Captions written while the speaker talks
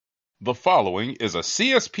The following is a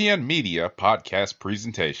CSPN Media podcast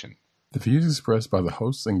presentation. The views expressed by the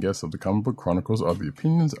hosts and guests of the Comic Book Chronicles are the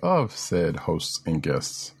opinions of said hosts and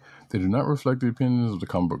guests. They do not reflect the opinions of the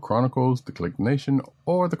Comic Book Chronicles, the Click Nation,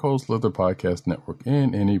 or the Cold Slither Podcast Network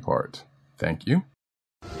in any part. Thank you.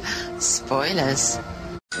 Spoilers.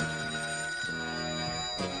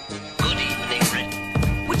 Good evening,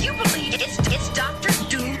 Rick. Would you believe it's Dr.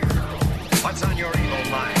 Doom? What's on your evil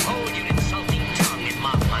mind? Hold your insulting tongue and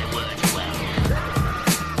mark my words well.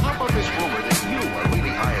 How about this rumor that you are really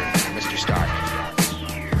Iron Man, Mr. Stark?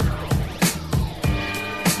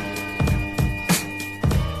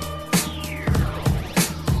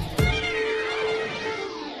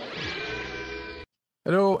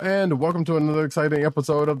 Hello, and welcome to another exciting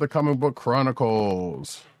episode of the Comic Book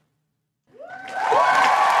Chronicles.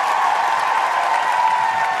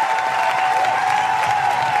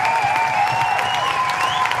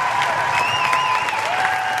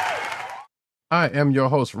 I am your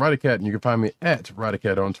host, Roddycat, and you can find me at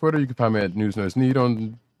Roddycat on Twitter. You can find me at News Nerds Need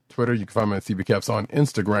on Twitter. You can find me at CBCaps on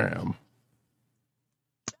Instagram.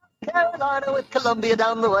 Carolina with Columbia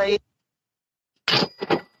down the way.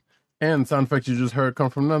 And the sound effects you just heard come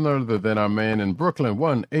from none other than our man in Brooklyn,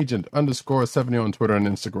 @1agent_70 on Twitter and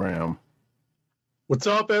Instagram. What's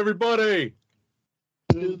up, everybody?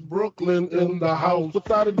 Is Brooklyn in the house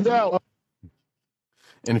without a doubt?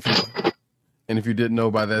 And if you didn't know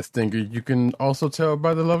by that stinger, you can also tell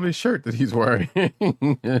by the lovely shirt that he's wearing. There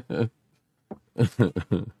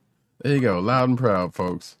you go, loud and proud,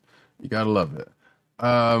 folks. You gotta love it.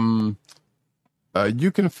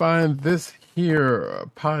 You can find this here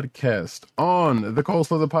podcast on the Cold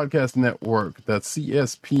Slither Podcast Network. That's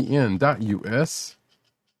CSPN.us.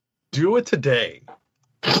 Do it today.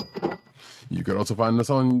 You could also find us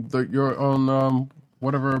on your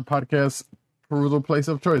whatever podcast perusal place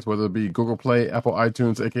of choice, whether it be Google Play, Apple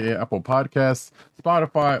iTunes, aka Apple Podcasts,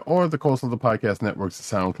 Spotify, or the Cold Slither Podcast Network's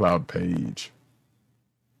SoundCloud page.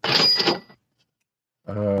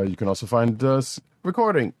 You can also find us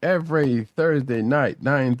recording every Thursday night,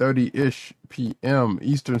 9:30-ish p.m.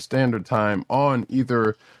 Eastern Standard Time on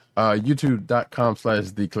either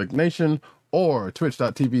youtube.com/theclicknation or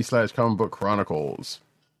twitch.tv/Comic Book Chronicles.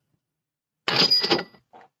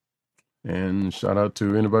 And shout out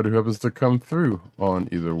to anybody who happens to come through on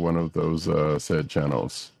either one of those said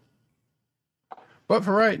channels. But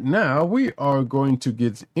for right now, we are going to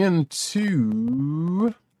get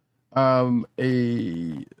into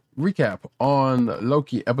a recap on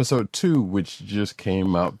Loki episode 2, which just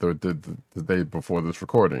came out the day before this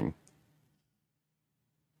recording.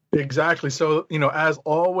 Exactly. So, as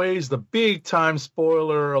always, the big time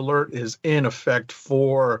spoiler alert is in effect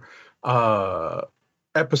for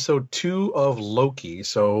episode 2 of Loki.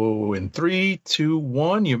 So in 3, 2,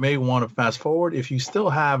 1, you may want to fast forward if you still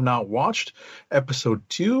have not watched episode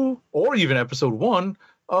 2 or even episode 1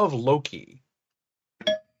 of Loki.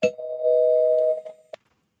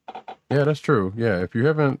 Yeah, that's true. Yeah, if you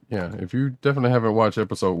definitely haven't watched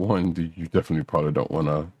episode 1, you definitely probably don't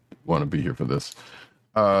want to be here for this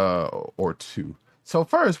or 2. So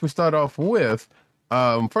first, we start off with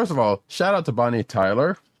first of all, shout out to Bonnie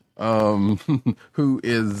Tyler, who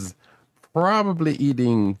is probably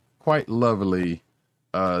eating quite lovely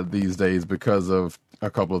these days because of a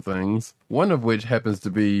couple of things. One of which happens to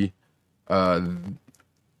be her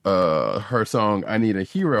song "I Need a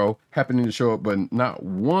Hero" happening to show up, but not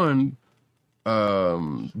one,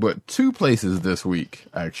 but 2 places this week,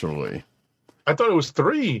 actually. I thought it was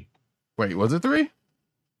 3. Wait, was it 3?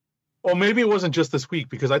 Well, maybe it wasn't just this week,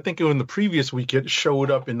 because I think in the previous week it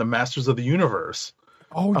showed up in the Masters of the Universe.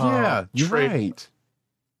 Oh yeah, you're right.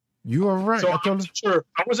 You are right. So I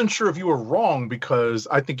wasn't sure if you were wrong, because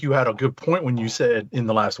I think you had a good point when you said in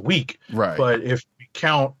the last week. Right. But if we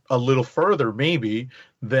count a little further, maybe,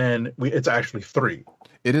 then it's actually 3.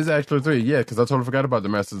 It is actually 3, yeah, because I totally forgot about the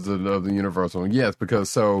Masters of the Universe one. Yes,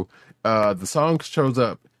 because the song shows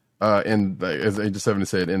up in, as Agent 70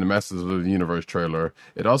 said, in the Masters of the Universe trailer.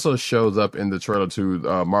 It also shows up in the trailer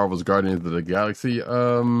to Marvel's Guardians of the Galaxy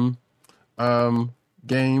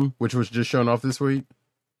game, which was just shown off this week.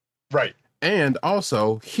 Right. And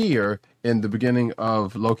also here in the beginning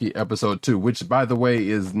of Loki episode 2, which, by the way,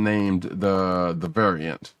 is named the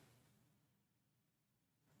variant.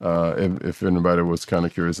 If anybody was kind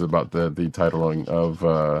of curious about the titling of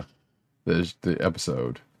the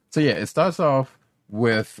episode. So yeah, it starts off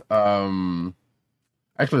with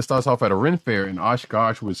actually it starts off at a Ren Fair in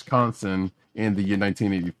Oshkosh, Wisconsin in the year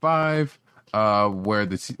 1985, where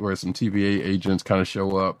some TVA agents kind of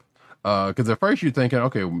show up Because at first you're thinking,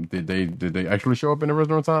 okay, did they actually show up in the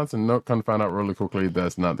Renaissance? And no, kind of find out really quickly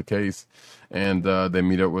that's not the case. And they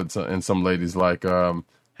meet up with some ladies like,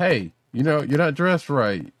 hey, you're not dressed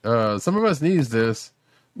right. Some of us needs this,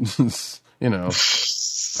 you know.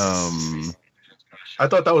 I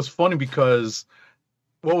thought that was funny because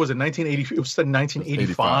what was it? 1980? It was said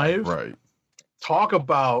 1985. Right. Talk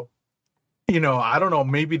about, I don't know.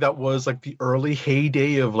 Maybe that was like the early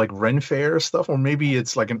heyday of like Ren Fair stuff, or maybe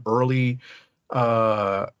it's like an early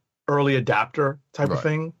adapter type of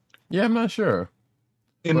thing. Yeah, I'm not sure.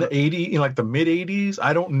 In the 80s, in like the mid 80s,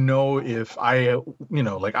 I don't know if I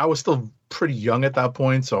was still pretty young at that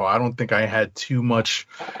point, so I don't think I had too much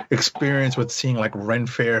experience with seeing like Ren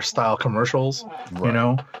Fair style commercials,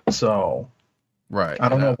 So, right. I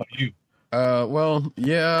don't know about you. Well,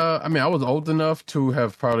 yeah. I mean, I was old enough to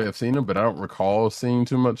have probably seen them, but I don't recall seeing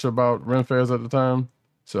too much about Ren Fairs at the time.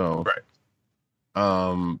 So, right.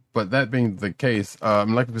 But that being the case,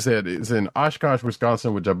 like we said, it's in Oshkosh,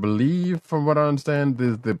 Wisconsin, which I believe, from what I understand,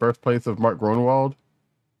 is the birthplace of Mark Grunwald.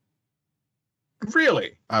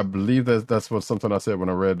 Really? I believe that's what something I said when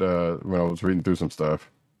I was reading through some stuff.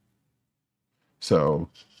 So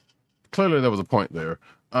clearly there was a point there.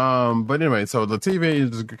 But anyway, so the TV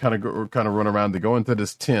is kind of run around. They go into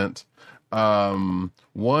this tent. The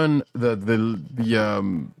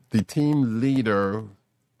team leader,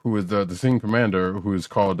 who is the team commander, who is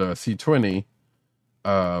called C20,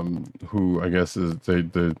 who I guess is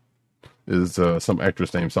some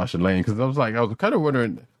actress named Sasha Lane. Because I was kind of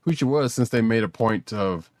wondering who she was, since they made a point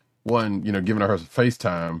of giving her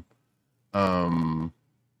FaceTime.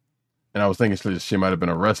 And I was thinking she might have been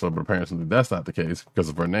a wrestler, but apparently that's not the case because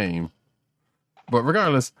of her name. But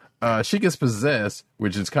regardless, she gets possessed,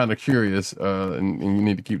 which is kind of curious, and you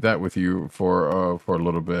need to keep that with you for a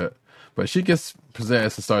little bit. But she gets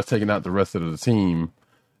possessed and starts taking out the rest of the team,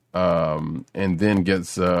 and then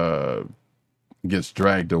gets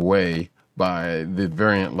dragged away by the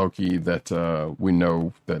variant Loki that we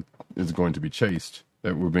know that is going to be chased,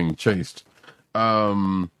 that we're being chased.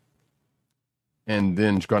 And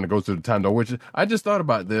then she's going to go through the time door, which I just thought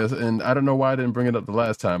about this, and I don't know why I didn't bring it up the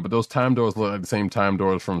last time, but those time doors look like the same time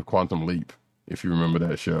doors from Quantum Leap, if you remember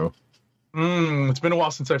that show. It's been a while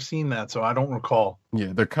since I've seen that, so I don't recall.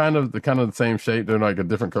 Yeah, they're kind of the same shape. They're like a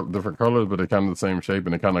different colors, but they're kind of the same shape,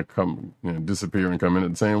 and they kind of come, disappear and come in at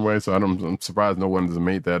the same way. So I'm surprised no one has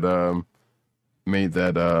made that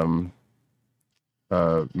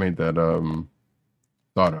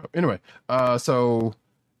thought up. Anyway, so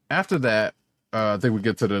after that, I think we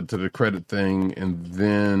get to the credit thing, and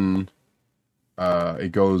then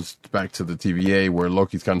it goes back to the TVA where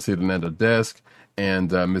Loki's kind of sitting at a desk, and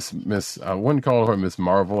Miss I wouldn't call her Miss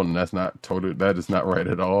Marvel, and that is not right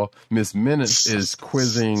at all. Miss Minutes is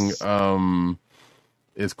quizzing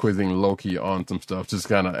Loki on some stuff, just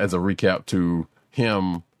kind of as a recap to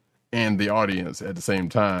him and the audience at the same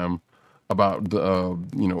time about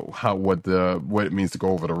what it means to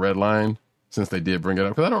go over the red line. Since they did bring it up,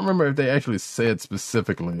 because I don't remember if they actually said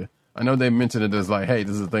specifically. I know they mentioned it as like, hey,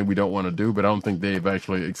 this is a thing we don't want to do, but I don't think they've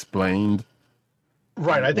actually explained.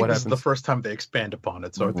 Right. I think this is the first time they expand upon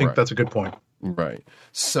it. So I think that's a good point. Right.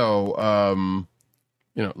 So,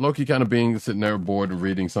 Loki kind of sitting there bored and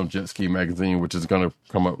reading some jet ski magazine, which is going to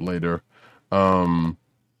come up later. And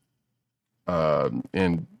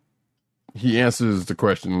he answers the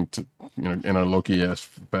question in a Loki-esque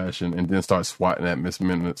fashion, and then starts swatting at Miss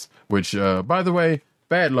Minutes, which, by the way,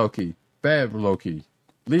 bad Loki.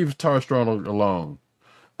 Leave Tarstrong alone.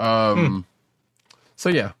 So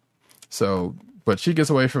yeah. But she gets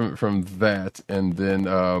away from that, and then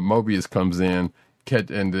Mobius comes in,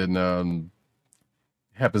 and then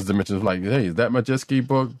happens to mention, like, hey, is that my jet ski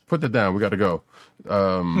book? Put that down. We got to go.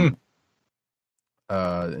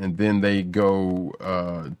 And then they go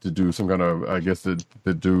to do some kind of, I guess, to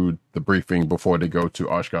do the briefing before they go to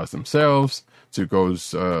Oshkosh themselves to go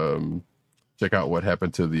check out what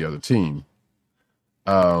happened to the other team.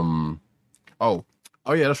 Oh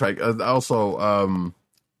yeah, that's right. Also,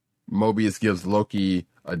 Mobius gives Loki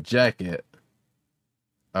a jacket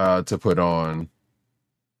to put on,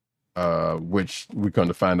 which we're going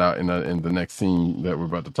to find out in the next scene that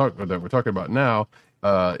we're talking about now.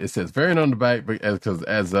 It says variant on the back, because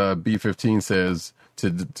as B-15 says,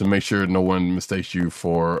 to make sure no one mistakes you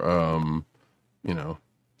for,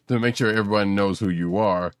 to make sure everyone knows who you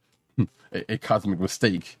are, a cosmic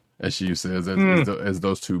mistake, as she says, as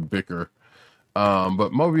those two bicker.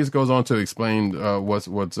 But Mobius goes on to explain what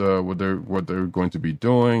they're going to be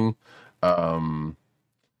doing. Then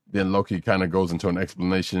Loki kind of goes into an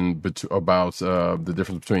explanation about the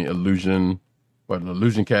difference between illusion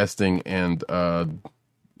casting and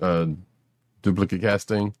duplicate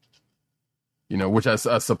casting. Which I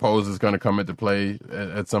suppose is going to come into play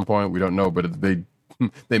at some point. We don't know, but they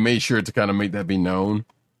made sure to kind of make that be known.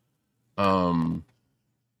 So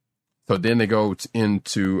then they go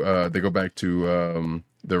back to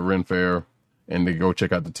the Ren Fair, and they go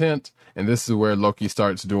check out the tent. And this is where Loki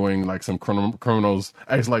starts doing like some criminals.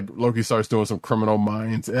 Actually, like Loki starts doing some Criminal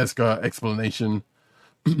Minds-esque explanation.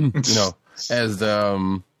 As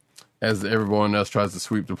everyone else tries to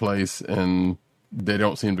sweep the place, and they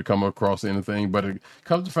don't seem to come across anything. But it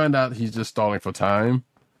comes to find out he's just stalling for time.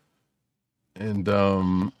 And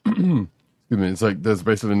it's like there's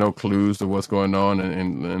basically no clues to what's going on,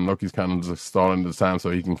 and Loki's kind of just stalling the time so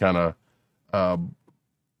he can kind of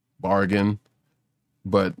bargain.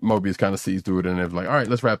 But Mobius kind of sees through it, and they're like, all right,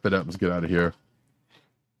 let's wrap it up. Let's get out of here.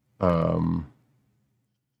 So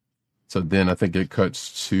then I think it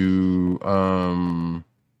cuts to,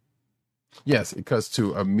 it cuts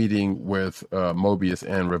to a meeting with Mobius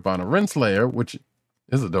and Ravonna Renslayer, which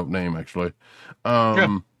is a dope name, actually.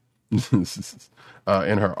 In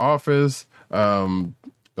her office, Ravonna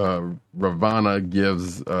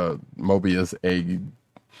gives Mobius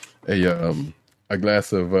a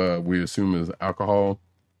glass of we assume is alcohol,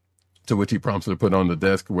 to which he prompts her to put on the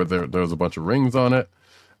desk where there's a bunch of rings on it,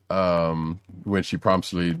 when she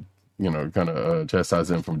promptly kind of chastises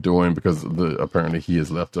him from doing, because apparently he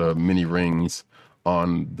has left many rings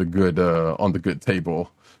on the good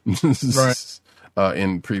table. Right.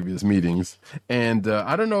 In previous meetings. And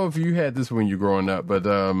I don't know if you had this when you were growing up, but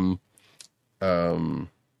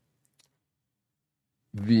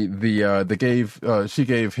she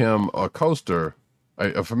gave him a coaster,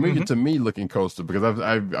 a familiar to me looking coaster, because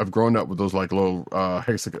I've grown up with those like little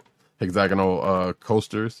hexagonal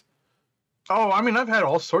coasters. Oh, I mean, I've had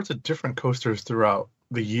all sorts of different coasters throughout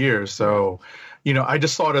the years. So, I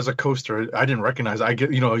just saw it as a coaster. I didn't recognize it. I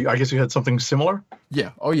guess you had something similar.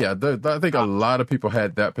 Yeah. Oh, yeah. I think a lot of people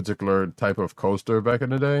had that particular type of coaster back in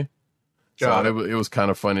the day. So it was kind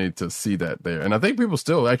of funny to see that there. And I think people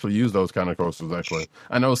still actually use those kind of coasters, actually.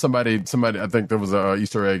 I know somebody, I think there was a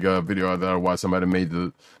Easter egg video that I watched. Somebody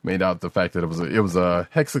made out the fact that it was a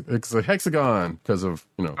hexagon because of,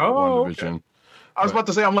 WandaVision. Okay. I was about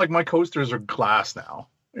to say, I'm like, my coasters are glass now.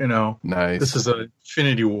 Nice. This is an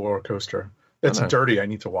Infinity War coaster. It's dirty. I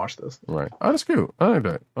need to wash this. Right. Oh, that's cool. I like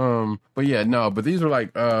that. But yeah, no. But these are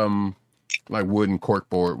like wooden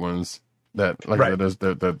corkboard ones that right.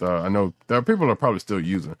 that I know there are people that are probably still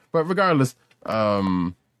using. But regardless, it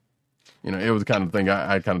was the kind of thing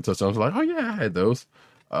I kind of touched on. I was like, oh yeah, I had those.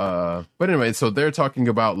 But anyway, so they're talking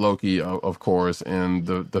about Loki, of course, and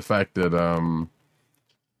the fact that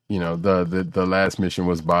the last mission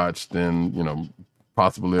was botched, and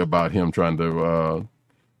possibly about him trying to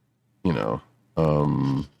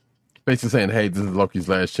basically saying, hey, this is Loki's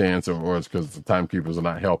last chance, or it's because the timekeepers are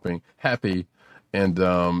not happy, and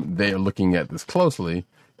they are looking at this closely.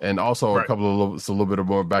 And also right. a little bit of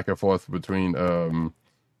more back and forth between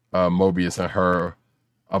Mobius and her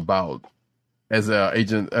about, as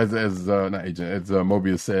Mobius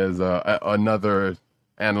says, another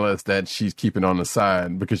analyst that she's keeping on the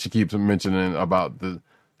side, because she keeps mentioning about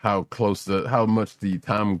how much the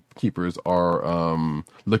timekeepers are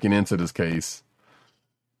looking into this case,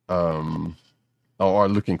 or are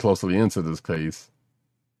looking closely into this case,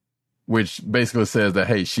 which basically says that,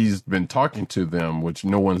 hey, she's been talking to them, which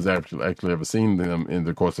no one's actually ever seen them in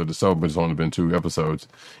the course of the show, but it's only been 2 episodes,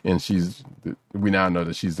 and we now know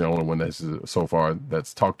that she's the only one that's so far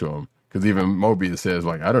that's talked to him, because even Mobius says,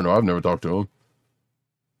 like, I don't know, I've never talked to him,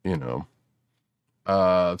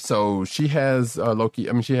 so she has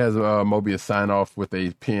Mobius sign off with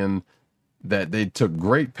a pen that they took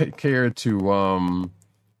great care to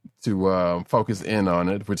focus in on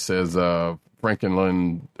it, which says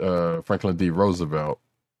Franklin D. Roosevelt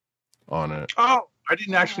on it. Oh, I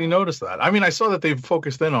didn't actually notice that. I mean, I saw that they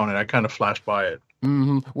focused in on it. I kind of flashed by it.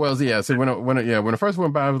 Mm-hmm. Well, yeah. So when it first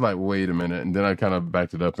went by, I was like, wait a minute, and then I kind of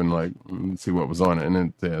backed it up and like see what was on it, and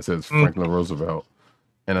then it says Franklin Roosevelt.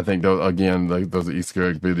 And I think those are Easter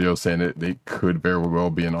egg videos saying that they could very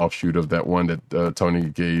well be an offshoot of that one that Tony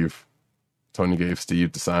gave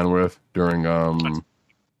Steve to sign with during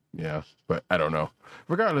but I don't know.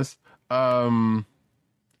 Regardless, so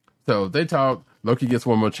they talk. Loki gets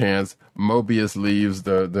one more chance. Mobius leaves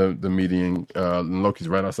the meeting. Loki's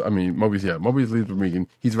right outside. I mean, Mobius leaves the meeting.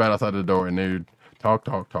 He's right outside the door, and they talk.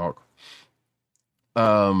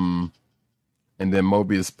 And then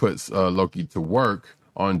Mobius puts Loki to work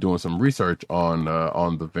on doing some research on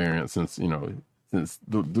the variant, since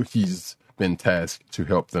he's been tasked to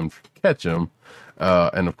help them catch him,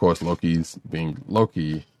 and of course Loki's being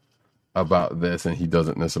Loki, about this, and he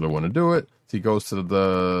doesn't necessarily want to do it. So he goes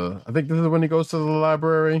to I think this is when he goes to the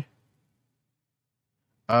library,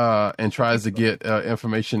 and tries to get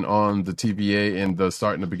information on the TVA and the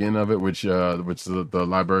start and the beginning of it, which the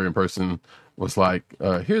librarian person was like,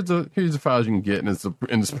 here's the files you can get, and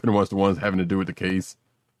it's pretty much the ones having to do with the case.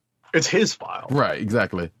 It's his file, right?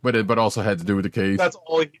 Exactly, but also had to do with the case. That's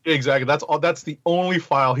all. Exactly. That's the only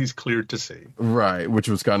file he's cleared to see. Right, which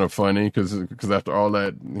was kind of funny because after all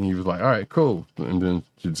that, he was like, all right, cool, and then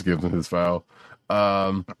she just gives him his file.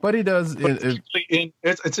 But he does.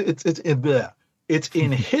 It's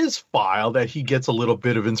in his file that he gets a little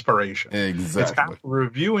bit of inspiration. Exactly. It's after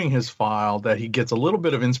reviewing his file that he gets a little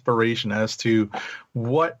bit of inspiration as to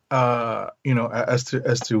what as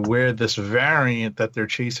to where this variant that they're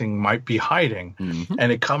chasing might be hiding. Mm-hmm.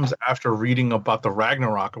 And it comes after reading about the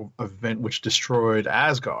Ragnarok event which destroyed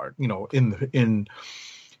Asgard, in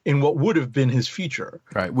what would have been his future.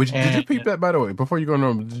 Right. Did you peep that, by the way, before you go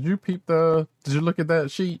on? Did you look at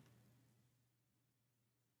that sheet?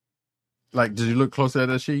 Like, did you look closely at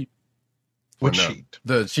that sheet? What sheet?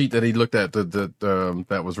 The sheet that he looked at,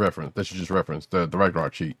 that was referenced, that you just referenced, the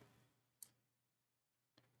Ragnarok sheet.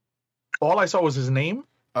 All I saw was his name.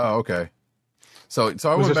 Oh, okay. So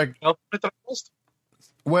I went back.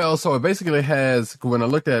 Well, so it basically has, when I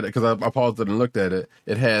looked at it, because I paused it and looked at it,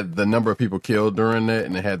 it had the number of people killed during it,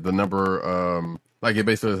 and it had the number, like it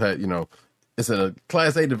basically had, it's a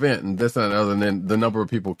Class 8 event, and this and other than the number of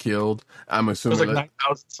people killed. I'm assuming it was like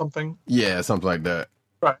 9,000 something. Yeah, something like that.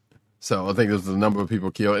 Right. So I think it was the number of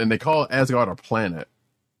people killed, and they call Asgard a planet,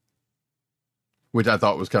 which I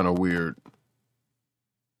thought was kind of weird.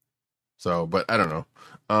 So, but I don't know.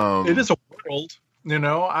 It is a world,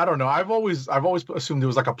 I don't know. I've always assumed it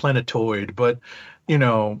was like a planetoid, but in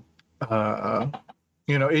any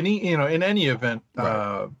event,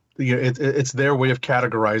 right. It's their way of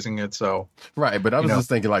categorizing it. So right, but I was just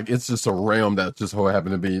thinking like it's just a realm that just so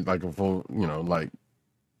happened to be like a full, I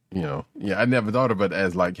never thought of it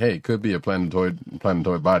as like, hey, it could be a planetoid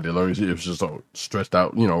body, or it's just a stretched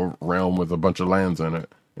out, realm with a bunch of lands in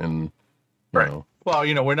it, and right. Well,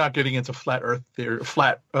 we're not getting into flat Earth theory,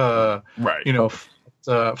 flat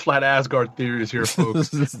Asgard theories here,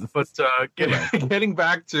 folks. But getting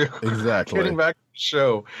back to the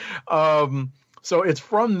show. So it's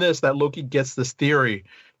from this that Loki gets this theory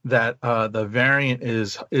that the variant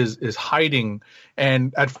is hiding.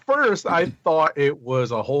 And at first, I thought it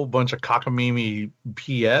was a whole bunch of cockamamie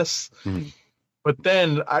PS. Mm-hmm. But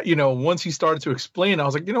then, once he started to explain, I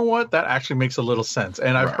was like, you know what? That actually makes a little sense.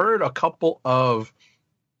 And I've heard a couple of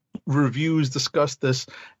reviews discuss this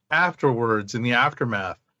afterwards in the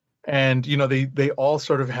aftermath. And, they all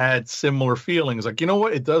sort of had similar feelings. Like, you know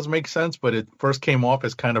what? It does make sense, but it first came off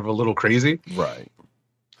as kind of a little crazy. Right.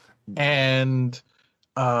 And,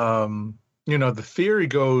 the theory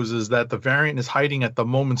goes is that the variant is hiding at the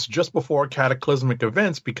moments just before cataclysmic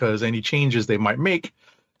events because any changes they might make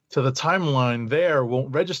to the timeline there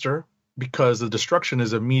won't register because the destruction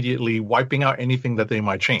is immediately wiping out anything that they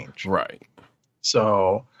might change. Right.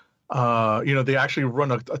 So... they actually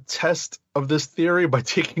run a test of this theory by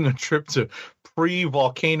taking a trip to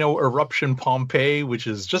pre-volcano eruption Pompeii, which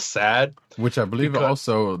is just sad. Which I believe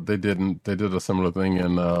also they did a similar thing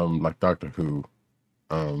in like Doctor Who.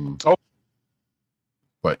 But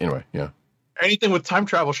anyway, yeah. Anything with time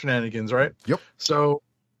travel shenanigans, right? Yep. So,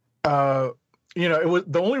 it was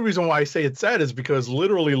the only reason why I say it's sad is because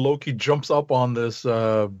literally Loki jumps up on this,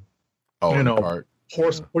 cart.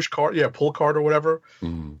 push cart, pull cart or whatever.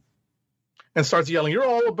 Mm. And starts yelling, "You're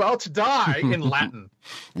all about to die!" in Latin.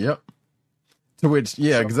 Yep. To which,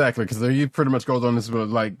 exactly, because he pretty much goes on this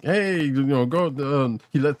like, "Hey, go."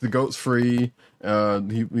 He lets the goats free.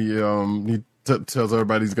 He tells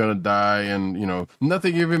everybody he's gonna die, and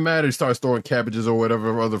nothing even matters. Starts throwing cabbages or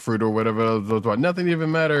whatever other fruit or whatever. Nothing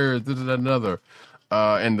even matters. This, that, another.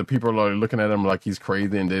 And the people are looking at him like he's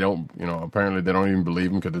crazy, and they don't, apparently they don't even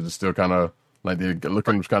believe him because they're still kind of like they're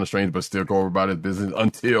looking kind of strange, but still go about his business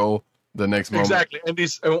until the next moment. Exactly. And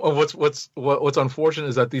what's unfortunate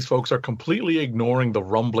is that these folks are completely ignoring the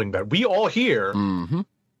rumbling that we all hear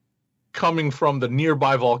coming from the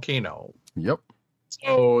nearby volcano. Yep.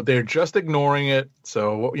 So they're just ignoring it.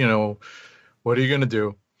 So what are you going to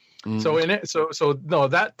do? So no,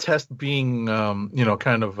 that test being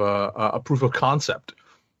kind of a proof of concept.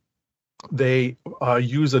 They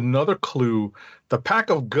use another clue. The pack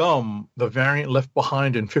of gum the variant left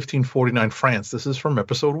behind in 1549 France. This is from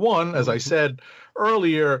episode 1. As I said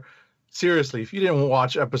earlier, seriously, if you didn't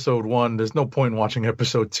watch episode 1, there's no point in watching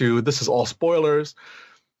episode 2. This is all spoilers.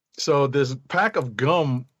 So this pack of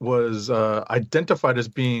gum was identified as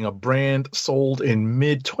being a brand sold in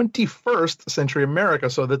mid 21st century America,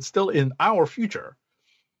 so that's still in our future,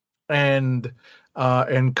 and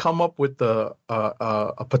come up with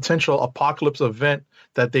a potential apocalypse event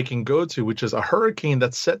that they can go to, which is a hurricane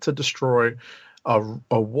that's set to destroy a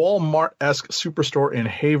Walmart-esque superstore in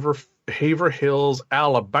Haver Hills,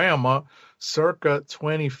 Alabama, circa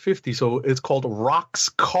 2050. So it's called Rock's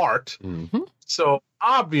Cart. Mm-hmm. So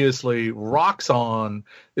obviously, Roxxon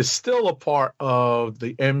is still a part of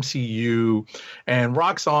the MCU, and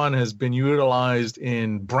Roxxon has been utilized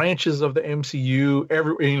in branches of the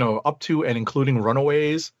MCU, up to and including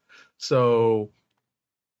Runaways. So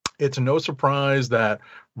it's no surprise that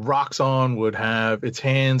Roxxon would have its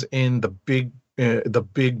hands in the big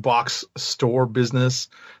box store business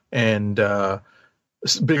and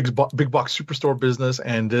big box superstore business,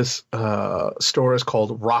 and this store is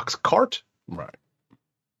called Rock's Cart. Right.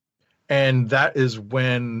 And that is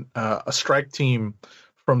when a strike team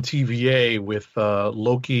from TVA with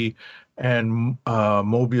Loki and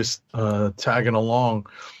Mobius tagging along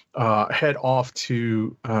head off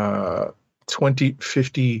to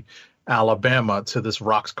 2050 Alabama to this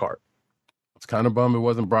Rock's Cart. It's kind of bummed it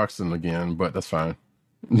wasn't Broxton again, but that's fine.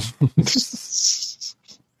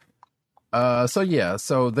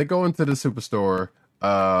 So they go into the superstore.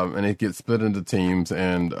 And it gets split into teams,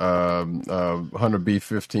 and Hunter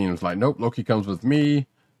B-15 was like, nope, Loki comes with me.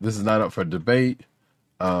 This is not up for debate.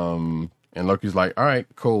 And Loki's like, all right,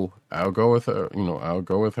 cool. I'll go with her.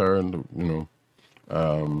 And,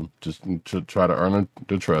 just to try to earn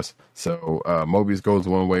the trust. So Mobius goes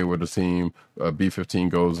one way with the team. B-15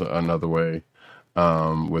 goes another way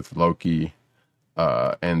with Loki.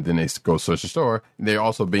 And then they go search the store. They're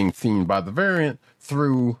also being seen by the variant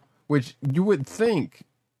through... Which you would think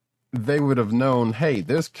they would have known, hey,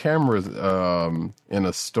 there's cameras in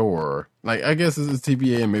a store. Like, I guess this is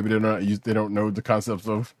TBA, and maybe they don't know the concepts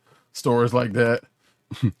of stores like that.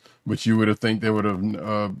 But you would have think they would have,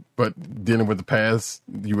 but dealing with the past,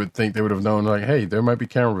 you would think they would have known, like, hey, there might be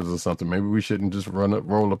cameras or something. Maybe we shouldn't just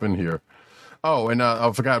roll up in here. Oh, and I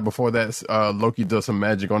forgot before that, Loki does some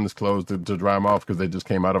magic on his clothes to dry them off because they just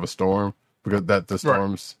came out of a storm. Because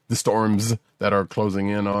the storms that are closing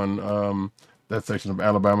in on that section of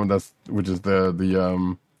Alabama, which is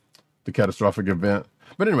the catastrophic event.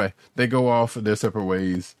 But anyway, they go off their separate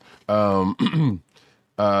ways. B-15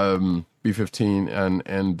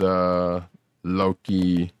 and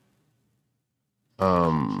Loki.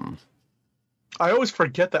 I always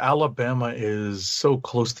forget that Alabama is so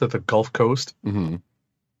close to the Gulf Coast. Mm-hmm.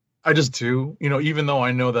 I just do. Even though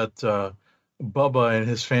I know that Bubba and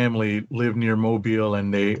his family live near Mobile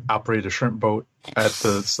and they operate a shrimp boat at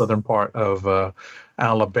the southern part of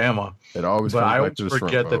Alabama. It always but comes I back always to the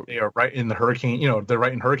forget shrimp that boat. they are right in the hurricane. They're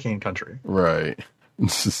right in hurricane country. Right.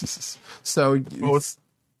 So it's,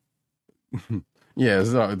 yeah,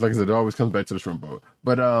 like I said, it always comes back to the shrimp boat.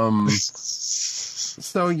 But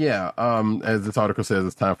so yeah, as this article says,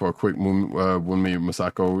 it's time for a quick Wunmi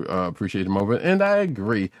Masako appreciated moment, and I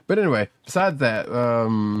agree. But anyway, besides that,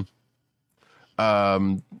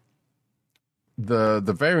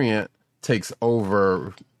 the variant takes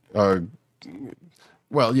over. They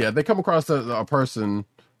come across a person,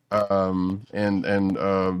 and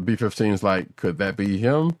B-15 is like, could that be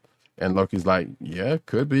him? And Loki's like, yeah,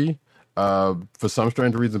 could be. For some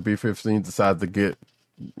strange reason, B-15 decides to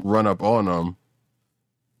run up on him,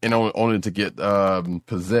 and only to get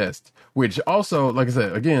possessed. Which also, like I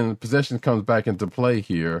said, again, possession comes back into play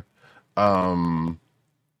here.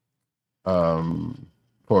 For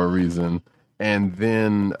a reason. And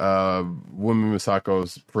then Wunmi Masako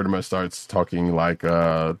pretty much starts talking like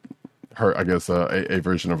her, I guess, a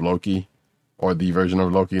version of Loki, or the version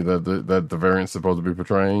of Loki that the variant's supposed to be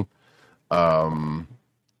portraying. So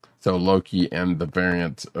Loki and the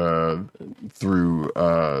variant through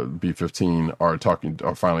B-15 are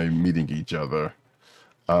finally meeting each other.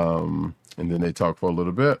 And then they talk for a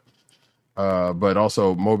little bit. But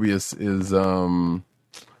also Mobius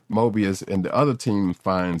and the other team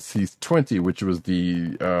finds C-20, which was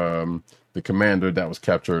the commander that was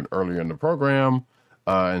captured earlier in the program,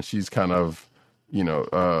 and she's kind of,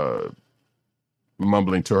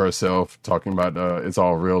 mumbling to herself, talking about it's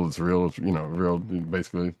all real, it's real, real,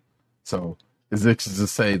 basically. So is it to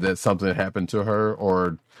say that something happened to her,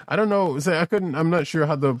 or I don't know? I'm not sure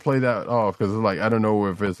how to play that off, because it's like I don't know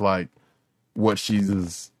if it's like what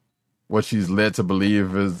she's led to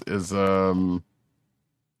believe is not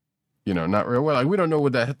real. Well, like, we don't know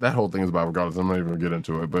what that whole thing is about, regardless. I'm not even gonna get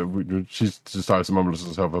into it, but she just starts to mumble to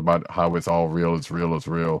herself about how it's all real, it's real, it's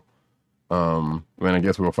real. I mean, I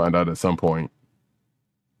guess we'll find out at some point,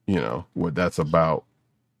 what that's about.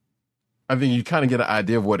 I think you kind of get an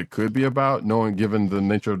idea of what it could be about, knowing given the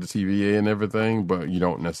nature of the TVA and everything, but you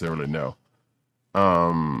don't necessarily know.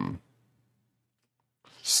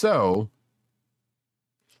 So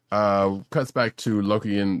cuts back to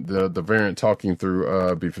Loki and the variant talking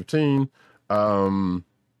through B-15.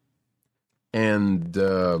 And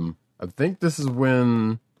I think this is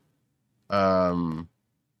when no.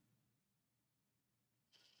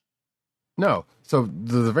 So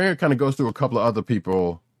the variant kind of goes through a couple of other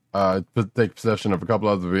people, take possession of a couple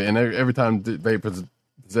of other, and every time they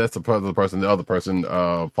possess a person, the other person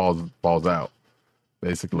falls out,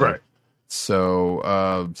 basically. Right. So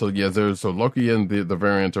so Loki and the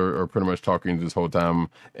variant are pretty much talking this whole time,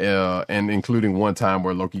 and including one time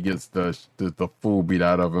where Loki gets the fool beat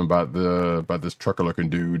out of him by this trucker looking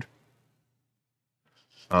dude.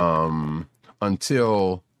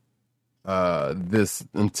 Until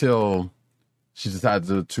she decides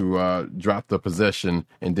to drop the possession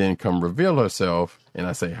and then come reveal herself. And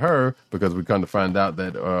I say her because we come to find out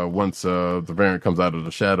that once the variant comes out of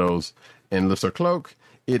the shadows and lifts her cloak,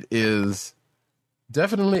 it is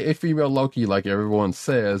definitely a female Loki, like everyone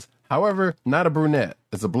says. However, not a brunette.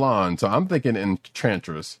 It's a blonde. So I'm thinking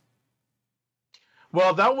Enchantress.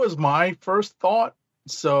 Well, that was my first thought.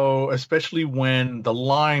 So, especially when the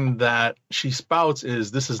line that she spouts is,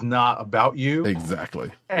 "This is not about you." Exactly.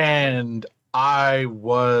 And I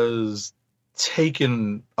was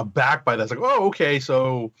taken aback by that. It's like, oh, okay,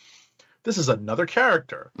 so this is another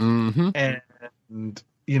character. Mm-hmm. And,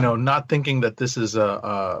 not thinking that this is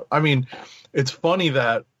I mean, it's funny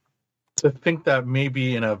that to think that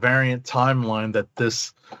maybe in a variant timeline that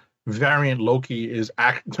this variant Loki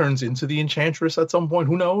turns into the Enchantress at some point.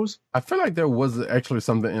 Who knows? I feel like there was actually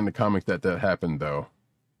something in the comic that happened, though.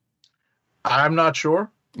 I'm not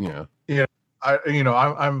sure. Yeah. Yeah.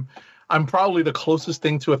 I'm probably the closest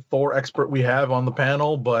thing to a Thor expert we have on the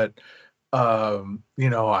panel, but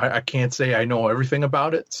I can't say I know everything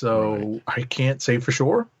about it, so right. I can't say for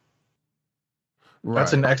sure. Right.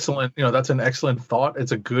 That's an excellent thought.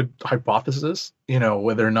 It's a good hypothesis,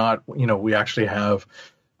 whether or not, we actually have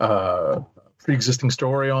a pre-existing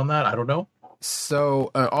story on that. I don't know.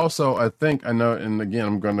 So also, I think I know, and again,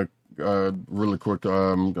 I'm going to really quick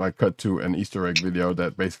cut to an Easter egg video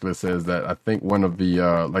that basically says that I think one of the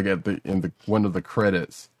one of the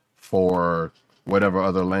credits for whatever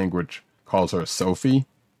other language calls her Sophie.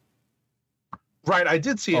 Right, I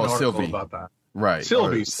did see an article Sylvie. About that. Right,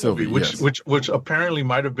 Sylvie, which apparently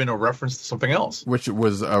might have been a reference to something else. Which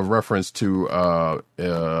was a reference to,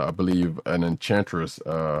 I believe, an Enchantress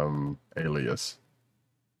alias.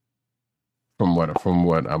 From what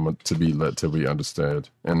I'm to be led to be understood,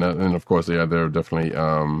 and of course, yeah, there are definitely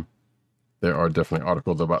articles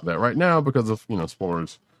about that right now because of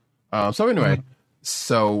spoilers. So anyway,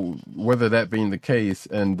 so whether that being the case,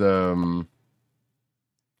 and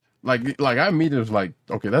like I immediately was like,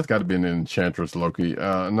 okay, that's got to be an Enchantress Loki.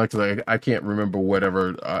 And I can't remember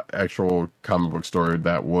whatever actual comic book story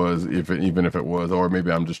that was, even if it was, or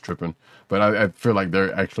maybe I'm just tripping. But I feel like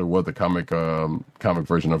there actually was a comic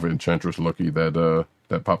version of Enchantress Loki that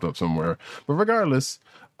popped up somewhere. But regardless,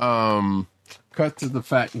 cut to the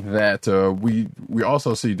fact that we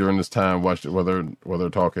also see during this time, while they're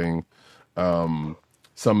talking,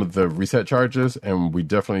 some of the reset charges, and we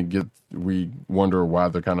wonder why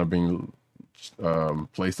they're kind of being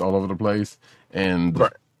placed all over the place. And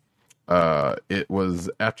right. It was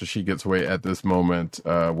after she gets away at this moment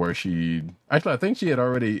where I think she had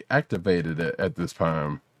already activated it at this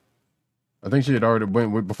time. I think she had already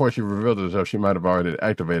before she revealed herself. She might have already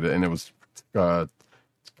activated it, and it was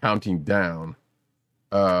counting down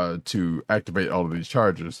to activate all of these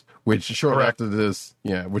charges, which shortly after this,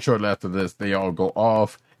 they all go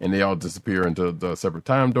off and they all disappear into the separate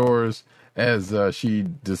time doors as she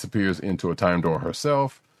disappears into a time door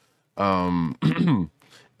herself. And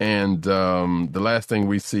the last thing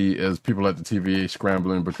we see is people at the TVA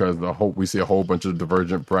scrambling because we see a whole bunch of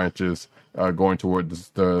divergent branches going towards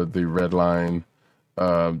the red line.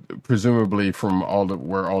 Presumably from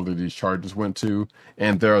where all of these charges went to,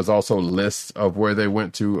 and there is also lists of where they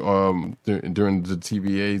went to during the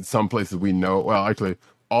TVA. Some places we know, well, actually,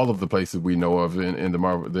 all of the places we know of in the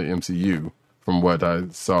MCU, from what I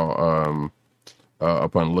saw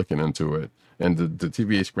upon looking into it. And the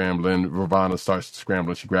TVA scrambling, Ravonna starts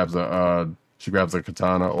scrambling. She grabs a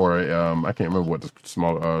katana or I can't remember what the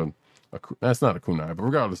small that's not a kunai, but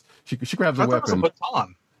regardless, she grabs a weapon. It was a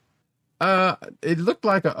baton. It looked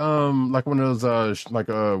like like one of those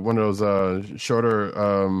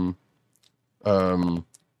shorter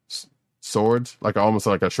swords, like almost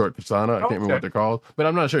like a short katana. I can't remember what they're called, but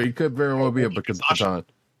I'm not sure. It could very well be a baton.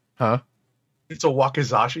 Huh? It's a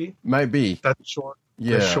wakizashi. Might be. That's short.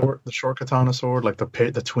 Yeah. The short katana sword, like the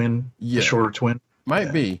twin, Yeah. the shorter twin.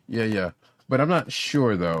 Might be. Yeah. But I'm not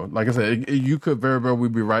sure though. Like I said, you could very well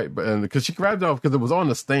be right, but because she grabbed it off because it was on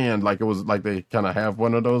the stand, like it was like they kind of have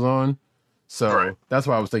one of those on. So that's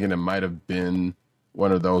why I was thinking it might have been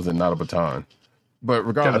one of those and not a baton. But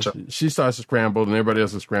regardless, she starts to scramble and everybody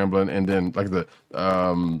else is scrambling. And then like the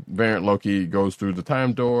variant Loki goes through the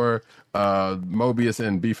time door. Mobius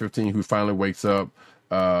and B-15, who finally wakes up,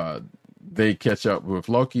 they catch up with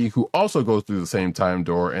Loki, who also goes through the same time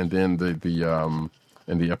door. And then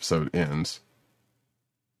the episode ends.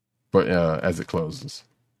 But as it closes.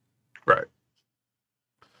 Right.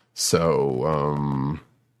 So,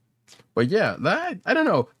 but yeah, I don't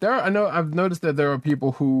know. I've noticed that there are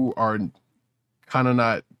people who are kind of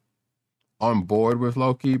not on board with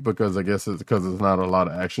Loki because I guess it's because there's not a lot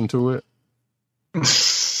of action to it.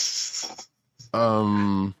 It's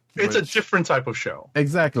a different type of show.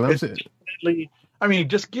 Exactly. I mean,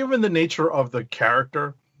 just given the nature of the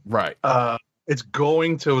character, right? It's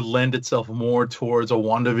going to lend itself more towards a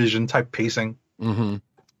WandaVision type pacing,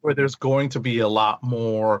 where there's going to be a lot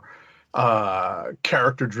more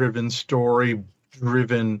character-driven,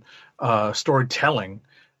 story-driven storytelling.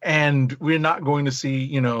 And we're not going to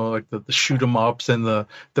see, like the shoot 'em ups and the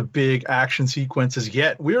big action sequences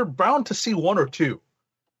yet. We're bound to see one or two,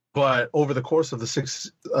 but over the course of the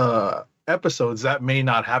 6 episodes, that may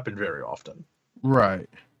not happen very often. Right.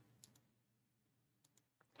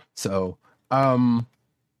 So,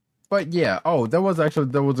 but yeah. Oh, there was a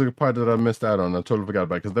part that I missed out on. I totally forgot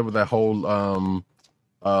about because there was that whole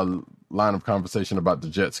line of conversation about the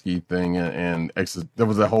jet ski thing and there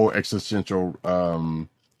was a whole existential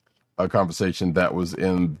a conversation that was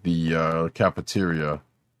in the cafeteria.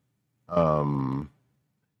 Actually,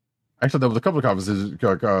 there was a couple of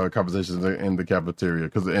conversations in the cafeteria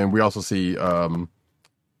and we also see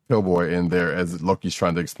Pillboy in there as Loki's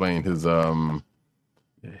trying to explain his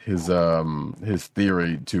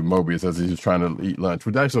theory to Mobius as he's trying to eat lunch.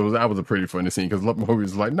 Which actually that was a pretty funny scene because Mobius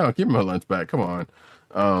was like, "No, give me my lunch back. Come on."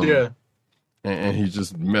 And he's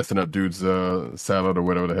just messing up dude's salad or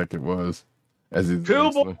whatever the heck it was. As he's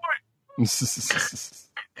Pillboy.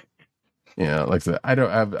 Yeah, like I said,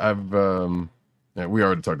 we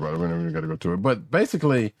already talked about it. We got to go to it, but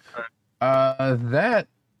basically, that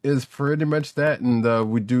is pretty much that.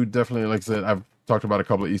 And we do definitely, like I said, I've talked about a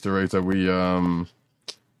couple of Easter eggs that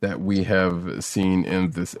we have seen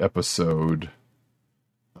in this episode.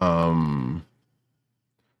 The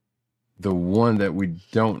one that we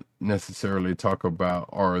don't necessarily talk about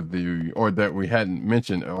or that we hadn't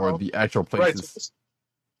mentioned or the actual places.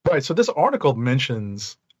 Right. So this article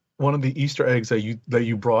mentions one of the Easter eggs that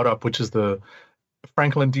you brought up, which is the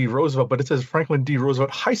Franklin D. Roosevelt, but it says Franklin D. Roosevelt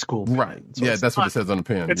High School pen. Right. So yeah, that's what it says on the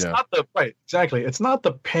pen. It's not exactly. It's not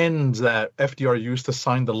the pens that FDR used to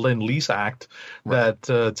sign the Lend-Lease Act that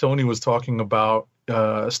Tony was talking about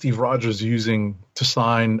Steve Rogers using to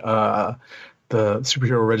sign the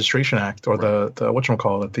Superhero Registration Act or the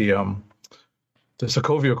whatchamacallit, the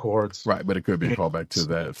Sokovia Accords. Right, but it could be a callback to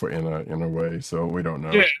that in a way, so we don't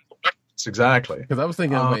know. Yeah, exactly. Because I was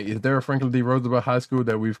thinking, wait, is there a Franklin D. Roosevelt High School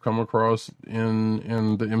that we've come across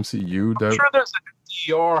in the MCU? I'm sure there's an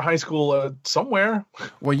FDR high school somewhere.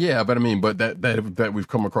 Well, yeah, but I mean, that we've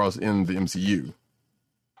come across in the MCU.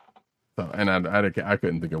 So, and I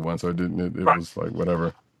couldn't think of one, so it was like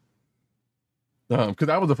whatever. Because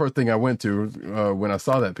that was the first thing I went to when I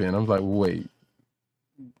saw that pen. I was like, wait,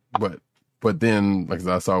 but then like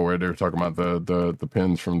I saw where they were talking about the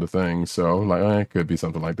pens from the thing, so like it could be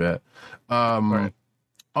something like that. Right.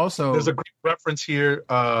 Also, there's a great reference here.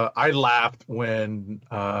 I laughed when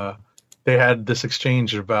they had this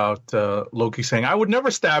exchange about Loki saying, "I would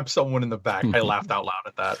never stab someone in the back." I laughed out loud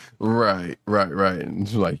at that. Right. And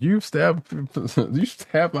it's like you stabbed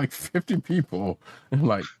like 50 people, and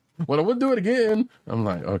like, well, I would do it again. I'm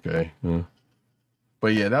like, okay. Yeah.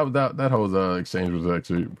 But yeah, that whole exchange was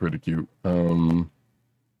actually pretty cute.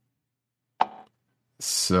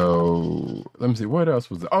 So let me see, what else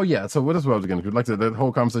was there? Oh yeah, so what else was I going to do? Like I said, that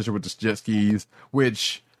whole conversation with the jet skis,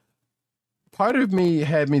 which part of me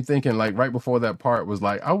had me thinking, like right before that part was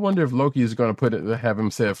like, I wonder if Loki is going to have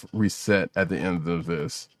himself reset at the end of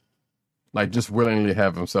this, like just willingly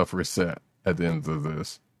have himself reset at the end of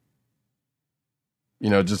this.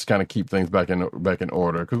 Just kind of keep things back in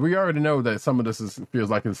order. Because we already know that some of this feels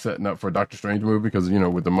like it's setting up for a Doctor Strange movie because,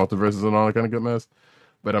 with the multiverses and all that kind of good mess.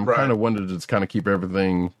 But I'm kind of wondering to just kind of keep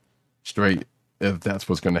everything straight if that's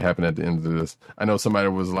what's going to happen at the end of this. I know somebody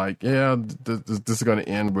was like, yeah, this is going to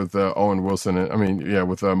end with Owen Wilson.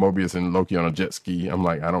 With Mobius and Loki on a jet ski. I'm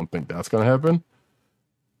like, I don't think that's going to happen.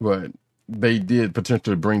 but they did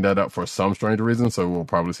potentially bring that up for some strange reason, so we'll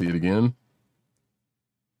probably see it again.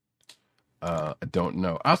 I don't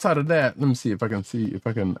know. Outside of that, let me see if I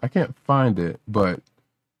can. I can't find it, but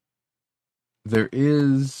there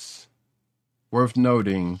is worth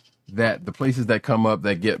noting that the places that come up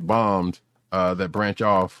that get bombed, that branch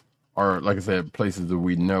off, are, like I said, places that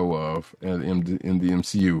we know of in the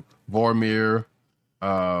MCU. Vormir,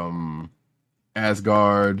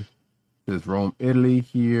 Asgard, there's Rome, Italy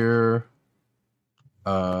here.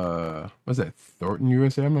 What's that? Thornton,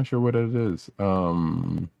 USA? I'm not sure what it is.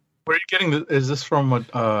 Where are you getting this? Is this from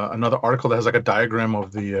another article that has like a diagram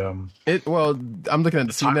of the? Well, I'm looking at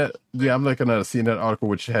the CNET. Yeah, I'm looking at a CNET article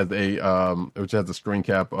which has a screen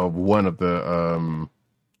cap of one of the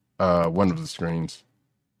screens.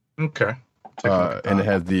 Okay. And it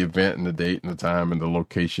has the event and the date and the time and the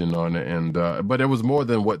location on it, and but it was more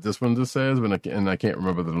than what this one just says. But I can't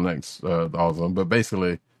remember the next also. But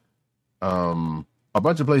basically, a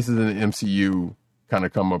bunch of places in the MCU kind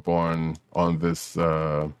of come up on this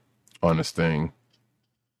thing.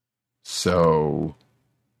 So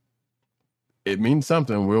it means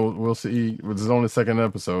something. We'll see. This is only the second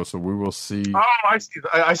episode, so we will see. Oh, I see.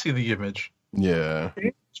 I see the image. Yeah.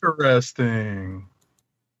 Interesting.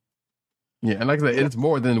 Yeah, and like I said, it's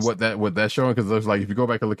more than what that's showing, because there's like, if you go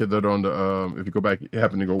back and look at that on the if you go back,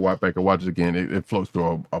 happen to go back and watch it again, it floats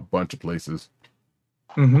through a bunch of places.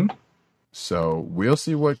 Mm-hmm. So we'll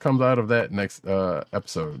see what comes out of that next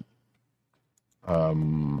episode. I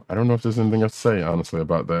don't know if there's anything else to say, honestly,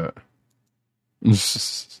 about that.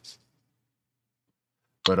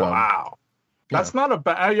 But wow, that's not a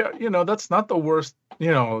bad. That's not the worst.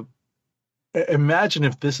 Imagine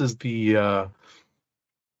if this is the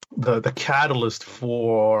catalyst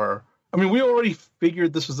for. I mean, we already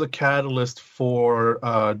figured this was a catalyst for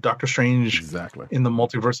Doctor Strange, exactly, in the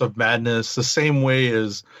Multiverse of Madness, the same way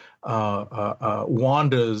as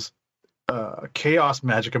Wanda's chaos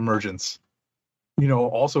magic emergence.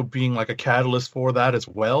 Also being like a catalyst for that as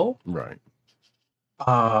well. Right.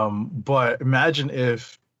 But imagine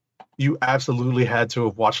if you absolutely had to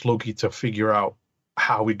have watched Loki to figure out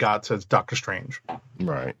how we got to Doctor Strange.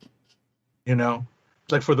 Right.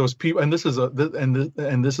 Like for those people, and this is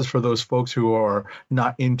this is for those folks who are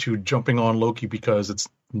not into jumping on Loki because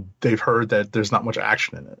they've heard that there's not much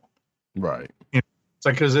action in it. Right. It's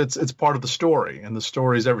like, because it's part of the story, and the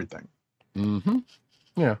story is everything. Mm-hmm.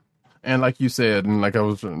 Yeah. And like you said, and like I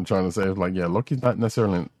was trying to say, it's like, yeah, Loki's not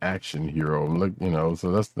necessarily an action hero. Like,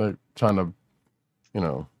 so that's like trying to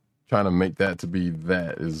make that to be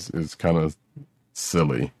that is kind of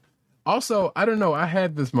silly. Also, I don't know, I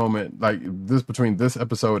had this moment, like this, between this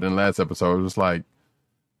episode and last episode, it was like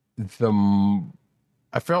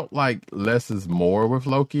I felt like less is more with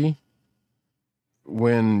Loki,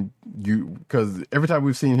 because every time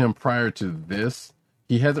we've seen him prior to this,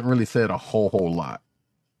 he hasn't really said a whole lot.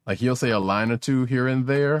 Like, he'll say a line or two here and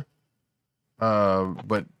there,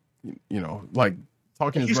 but like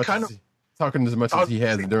talking as much as he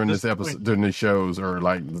has during this episode, during these shows, or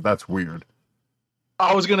like, that's weird.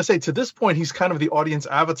 I was going to say, to this point, he's kind of the audience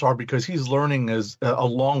avatar, because he's learning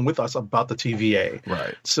along with us about the TVA.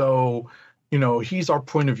 Right. So, he's our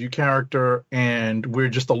point of view character, and we're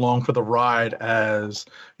just along for the ride as,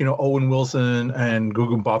 Owen Wilson and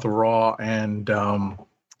Gugu Mbatha-Raw and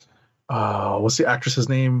what's the actress's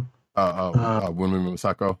name? Wunmi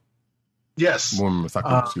Masako. Yes. Wunmi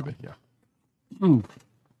Masako, excuse me. Yeah.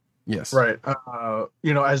 Yes. Right.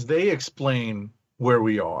 As they explain where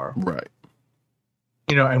we are. Right.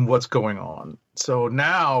 And what's going on. So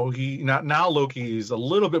now Loki's a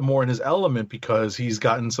little bit more in his element, because he's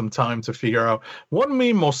gotten some time to figure out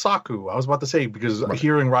Wunmi Mosaku. I was about to say, because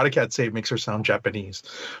hearing Radakat say it makes her sound Japanese,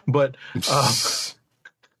 but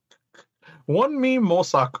Wunmi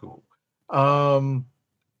Mosaku.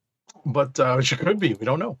 But she could be. We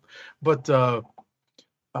don't know. But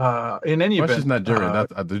in any event, she's Nigerian.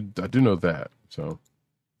 I do know that. So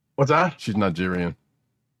what's that? She's Nigerian.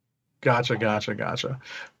 Gotcha.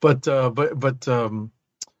 But now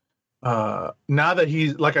that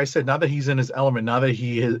he's, like I said, now that he's in his element, now that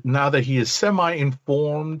he is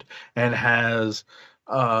semi-informed and has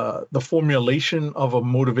the formulation of a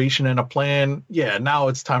motivation and a plan, now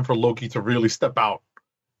it's time for Loki to really step out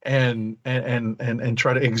and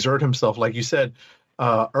try to exert himself, like you said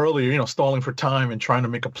earlier, stalling for time and trying to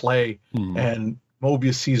make a play. And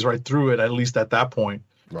Mobius sees right through it, at least at that point.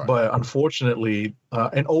 Right. But unfortunately,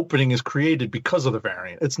 an opening is created because of the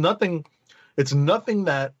variant. It's nothing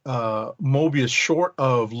that Mobius, short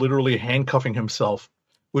of literally handcuffing himself,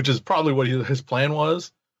 which is probably what his plan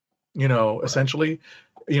was, essentially,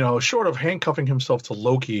 short of handcuffing himself to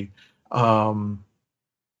Loki,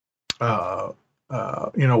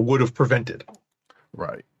 would have prevented.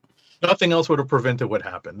 Right. Nothing else would have prevented what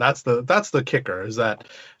happened. That's the kicker, is that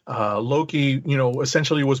Loki,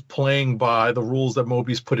 essentially was playing by the rules that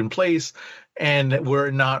Mobius put in place, and were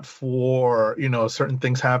it not for certain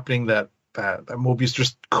things happening that Mobius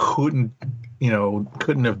just couldn't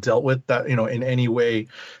have dealt with that in any way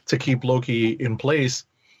to keep Loki in place.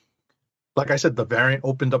 Like I said, the variant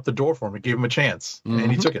opened up the door for him. It gave him a chance,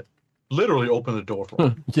 and he took it. Literally opened the door for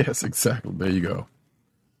him. Yes, exactly. There you go.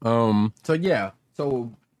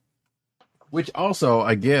 So which also,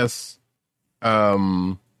 I guess,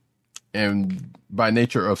 and by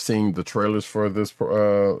nature of seeing the trailers for this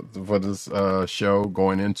show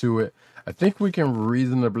going into it, I think we can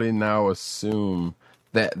reasonably now assume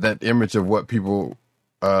that image of what people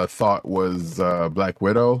thought was Black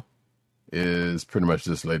Widow is pretty much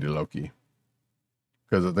just Lady Loki.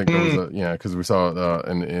 Because I think there was because we saw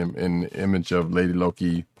an image of Lady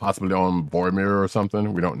Loki possibly on Boromir or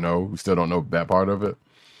something. We don't know. We still don't know that part of it.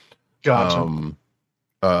 Gotcha.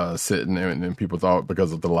 Sitting there, and people thought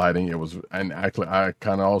because of the lighting, it was, and actually I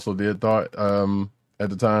kind of also did thought at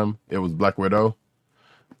the time it was Black Widow,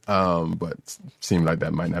 but it seemed like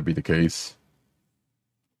that might not be the case.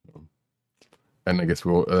 And I guess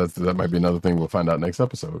that might be another thing we'll find out next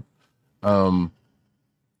episode.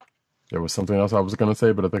 There was something else I was going to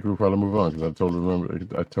say, but I think we'll probably move on because I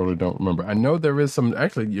totally don't remember. I know there is some,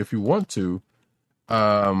 actually, if you want to,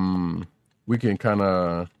 we can kind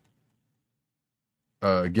of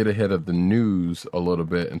get ahead of the news a little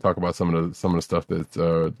bit and talk about some of the stuff that's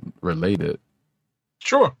related.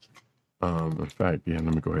 Sure. In fact, let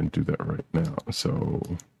me go ahead and do that right now. So,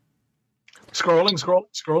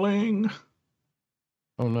 scrolling.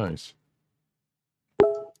 Oh, nice.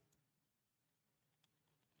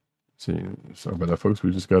 See, sorry about that, folks. We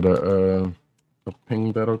just got a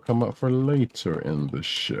ping that'll come up for later in the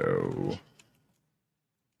show.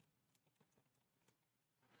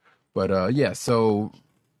 But so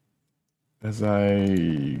as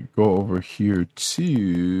I go over here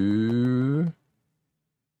to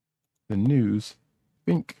the news,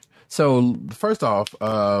 Bink. So first off,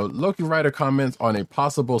 Loki writer comments on a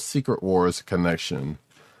possible Secret Wars connection.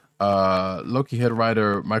 Loki head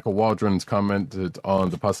writer Michael Waldron's commented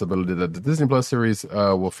on the possibility that the Disney Plus series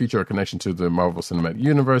will feature a connection to the Marvel Cinematic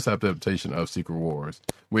Universe adaptation of Secret Wars,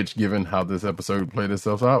 which, given how this episode played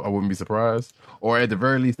itself out, I wouldn't be surprised. Or at the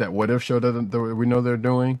very least, that what if show that we know they're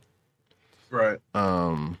doing. Right.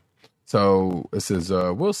 So it says,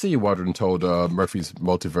 we'll see, Waldron told Murphy's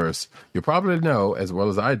Multiverse. You probably know, as well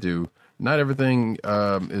as I do, not everything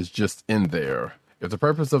is just in there. If the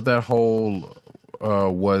purpose of that whole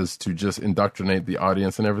was to just indoctrinate the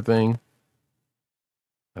audience and everything.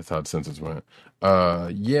 That's how the sentence went.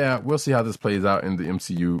 We'll see how this plays out in the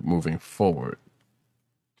MCU moving forward.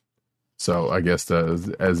 So I guess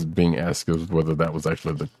as being asked is whether that was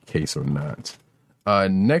actually the case or not.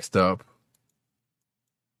 Next up,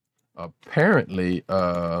 apparently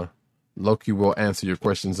Loki will answer your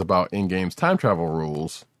questions about in-game's time travel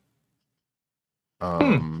rules.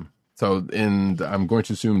 So I'm going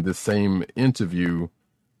to assume the same interview,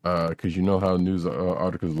 because you know how news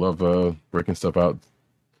articles love breaking stuff out.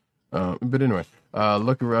 But anyway,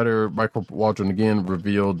 Loki writer Michael Waldron again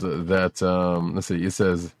revealed that, let's see, it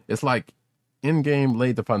says, it's like Endgame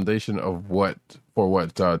laid the foundation of what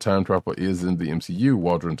time travel is in the MCU,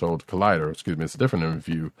 Waldron told Collider, it's a different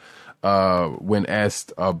interview, when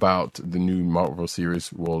asked about the new Marvel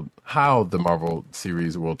series, how the Marvel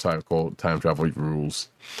series will tackle time travel rules.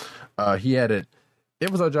 He added, it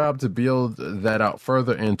was our job to build that out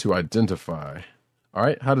further and to identify. All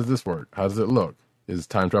right, how does this work? How does it look? Is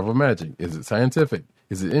time travel magic? Is it scientific?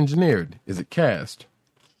 Is it engineered? Is it cast?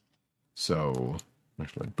 So,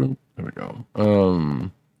 actually, boom, there we go.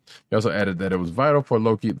 He also added that it was vital for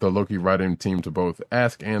the Loki writing team to both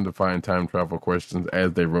ask and define time travel questions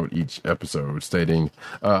as they wrote each episode, stating,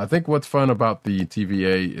 I think what's fun about the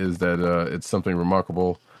TVA is that it's something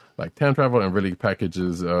remarkable like time travel and really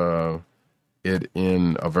packages it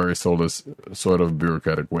in a very soulless sort of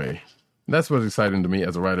bureaucratic way. And that's what's exciting to me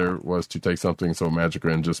as a writer, was to take something so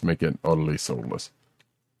magical and just make it utterly soulless.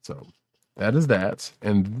 So that is that.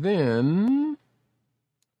 And then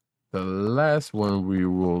the last one we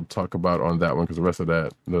will talk about on that one, because the rest of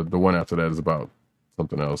that, the one after that is about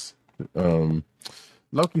something else.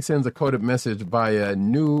 Loki sends a coded message via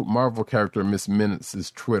new Marvel character Miss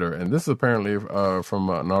Minutes' Twitter. And this is apparently from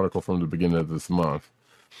an article from the beginning of this month.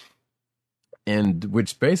 And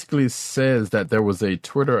which basically says that there was a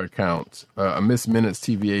Twitter account, a Miss Minutes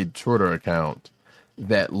TVA Twitter account,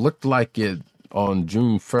 that looked like it on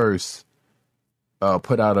June 1st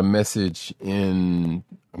put out a message in,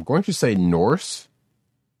 I'm going to say Norse.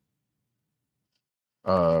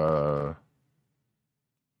 Yeah,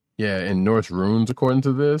 in Norse runes, according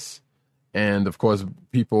to this. And of course,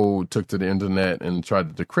 people took to the internet and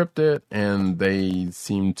tried to decrypt it, and they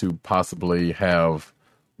seem to possibly have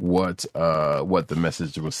what the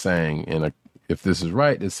message was saying. And if this is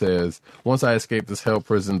right, it says, "Once I escaped this hell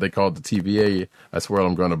prison they called the TVA, I swear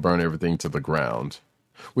I'm going to burn everything to the ground."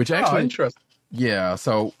 Which actually, interesting. yeah.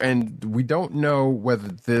 So, and we don't know whether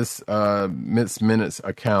this Miss Minutes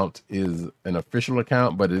account is an official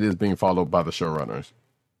account, but it is being followed by the showrunners.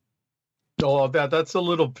 Oh, that's a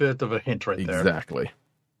little bit of a hint right there. Exactly.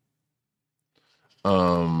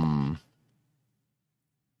 So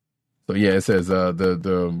yeah, it says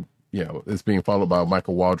it's being followed by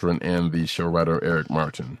Michael Waldron and the show writer Eric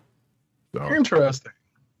Martin. So Interesting.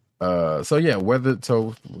 So yeah,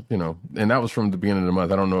 and that was from the beginning of the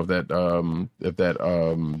month. I don't know if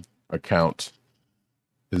that account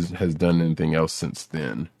has done anything else since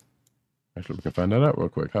then. Actually, we can find that out real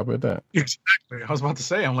quick. How about that? Exactly. I was about to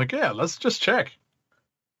say, I'm like, yeah, let's just check.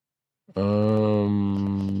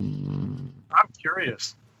 I'm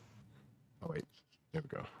curious. Oh wait, there we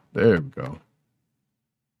go.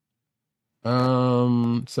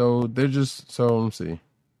 So they're just let's see.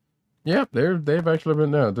 Yeah, they've actually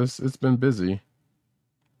been there. It's been busy.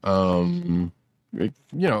 Obviously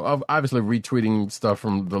retweeting stuff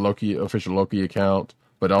from the official Loki account,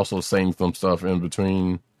 but also saying some stuff in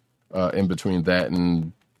between that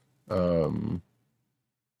and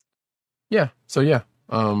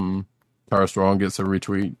Tara Strong got a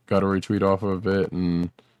retweet off of it,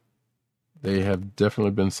 and they have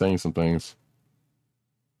definitely been saying some things.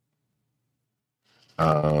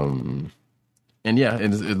 And yeah,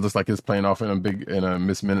 it looks like it's playing off in a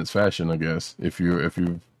Miss Minutes fashion, I guess. If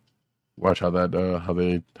you watch how they do that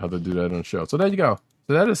on the show. So there you go.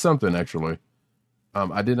 So that is something, actually.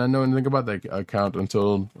 I did not know anything about that account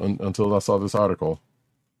until I saw this article.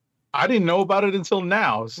 I didn't know about it until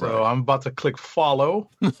now, so right. I'm about to click follow.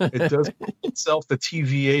 It does call itself the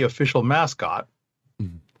TVA official mascot.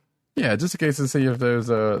 Yeah, just in case to see if there's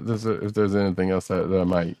anything else that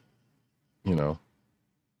might,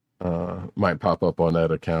 might pop up on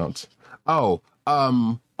that account. Oh,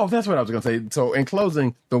 that's what I was gonna say. So in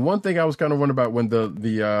closing, the one thing I was kind of wondering about when the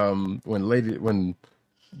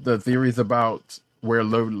theories about where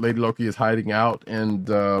Lady Loki is hiding out and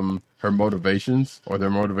their motivations,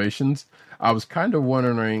 I was kind of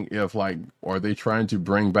wondering if, are they trying to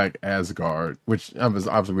bring back Asgard, which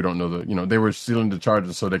obviously we don't know they were sealing the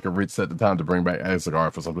charges so they could reset the time to bring back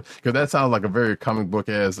Asgard for something, because that sounds like a very comic book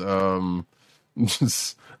as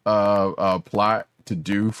plot to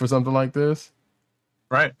do for something like this.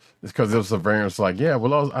 Right. It's because it was a variance I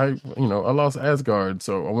lost Asgard,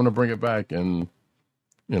 so I want to bring it back, and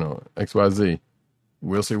XYZ.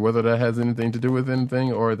 We'll see whether that has anything to do with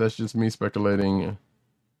anything, or that's just me speculating.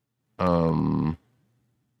 Me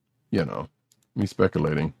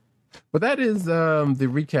speculating. But that is the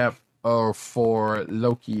recap for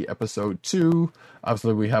Loki episode 2.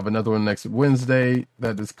 Obviously, we have another one next Wednesday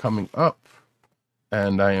that is coming up,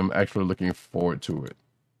 and I am actually looking forward to it.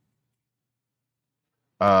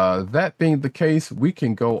 That being the case, we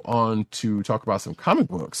can go on to talk about some comic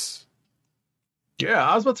books. Yeah,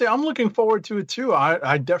 I was about to say, I'm looking forward to it too.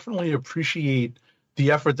 I definitely appreciate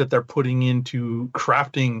the effort that they're putting into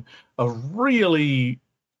crafting a really,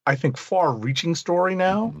 I think, far-reaching story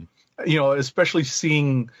now. Mm-hmm. Especially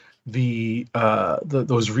seeing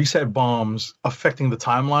those reset bombs affecting the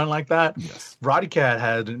timeline like that. Yes. Roddy Cat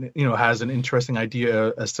has an interesting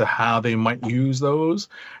idea as to how they might use those.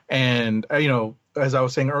 And as I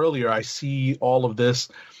was saying earlier, I see all of this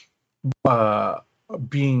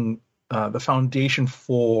being the foundation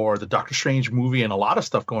for the Doctor Strange movie and a lot of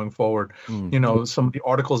stuff going forward. Mm-hmm. Some of the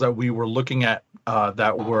articles that we were looking at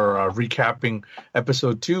that were recapping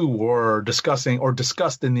episode 2 were discussed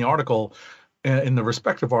in the article, in the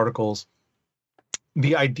respective articles,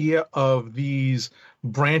 the idea of these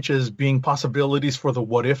branches being possibilities for the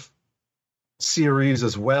What If series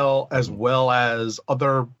as well as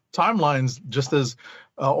other timelines, just as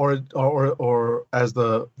or as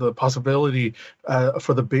the possibility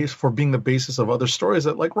for being the basis of other stories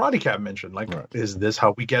that, like Roddy Cat mentioned, right. Is this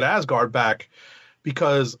how we get Asgard back?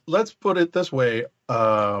 Because let's put it this way,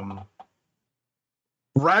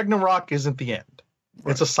 Ragnarok isn't the end.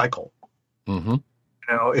 Right. It's a cycle. Mm-hmm.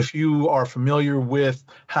 If you are familiar with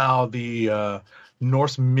how the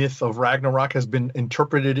Norse myth of Ragnarok has been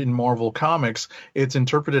interpreted in Marvel Comics, it's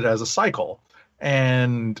interpreted as a cycle.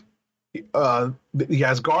 And the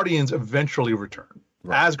Asgardians eventually return.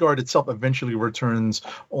 Right. Asgard itself eventually returns,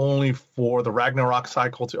 only for the Ragnarok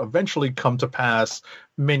cycle to eventually come to pass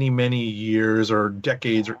many, many years or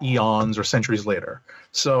decades or eons or centuries later.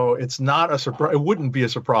 So it's not a surprise. It wouldn't be a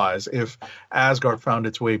surprise if Asgard found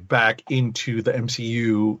its way back into the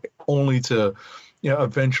MCU only to,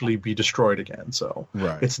 eventually be destroyed again. So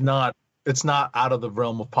Right. it's not out of the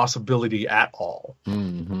realm of possibility at all.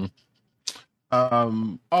 Mm-hmm.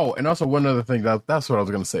 Oh, and also one other thing that's what I was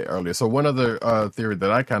going to say earlier. So one other theory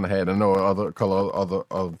that I kind of had, I know other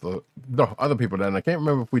people that, and I can't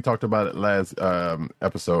remember if we talked about it last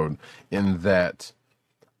episode. In that,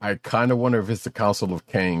 I kind of wonder if it's the Council of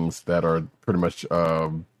Kings that are pretty much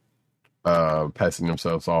passing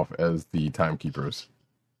themselves off as the timekeepers.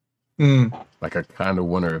 Like, I kind of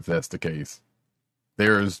wonder if that's the case.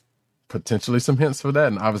 There's potentially some hints for that,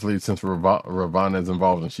 and obviously since Ravonna is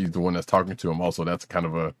involved and she's the one that's talking to him, also that's kind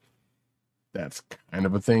of a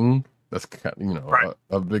thing. That's Right.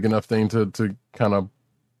 a big enough thing to kind of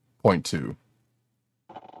point to.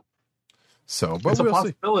 So, but It's a we'll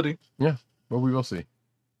see. possibility. Yeah, but we will see.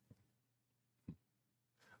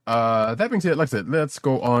 That being said, like I said, let's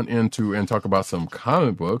go on into and talk about some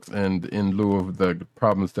comic books. And in lieu of the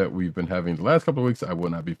problems that we've been having the last couple of weeks, I will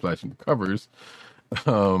not be flashing the covers.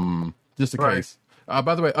 Just in case.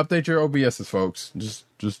 By the way, update your OBSs, folks. Just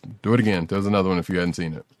do it again. There's another one if you hadn't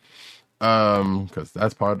seen it. Because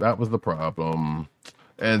that was the problem.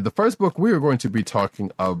 And the first book we are going to be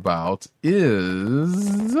talking about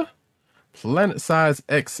is Planet Size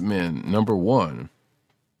X-Men #1.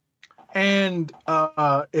 And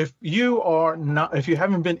if you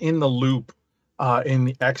haven't been in the loop in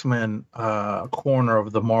the X-Men corner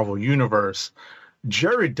of the Marvel Universe,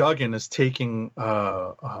 Jerry Duggan is taking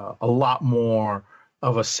a lot more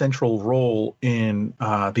of a central role in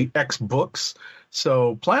the X books.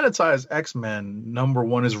 So Planet Size X-Men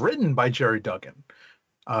 #1 is written by Jerry Duggan.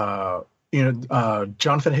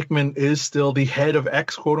 Jonathan Hickman is still the head of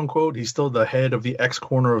X, quote unquote. He's still the head of the X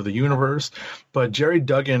corner of the universe, but Jerry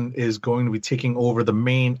Duggan is going to be taking over the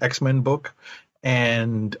main X-Men book.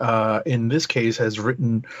 And in this case has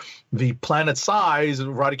written the Planet Size.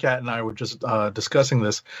 Roddy Cat and I were just discussing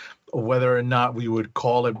this, whether or not we would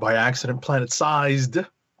call it by accident Planet Sized,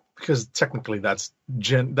 because technically that's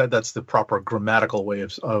the proper grammatical way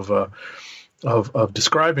of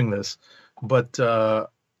describing this. But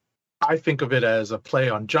I think of it as a play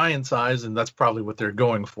on Giant Size, and that's probably what they're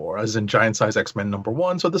going for, as in Giant Size X-Men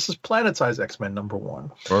 #1. So this is Planet Size X-Men #1.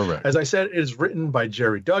 Correct. As I said, it is written by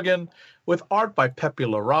Jerry Duggan, with art by Pepe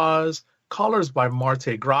Larraz, colors by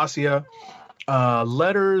Marte Gracia,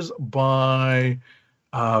 letters by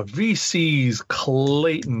VC's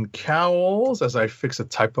Clayton Cowles, as I fix a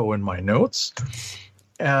typo in my notes.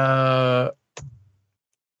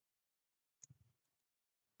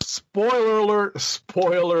 Spoiler alert,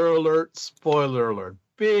 spoiler alert, spoiler alert.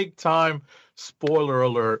 Big time spoiler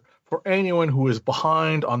alert for anyone who is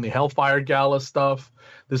behind on the Hellfire Gala stuff.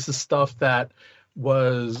 This is stuff that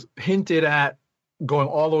was hinted at going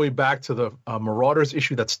all the way back to the Marauders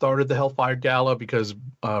issue that started the Hellfire Gala, because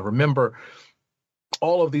remember,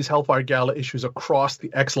 all of these Hellfire Gala issues across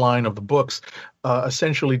the X line of the books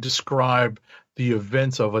essentially describe the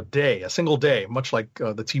events of a single day, much like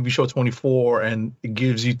the TV show 24, and it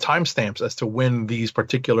gives you timestamps as to when these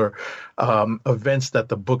particular events that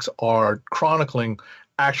the books are chronicling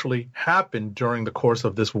actually happened during the course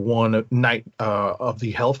of this one night of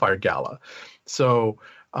the Hellfire Gala. So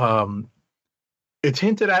it's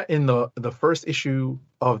hinted at in the first issue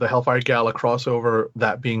of the Hellfire Gala crossover,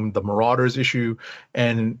 that being the Marauders issue,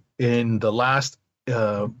 and in the last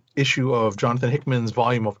issue of Jonathan Hickman's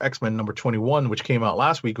volume of X-Men #21, which came out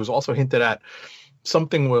last week, was also hinted at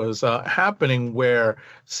something was happening where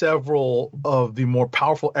several of the more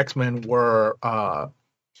powerful X-Men were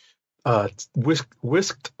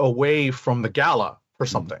whisked away from the gala for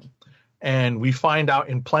something. And we find out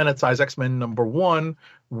in Planet Size X-Men #1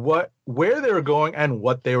 where they were going and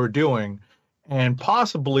what they were doing, and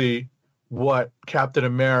possibly what Captain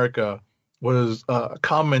America was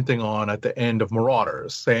commenting on at the end of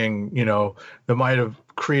Marauders, saying, they might have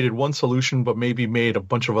created one solution, but maybe made a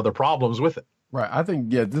bunch of other problems with it. Right. I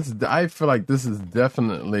think, I feel like this is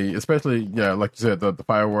definitely, especially, like you said, the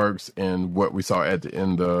fireworks and what we saw at the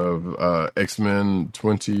end of X-Men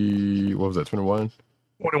 20, what was that, 21?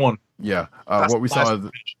 21. Yeah. That's what we the saw, last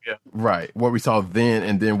page, yeah. right. What we saw then,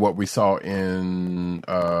 and then what we saw in,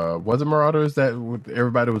 was it Marauders, that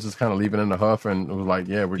everybody was just kind of leaving in a huff and it was like,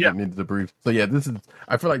 we needed to breathe. So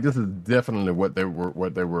I feel like this is definitely what they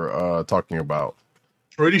were talking about.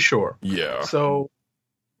 Pretty sure. Yeah. So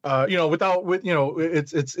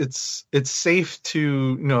it's safe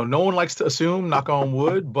to, no one likes to assume, knock on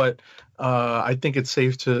wood, but I think it's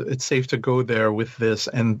safe to go there with this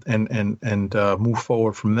and move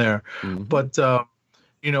forward from there. Mhm. But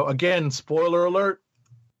again, spoiler alert.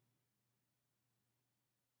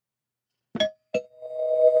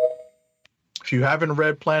 If you haven't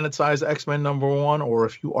read Planet Size X-Men #1, or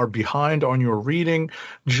if you are behind on your reading,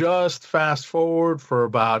 just fast forward for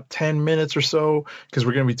about 10 minutes or so, because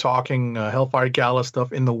we're going to be talking Hellfire Gala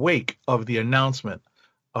stuff in the wake of the announcement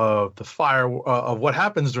of of what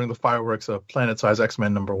happens during the fireworks of Planet Size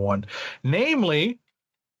X-Men #1, namely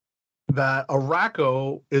that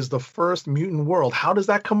Arakko is the first mutant world. How does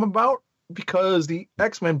that come about? Because the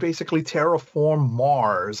X-Men basically terraform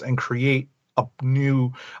Mars and create a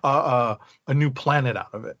new planet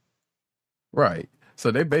out of it. Right.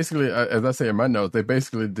 So they basically, as I say in my notes, they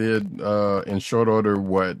basically did in short order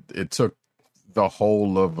what it took the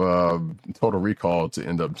whole of Total Recall to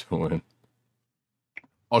end up doing.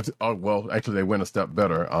 Well, actually, they went a step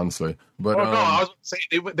better, honestly. But no, I was saying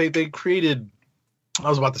they created. I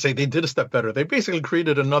was about to say they did a step better. They basically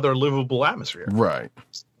created another livable atmosphere. Right.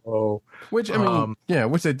 So, which I mean,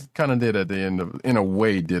 which they kind of did at the end of, in a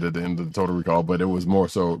way, did at the end of the Total Recall, but it was more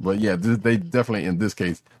so. But yeah, they definitely in this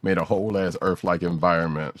case made a whole ass Earth-like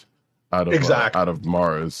environment out of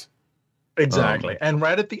Mars. Exactly. And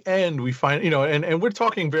right at the end, we find, and we're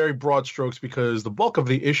talking very broad strokes because the bulk of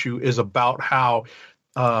the issue is about how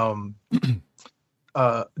Duggan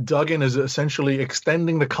is essentially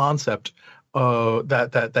extending the concept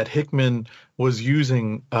that Hickman was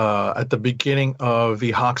using at the beginning of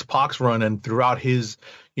the Hox Pox run and throughout his,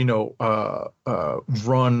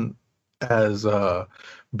 run as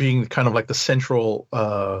being kind of like the central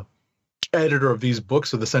editor of these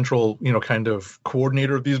books, or the central, kind of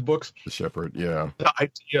coordinator of these books. The shepherd, yeah. The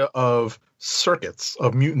idea of circuits,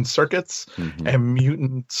 of mutant circuits, and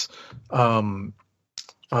mutants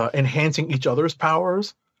enhancing each other's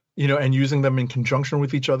powers, and using them in conjunction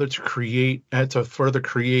with each other to further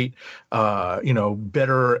create,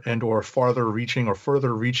 better and or further reaching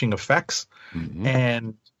effects.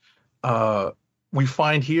 And we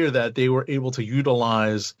find here that they were able to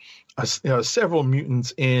utilize several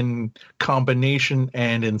mutants in combination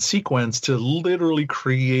and in sequence to literally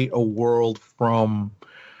create a world from,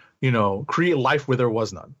 create life where there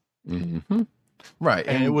was none. Mm-hmm. Right.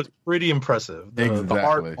 And it was pretty impressive. Exactly. The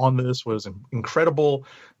art on this was incredible.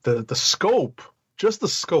 The scope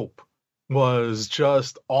was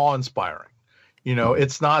just awe-inspiring.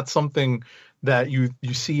 It's not something that you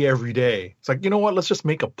see every day. It's like, let's just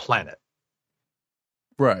make a planet.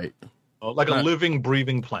 Right. Like a living,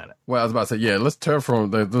 breathing planet. Well, I was about to say, yeah, let's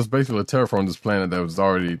terraform. Let's basically terraform this planet that was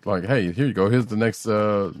already like, hey, here you go. Here's the next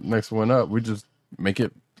one up. We just make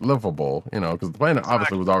it livable, because the planet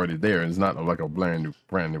obviously was already there, and it's not like a brand new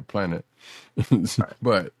planet.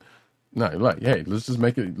 But no, like, hey, let's just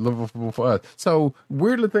make it livable for us. So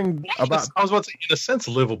weirdly thing about, I was about to say, in a sense,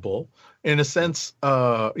 livable. In a sense,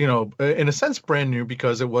 brand new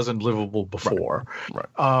because it wasn't livable before. Right.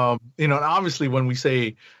 And obviously when we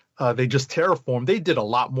say they just terraformed, they did a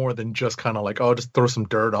lot more than just kind of like, just throw some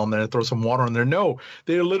dirt on there, throw some water on there. No,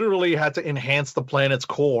 they literally had to enhance the planet's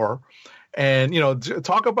core. And,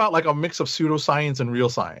 talk about like a mix of pseudoscience and real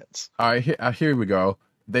science. All right, here we go.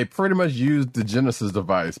 They pretty much used the Genesis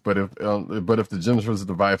device, but if the Genesis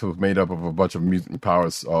device was made up of a bunch of mutant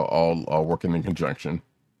powers all working in conjunction.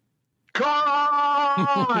 Come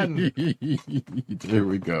on! There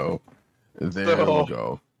we go. There we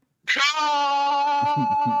go. Come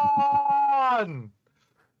on!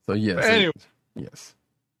 So yes. Anyway. Yes.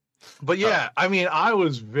 But yeah, I mean, I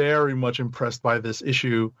was very much impressed by this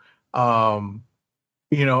issue. And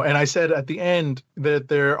I said at the end that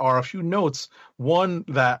there are a few notes. One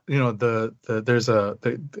that, the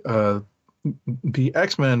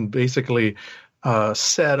X-Men basically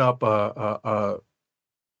set up a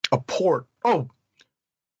port. Oh,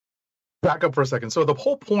 back up for a second. So the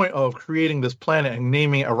whole point of creating this planet and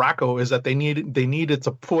naming Arakko is that they needed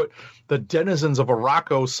to put the denizens of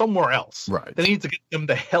Arakko somewhere else. Right. They need to get them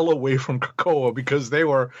the hell away from Krakoa because they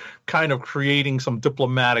were kind of creating some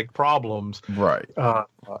diplomatic problems. Right.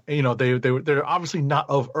 They're obviously not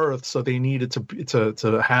of Earth, so they needed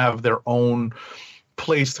to have their own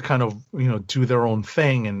place to kind of do their own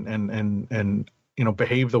thing and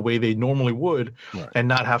behave the way they normally would, right, and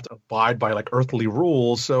not have to abide by like earthly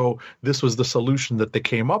rules. So this was the solution that they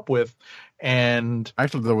came up with. And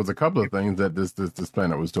actually, there was a couple of things that this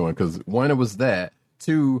planet was doing, because one, it was that.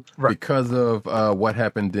 Two, right, because of what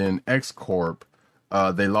happened in X Corp,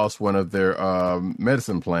 they lost one of their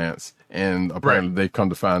medicine plants, and apparently they've come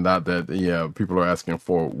to find out that people are asking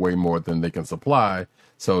for way more than they can supply.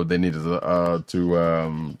 So they needed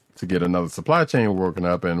to get another supply chain working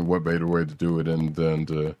up, and what better way to do it, and then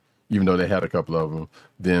to, even though they had a couple of them,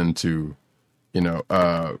 then to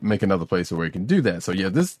make another place where we can do that. So yeah,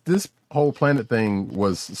 this whole planet thing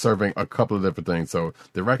was serving a couple of different things. So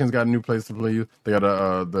the Iraqis got a new place to live. They got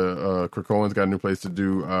the Krakoans got a new place to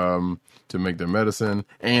do to make their medicine,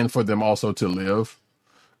 and for them also to live.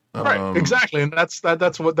 Right, exactly, and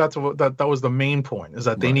that was the main point, is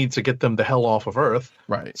that they need to get them the hell off of Earth,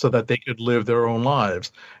 right, so that they could live their own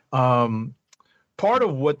lives. Part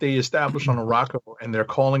of what they established on Araco, and they're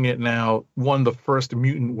calling it now, one, the first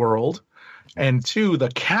mutant world, and two, the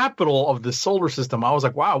capital of the solar system. I was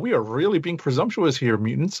like, wow, we are really being presumptuous here,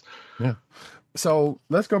 mutants. Yeah. So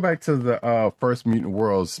let's go back to the first mutant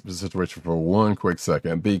world situation for one quick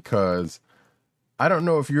second, because I don't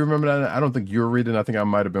know if you remember that. I don't think you were reading. I think I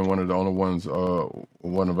might have been one of the only ones,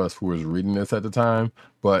 one of us who was reading this at the time.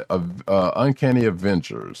 But Uncanny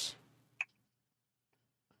Adventures.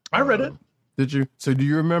 I read it. Did you? So do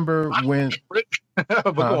you remember when?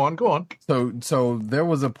 But go on. So there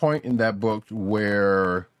was a point in that book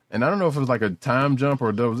where, and I don't know if it was like a time jump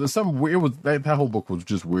or there was some weird. It was that whole book was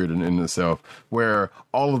just weird in itself, where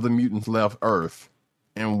all of the mutants left Earth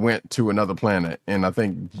and went to another planet, and I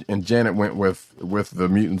think Janet went with the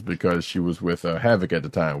mutants because she was with Havoc at the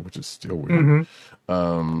time, which is still weird.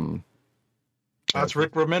 Mm-hmm. That's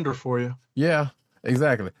Rick Remender for you. Yeah,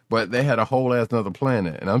 exactly. But they had a whole ass another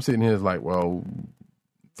planet, and I'm sitting here like, well,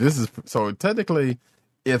 this is so technically,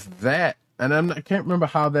 if that, and I can't remember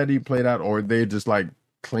how that even played out, or they just like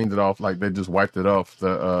cleaned it off, like they just wiped it off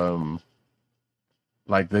the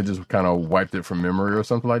like they just kind of wiped it from memory or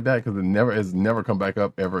something like that, because it has never come back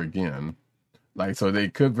up ever again. Like, so they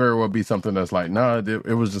could very well be something that's like, no,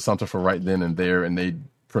 it was just something for right then and there, and they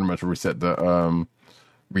pretty much reset the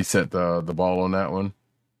ball on that one.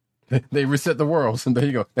 They reset the world, and there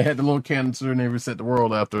you go. They had the little canister, and they reset the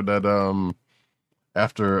world after that.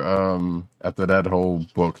 After that whole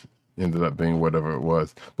book ended up being whatever it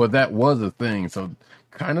was, but that was a thing. So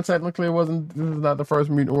kind of technically, it wasn't. This is not the first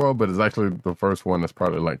mutant world, but it's actually the first one that's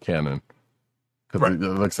probably like canon. Because it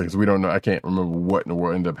looks like, 'cause we don't know. I can't remember what in the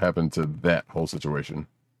world ended up happening to that whole situation.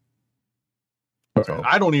 So,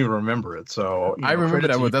 I don't even remember it. So I remember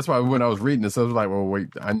that. That's why when I was reading this, I was like, "Well, wait,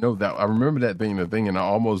 I know that. I remember that being the thing," and I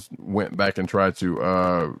almost went back and tried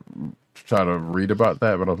to read about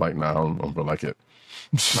that, but I was like, "Nah, I don't feel like it."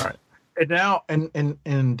 Right. And now, and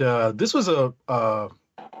this was the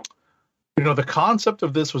concept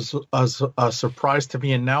of this was a surprise to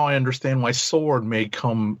me, and now I understand why Sword may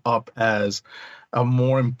come up as a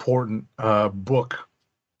more important book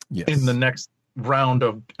in the next round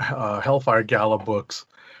of Hellfire Gala books.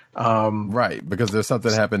 Right, because there's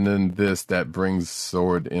something happened in this that brings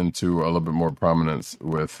Sword into a little bit more prominence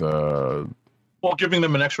with giving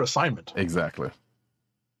them an extra assignment. Exactly.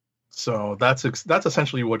 So that's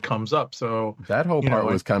essentially what comes up. So that whole part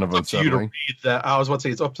was kind of unsettling. You to read that. I was about to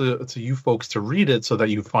say it's up to you folks to read it so that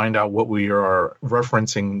you find out what we are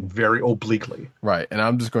referencing very obliquely. Right, and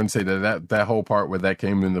I'm just going to say that whole part where that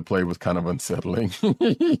came into play was kind of unsettling.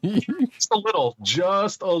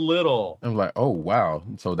 just a little. I'm like, oh wow,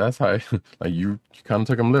 so that's how like you kind of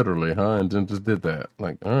took them literally, huh? And then just did that.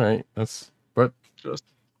 Like, all right,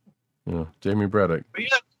 Jamie Braddock. But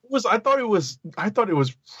yeah. I thought it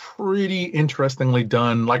was pretty interestingly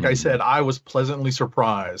done. Like I said, I was pleasantly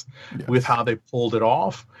surprised with how they pulled it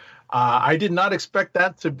off. I did not expect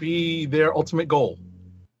that to be their ultimate goal.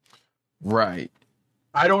 Right.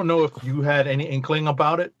 I don't know if you had any inkling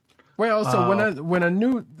about it. Well, so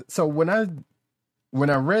when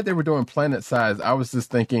I read they were doing planet size, I was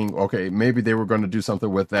just thinking, okay, maybe they were going to do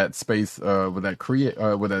something with that space, with that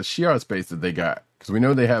Shi'ar space that they got, because we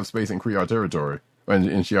know they have space in Kree territory.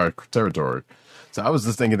 In Shi'ar territory. So I was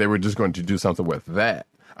just thinking they were just going to do something with that.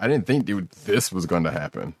 I didn't think this was going to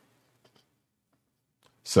happen.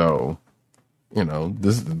 So,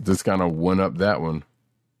 this kind of went up that one.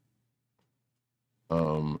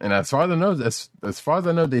 And as far as I know,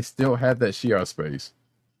 they still have that Shi'ar space.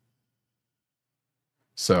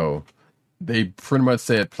 So they pretty much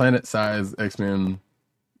said planet size X-Men,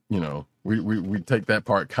 we take that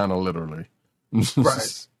part kind of literally.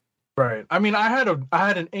 Right. Right. I mean, I had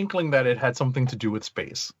an inkling that it had something to do with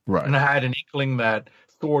space. Right. And I had an inkling that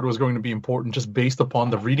Sword was going to be important just based upon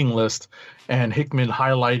the reading list and Hickman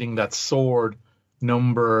highlighting that Sword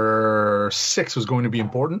number 6 was going to be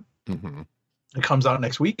important. Mm-hmm. It comes out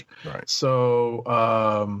next week. Right.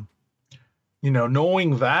 So,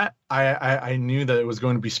 knowing that, I knew that it was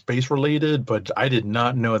going to be space related, but I did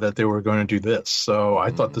not know that they were going to do this. So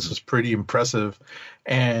I thought this was pretty impressive,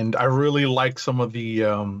 and I really liked some of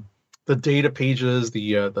the data pages,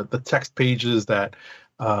 the text pages that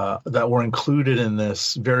were included in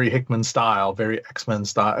this very Hickman style, very X-Men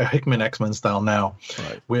style, Hickman X-Men style now,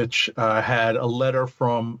 Right. which had a letter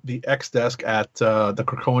from the X desk at the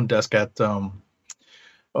Krakoan desk at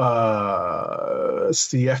it's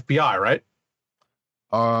the FBI, right?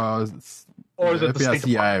 Or is it the FBI, State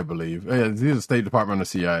CIA, I believe. Yeah, it's either State Department or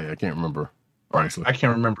CIA. I can't remember. Honestly. I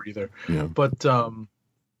can't remember either. Yeah.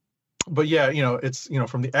 But yeah, it's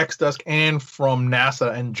from the X desk and from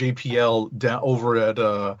NASA and JPL down over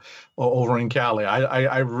in Cali.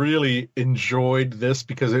 I really enjoyed this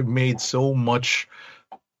because it made so much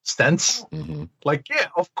sense. Mm-hmm. Like, yeah,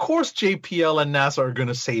 of course JPL and NASA are going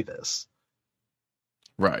to say this.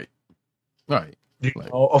 Right. Right.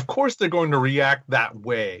 Of course they're going to react that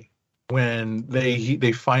way when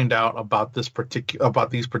they find out about these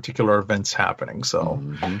particular events happening. So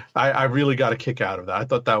I really got a kick out of that. I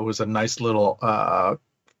thought that was a nice little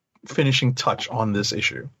finishing touch on this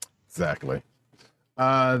issue. Exactly.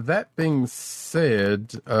 That being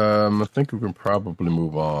said, I think we can probably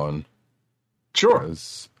move on. Sure.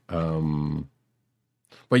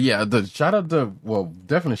 But yeah,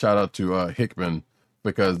 definitely shout out to Hickman.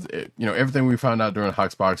 Because everything we found out during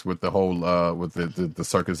Hoxbox with the whole with the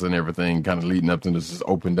circus and everything kind of leading up to this just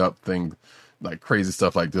opened up things like crazy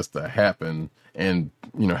stuff like this to happen, and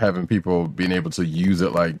having people being able to use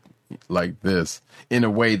it like this in a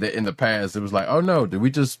way that in the past it was like, oh no, did we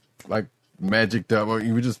just like magicked up, or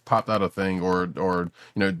we just popped out a thing, or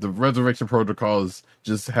the resurrection protocols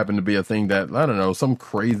just happened to be a thing that, I don't know, some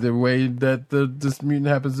crazy way that this mutant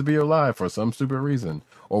happens to be alive for some stupid reason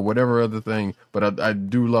or whatever other thing. But I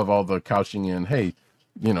do love all the couching in, hey,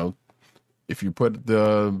 if you put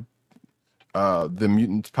the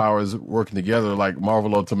mutants' powers working together like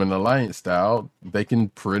Marvel Ultimate Alliance style, they can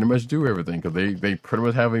pretty much do everything, because they pretty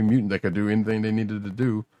much have a mutant that could do anything they needed to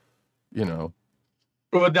do.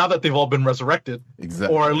 Well, now that they've all been resurrected,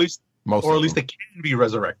 exactly, or at least they can be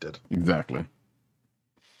resurrected. Exactly.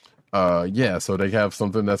 So they have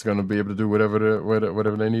something that's going to be able to do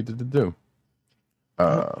whatever they needed to do.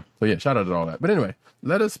 So yeah, shout out to all that. But anyway,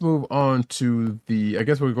 let us move on to I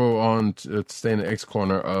guess we'll go on to stay in the X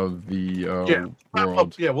corner of the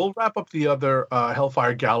world. We'll wrap up the other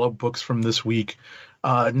Hellfire Gala books from this week.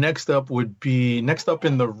 Next up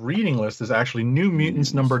in the reading list is actually New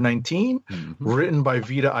Mutants number 19, written by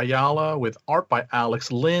Vita Ayala with art by Alex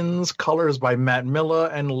Lins, colors by Matt Miller,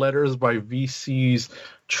 and letters by VC's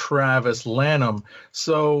Travis Lanham.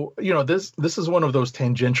 So, this is one of those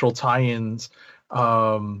tangential tie-ins,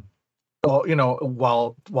 while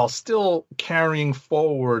still carrying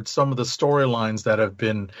forward some of the storylines that have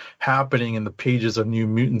been happening in the pages of New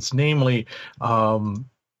Mutants, namely, what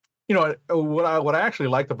I actually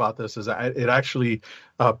liked about this is it actually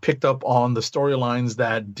picked up on the storylines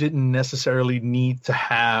that didn't necessarily need to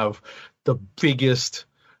have the biggest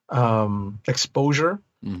exposure,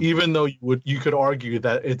 even though you could argue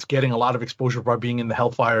that it's getting a lot of exposure by being in the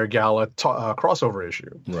Hellfire Gala crossover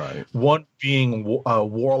issue. Right. One being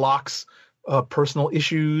Warlock's personal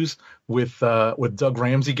issues with Doug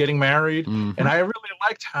Ramsey getting married, and I really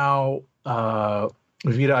liked how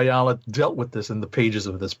Vita Ayala dealt with this in the pages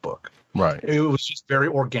of this book. Right. It was just very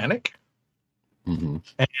organic.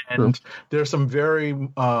 And there's some very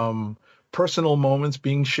personal moments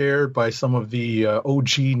being shared by some of the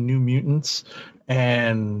OG New Mutants.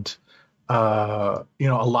 And, a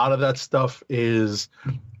lot of that stuff is,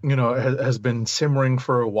 has been simmering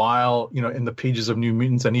for a while, in the pages of New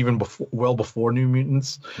Mutants, and even before New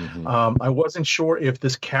Mutants. I wasn't sure if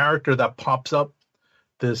this character that pops up,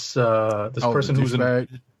 this person who's in,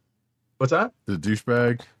 what's that? The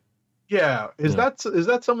douchebag. Yeah, is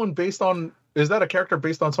that someone based on? Is that a character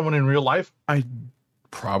based on someone in real life?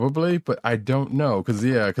 Probably, but I don't know, because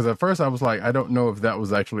at first I was like, I don't know if that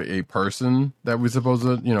was actually a person that we're supposed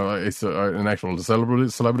to, it's an actual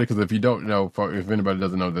celebrity. Because if you don't know, if anybody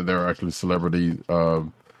doesn't know that there are actually celebrities,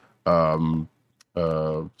 that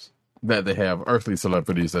they have earthly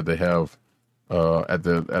celebrities that they have at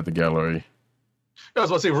the gallery. I was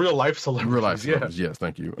about to say real life celebrities. Real life celebrities, yes,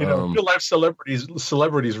 thank you. Real life celebrities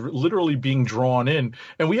literally being drawn in,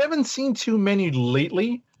 and we haven't seen too many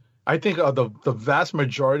lately. I think the vast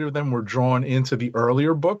majority of them were drawn into the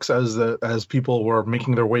earlier books as people were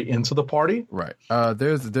making their way into the party. Right.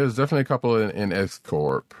 There's definitely a couple in X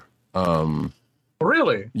Corp.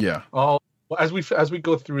 Really? Yeah. Oh, Well, as we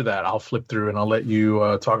go through that, I'll flip through and I'll let you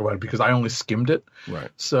talk about it because I only skimmed it. Right.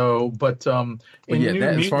 So, but But in yeah, New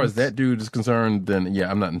that, as far as Mutants, that dude is concerned, then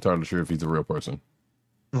yeah, I'm not entirely sure if he's a real person.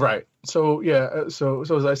 right? So yeah, so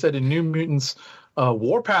as I said, in New Mutants,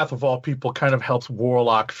 Warpath of all people kind of helps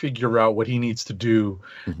Warlock figure out what he needs to do,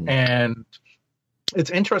 Mhm. and it's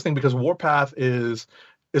interesting because Warpath is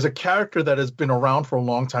a character that has been around for a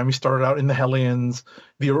long time. He started out in the Hellions,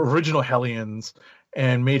 the original Hellions,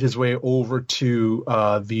 and made his way over to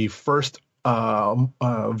the first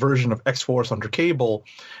version of X-Force under Cable.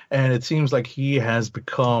 And it seems like he has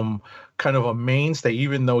become kind of a mainstay,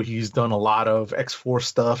 even though he's done a lot of X-Force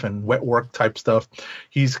stuff and wet work type stuff.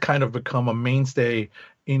 He's kind of become a mainstay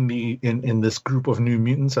in this group of New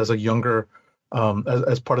Mutants as a younger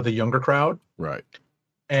as part of the younger crowd. Right.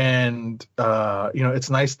 And it's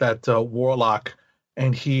nice that Warlock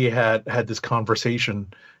and he had this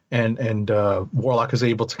conversation, and Warlock is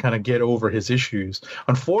able to kind of get over his issues.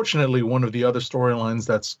 Unfortunately, one of the other storylines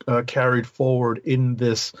that's carried forward in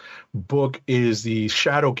this book is the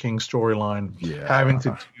Shadow King storyline, Yeah. having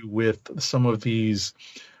to do with some of these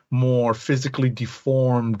more physically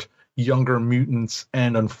deformed younger mutants,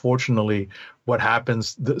 and unfortunately what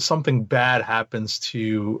happens, something bad happens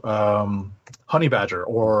to Honey Badger,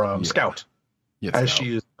 or Scout, Yes, as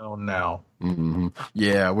she is known now. Mm-hmm.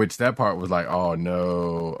 Yeah, which that part was like, oh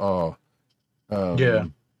no, Yeah,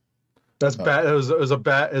 that's bad. It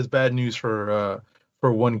was bad news for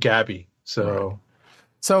one Gabby. So Right.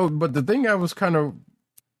 So, but the thing I was kind of,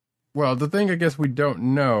 the thing I guess we don't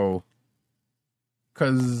know,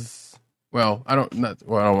 because, I don't want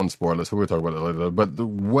to spoil this, so we'll talk about it later, but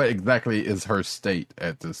what exactly is her state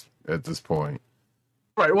at this point?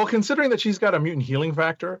 right. Well, considering that she's got a mutant healing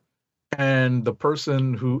factor, and the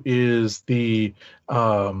person who is the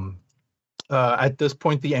at this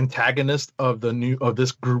point the antagonist of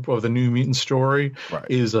this group of the New Mutant story Right.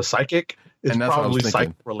 is a psychic. It's And that's what I was probably thinking.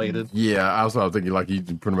 psychic related. Yeah, I was thinking like he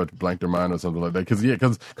pretty much blanked her mind or something like that.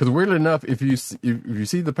 Because weirdly enough, if you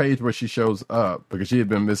see the page where she shows up, because she had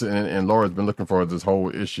been missing and Laura's been looking for her this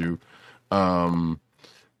whole issue, in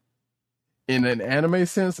an anime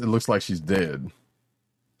sense, it looks like she's dead.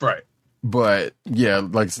 Right. But yeah,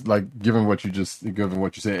 like given what you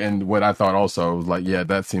said, and what I thought also was like, yeah,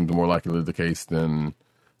 that seems more likely the case than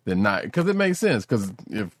not, because it makes sense. Because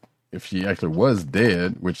if she actually was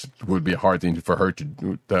dead, which would be a hard thing for her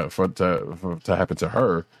to happen to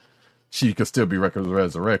her, she could still be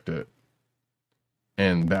resurrected,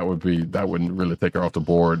 and that wouldn't really take her off the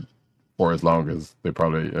board for as long as he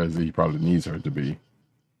probably needs her to be.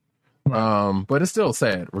 But it's still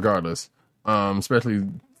sad, regardless. Especially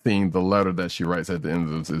seeing the letter that she writes at the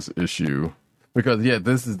end of this issue, because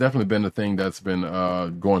this has definitely been a thing that's been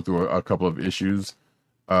going through a couple of issues.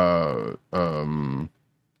 Her,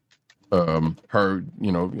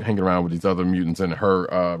 hanging around with these other mutants, and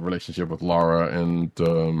her relationship with Laura, and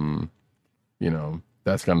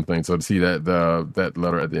that kind of thing. So to see that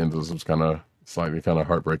letter at the end of this was kind of slightly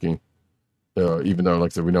heartbreaking. Even though,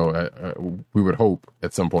 like I said, we know we would hope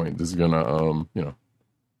at some point this is gonna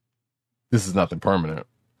this is nothing permanent.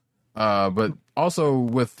 But also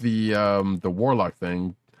with the Warlock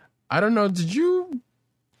thing, I don't know. Did you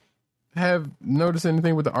have noticed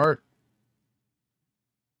anything with the art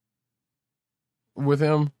with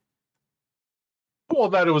him? Well,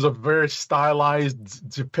 that it was a very stylized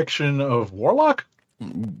depiction of Warlock.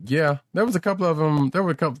 Yeah, there was a couple of them. There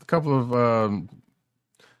were a couple of.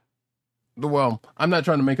 Well, I'm not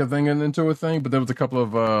trying to make a thing into a thing, but there was a couple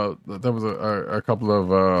of a couple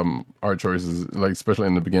of art choices, like especially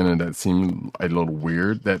in the beginning, that seemed a little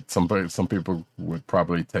weird. That some people would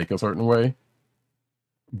probably take a certain way,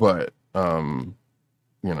 but like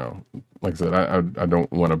I said, I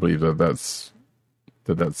don't want to believe that's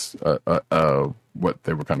what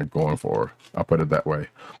they were kind of going for. I'll put it that way.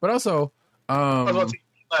 But also,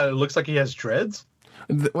 it looks like he has dreads.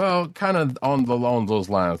 Well, kind of along those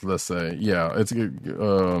lines, let's say. Yeah, it's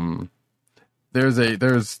there's a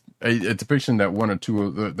depiction that one or two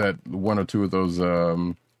of those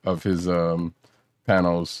of his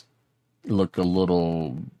panels look a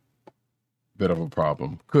little bit of a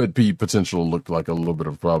problem. Could be potential look like a little bit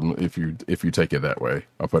of a problem if you take it that way.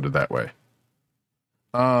 I'll put it that way.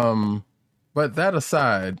 But that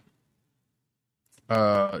aside,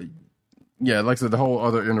 like I said, the whole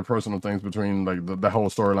other interpersonal things between like the whole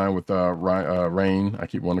storyline with Rain. I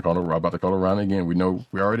keep wanting to call her. I'm about to call her Rain again.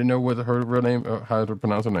 We already know what her real name, how to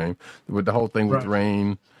pronounce her name. With the whole thing with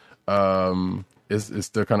Rain, it's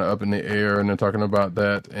still kind of up in the air, and they're talking about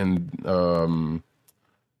that. And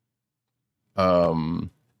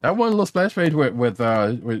that one little splash page with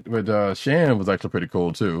Shan was actually pretty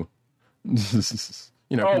cool too.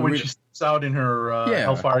 You know, Oh, 'cause when we, she steps out in her Yeah.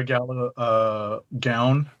 Hellfire Gala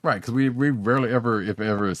gown. right? Because we rarely ever, if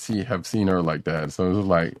ever, have seen her like that. So it was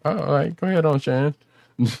like, oh, all right, go ahead on, Shan.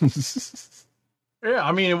 Yeah,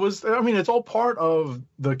 I mean, it was. I mean, it's all part of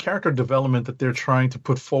the character development that they're trying to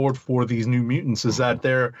put forward for these new mutants. Is that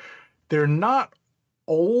they're not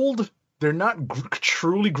old, they're not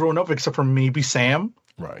truly grown up, except for maybe Sam,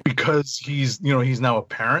 Right. because he's now a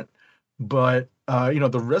parent. But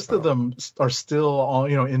the rest of them are still all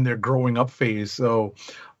in their growing up phase. So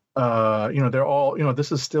they're all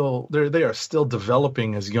this is still they are still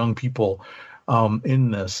developing as young people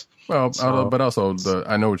in this. Well, So- but also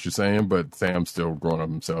I know what you're saying, but Sam's still growing up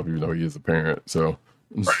himself, even though he is a parent. So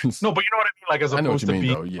No, but you know what I mean. Like as I know what opposed you to mean,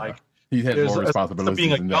 being though. Yeah, like he has there's more as opposed to responsibilities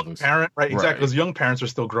being a than young others. parent, right? Exactly, Right. because young parents are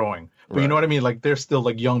still growing, but you Right. know what I mean. Like they're still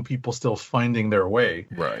like young people still finding their way.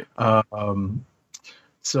 Right.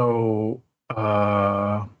 So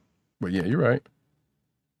But yeah, you're right.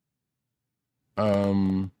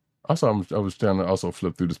 Also, I was trying to also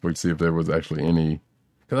flip through this book to see if there was actually any,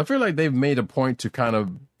 because I feel like they've made a point to kind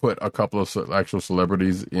of put a couple of actual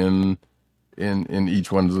celebrities in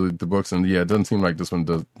each one of the books, and yeah, it doesn't seem like this one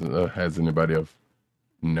has anybody of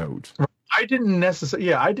note. I didn't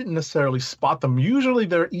necessarily spot them. Usually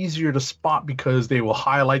they're easier to spot because they will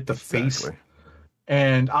highlight the face. Exactly.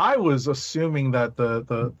 And I was assuming that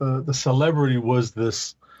the celebrity was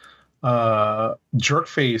this jerk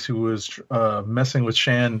face who was messing with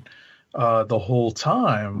Shan the whole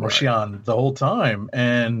time, or Right. Xian the whole time,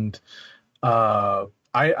 and I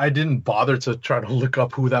didn't bother to try to look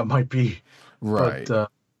up who that might be. Right. But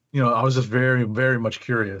I was just very, very much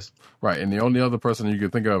curious. Right, and the only other person you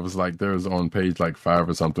could think of is like there's on page like 5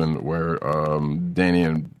 or something where Danny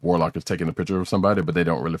and Warlock is taking a picture of somebody, but they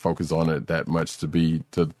don't really focus on it that much to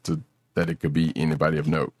that it could be anybody of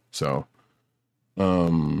note. So,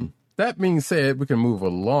 that being said, we can move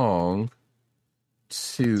along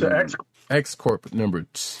to X Corp number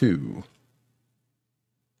 2.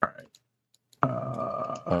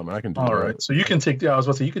 I can do All that. right, so you can take. I was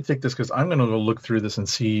about to say you could take this because I'm going to go look through this and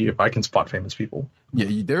see if I can spot famous people.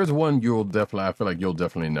 Yeah, there's one I feel like you'll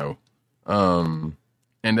definitely know. And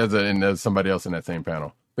there's somebody else in that same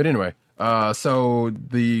panel. But anyway, so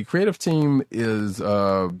the creative team is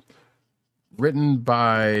written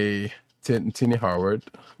by Tini Howard.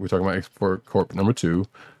 We're talking about Export Corp number 2,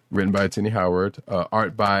 written by Tini Howard.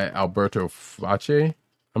 Art by Alberto Face.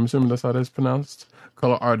 I'm assuming that's how that's pronounced.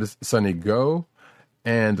 Color artist Sonny Go.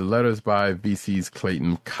 And letters by VC's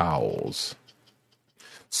Clayton Cowles.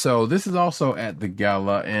 So this is also at the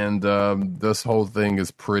gala, and this whole thing is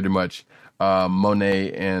pretty much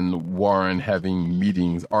Monet and Warren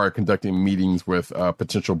conducting meetings with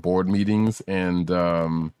potential board meetings and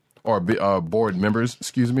board members,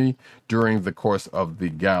 during the course of the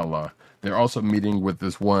gala. They're also meeting with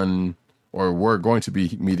this one, or we're going to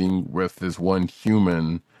be meeting with this one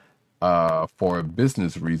human for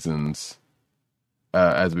business reasons.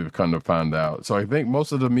 As we've kind of found out. So I think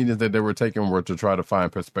most of the meetings that they were taking were to try to find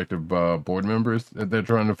prospective board members that they're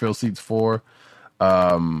trying to fill seats for.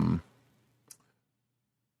 And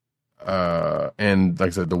like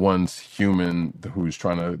I said, the one's human who's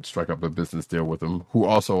trying to strike up a business deal with them, who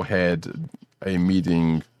also had a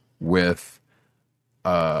meeting with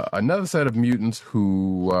another set of mutants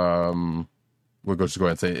who we'll just go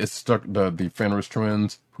ahead and say it's stuck the Fenris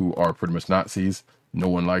twins, who are pretty much Nazis. No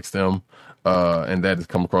one likes them. And that has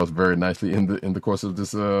come across very nicely in the course of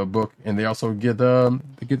this book. And they also get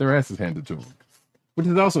their asses handed to them, which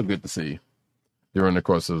is also good to see during the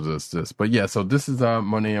course of this. But yeah, so this is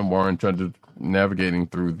Monet and Warren trying to navigating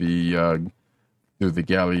through the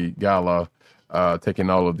gala, taking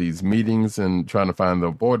all of these meetings and trying to find the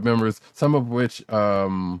board members. Some of which,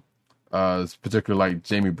 particularly like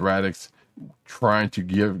Jamie Braddock's, trying to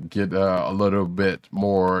get a little bit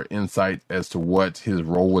more insight as to what his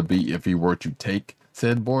role would be if he were to take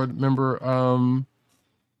said board member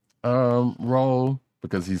role,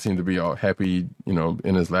 because he seemed to be all happy,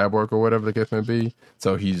 in his lab work or whatever the case may be.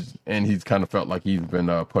 So he's kind of felt like he's been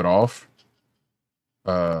put off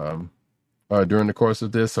during the course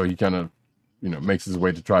of this. So he kind of makes his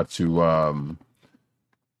way to try to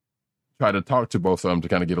talk to both of them to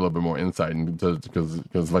kind of get a little bit more insight, and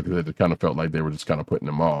because like I said, it kind of felt like they were just kind of putting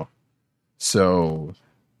him off. So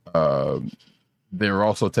they were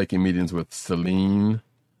also taking meetings with Celine,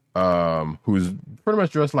 who's pretty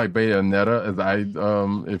much dressed like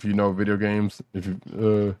Bayonetta, if you know video games,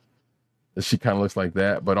 she kind of looks like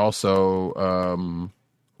that. But also,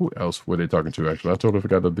 who else were they talking to? Actually, I totally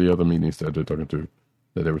forgot the other meetings that they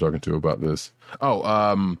were talking to about this.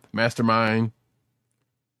 Mastermind.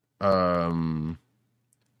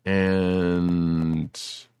 and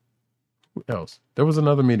who else? There was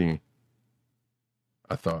another meeting,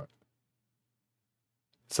 I thought.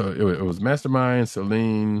 So it was Mastermind,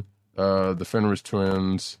 Celine, the Fenris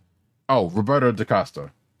twins. Oh, Roberto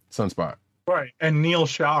DaCosta, Sunspot. Right, and Neil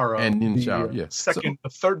Shower, Yeah. the second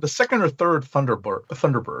or third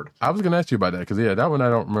Thunderbird. I was going to ask you about that because that one I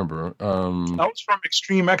don't remember. That was from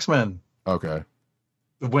Extreme X-Men. Okay.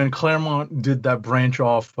 When Claremont did that branch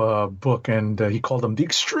off book, and he called them the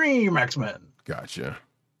Extreme X-Men. Gotcha.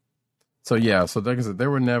 So like I said, they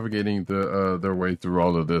were navigating their way through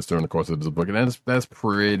all of this during the course of this book, and that's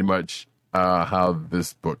pretty much how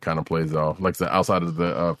this book kind of plays off. Like I said, outside of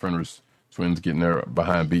the Fenris twins getting their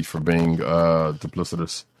behind beach for being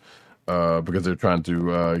duplicitous, because they're trying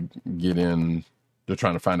to get in. They're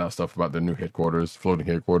trying to find out stuff about their new headquarters, floating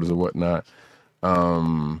headquarters, and whatnot.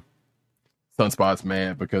 Sunspot's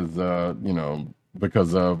mad because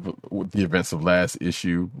because of the events of last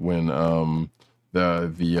issue when the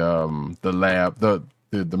lab,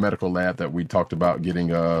 the medical lab that we talked about getting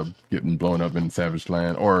blown up in Savage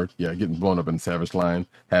Land, getting blown up in Savage Land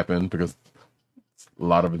happened because a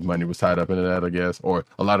lot of his money was tied up in that, I guess, or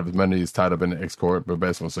a lot of his money is tied up in the X-Corp, but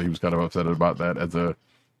basically, so he was kind of upset about that as an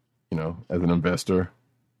investor.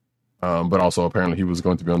 But also apparently he was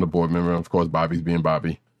going to be on the board member. Of course, Bobby's being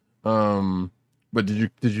Bobby. But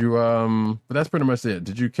did you but that's pretty much it.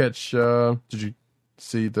 Did you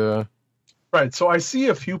see the? Right. So I see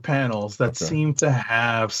a few panels that seem to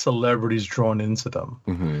have celebrities drawn into them.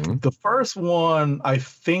 Mm-hmm. The first one I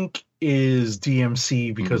think is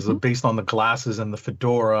DMC because based on the glasses and the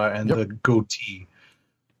fedora and the goatee.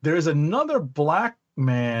 There's another black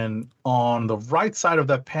man on the right side of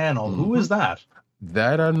that panel. Mm-hmm. Who is that?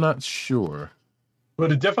 That I'm not sure.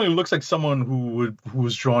 But it definitely looks like someone who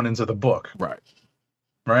was drawn into the book. Right.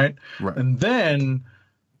 And then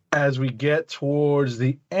as we get towards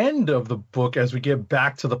the end of the book, as we get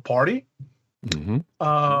back to the party,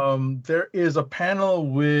 there is a panel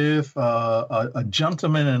with a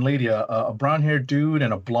gentleman and lady, a brown-haired dude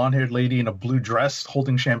and a blonde-haired lady in a blue dress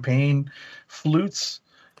holding champagne flutes.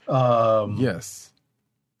 Yes.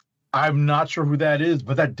 I'm not sure who that is,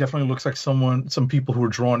 but that definitely looks like some people who are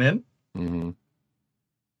drawn in. Mm-hmm.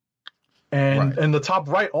 And the top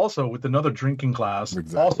right also with another drinking glass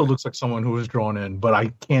also looks like someone who was drawn in, but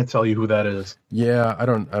I can't tell you who that is. Yeah, I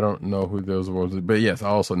don't know who those were, but yes, I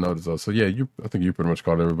also noticed those. So yeah, I think you pretty much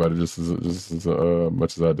caught everybody just as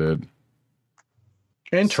much as I did.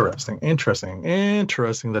 Interesting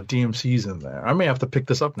that DMC's in there. I may have to pick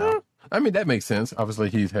this up now. I mean, that makes sense. Obviously,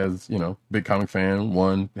 he has, big comic fan.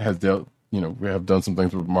 One has dealt, we have done some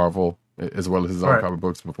things with Marvel as well as his own comic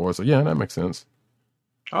books before. So yeah, that makes sense.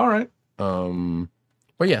 All right.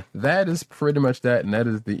 But yeah, that is pretty much that, and that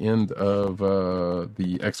is the end of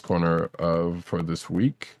the X Corner for this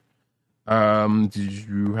week. Did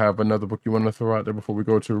you have another book you want to throw out there before we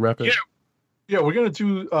go to wrap it? Yeah, we're gonna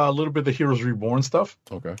do a little bit of the Heroes Reborn stuff.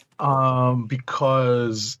 Okay.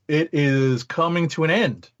 Because it is coming to an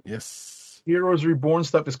end. Yes. Heroes Reborn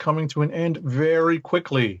stuff is coming to an end very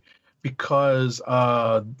quickly because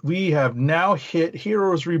we have now hit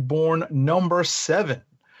Heroes Reborn number 7.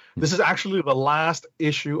 This is actually the last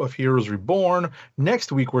issue of Heroes Reborn.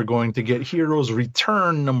 Next week, we're going to get Heroes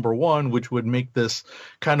Return number 1, which would make this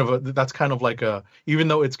kind of like a, even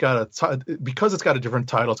though it's got because it's got a different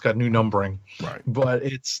title, it's got new numbering. Right. But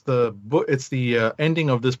it's the ending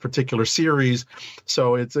of this particular series.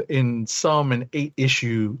 So it's in sum an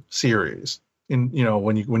 8-issue series when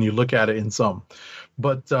you look at it in sum.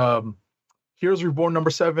 But Heroes Reborn number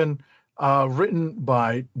 7, written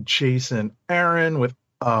by Jason Aaron with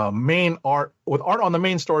art on the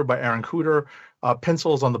main story by Aaron Cooter,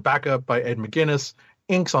 pencils on the backup by Ed McGuinness,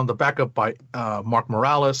 inks on the backup by Mark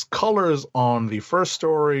Morales, colors on the first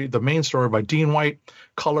story, the main story by Dean White,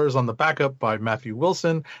 colors on the backup by Matthew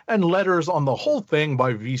Wilson, and letters on the whole thing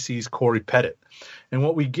by VC's Corey Pettit. And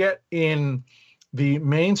what we get in the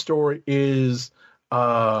main story is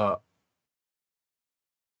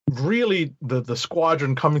really the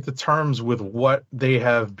squadron coming to terms with what they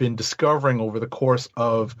have been discovering over the course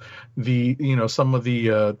of some of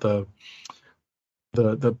the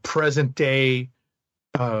present day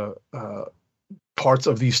parts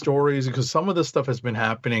of these stories, because some of this stuff has been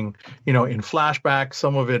happening in flashback.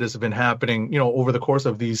 Some of it has been happening over the course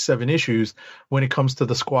of these 7 issues. When it comes to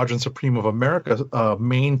the Squadron Supreme of America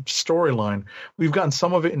main storyline, we've gotten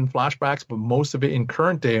some of it in flashbacks, but most of it in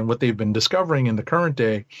current day. And what they've been discovering in the current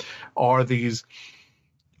day are these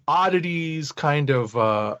oddities, kind of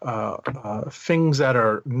things that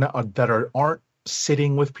aren't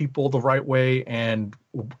sitting with people the right way. And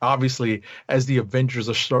obviously, as the Avengers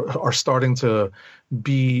are starting to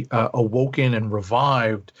be awoken and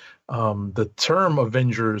revived, the term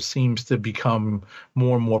Avengers seems to become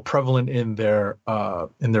more and more prevalent in their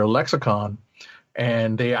lexicon.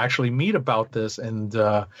 And they actually meet about this, and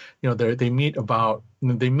they meet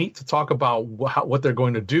to talk about what they're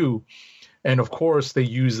going to do. And of course, they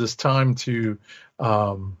use this time to,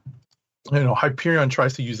 Hyperion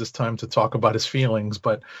tries to use this time to talk about his feelings,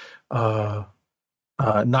 but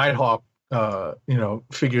Nighthawk,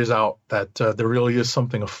 figures out that there really is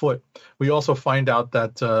something afoot. We also find out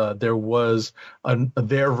that there was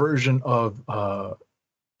their version of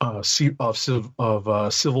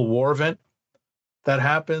Civil War event that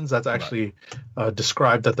happens. That's actually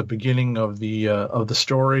described at the beginning of the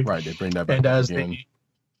story. Right, they bring that back and up as again.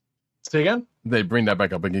 Say again? They bring that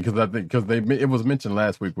back up again because it was mentioned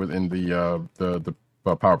last week within the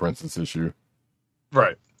Power Princess issue.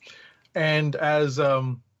 Right. And as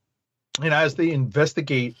they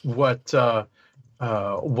investigate what was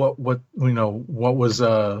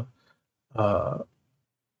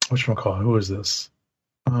whatchamacallit, who is this?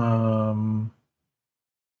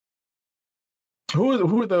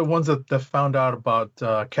 Who are the ones that found out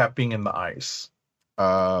about Cap being in the ice?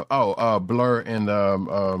 Blur and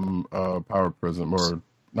Power Prism, or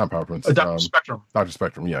not Power Prism. Dr. Spectrum. Dr.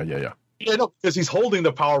 Spectrum, yeah. Yeah, no, because he's holding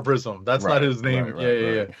the Power Prism. That's not his name.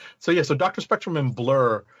 Right. So Dr. Spectrum and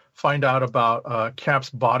Blur find out about Cap's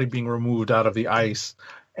body being removed out of the ice,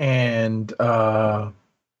 and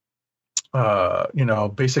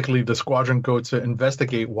basically the squadron go to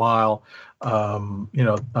investigate while while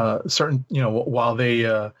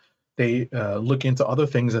they look into other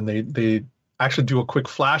things, and they actually do a quick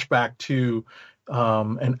flashback to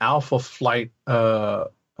an Alpha Flight, a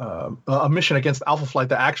mission against Alpha Flight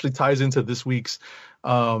that actually ties into this week's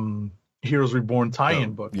Heroes Reborn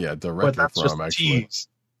tie-in book. Yeah, directly from actually. Tease.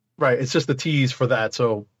 Right, it's just a tease for that.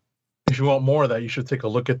 So if you want more of that, you should take a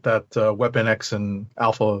look at that Weapon X and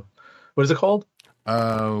Alpha. What is it called?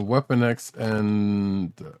 Weapon X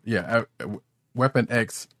and Weapon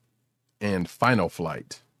X and Final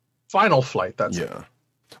Flight. Final Flight. That's it.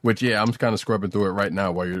 Which I'm kind of scrubbing through it right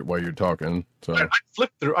now while you're talking. So I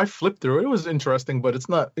flipped through. It was interesting, but it's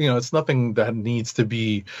not. It's nothing that needs to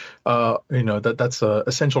be. That's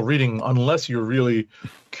essential reading unless you're really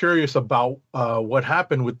curious about what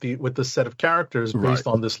happened with the set of characters based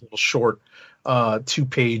on this little short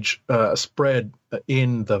 2-page spread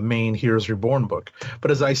in the main Heroes Reborn book. But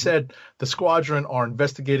as I said, the squadron are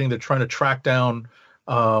investigating. They're trying to track down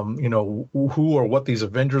who or what these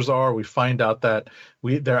Avengers are. We find out that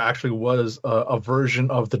there actually was a version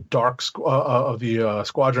of the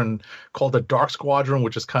squadron called the Dark Squadron,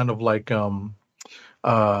 which is kind of like coming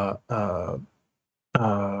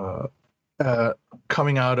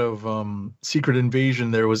out of Secret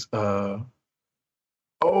Invasion. There was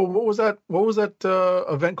what was that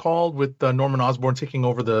event called with Norman Osborn taking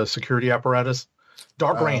over the security apparatus?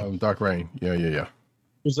 Dark Reign. Dark Reign. Yeah.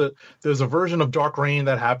 There's a version of Dark Reign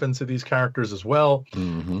that happens to these characters as well,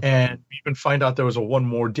 and we even find out there was a One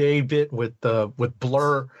More Day bit with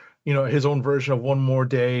Blur, his own version of One More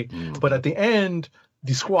Day. But at the end,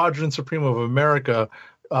 the Squadron Supreme of America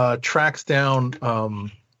tracks down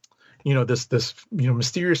this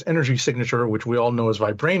mysterious energy signature, which we all know as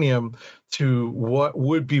vibranium, to what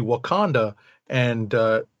would be Wakanda. And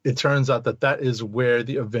it turns out that is where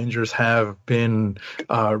the Avengers have been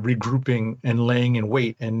regrouping and laying in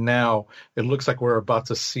wait. And now it looks like we're about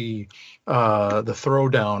to see the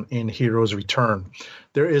throwdown in Heroes Return.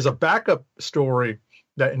 There is a backup story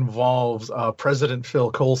that involves President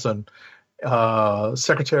Phil Coulson,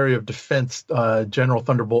 Secretary of Defense General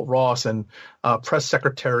Thunderbolt Ross, and Press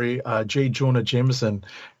Secretary J. Jonah Jameson,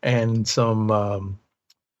 and some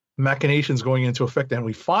machinations going into effect. And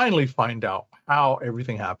we finally find out how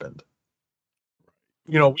everything happened.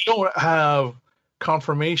 We don't have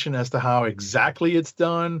confirmation as to how exactly it's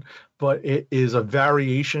done, but it is a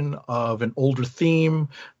variation of an older theme,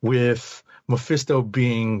 with Mephisto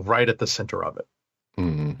being right at the center of it.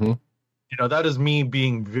 That is me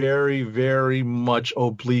being very, very much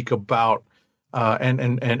oblique about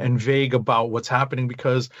and vague about what's happening,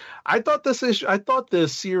 because I thought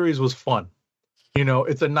this series was fun.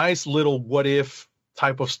 It's a nice little what if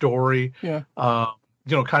type of story. Yeah.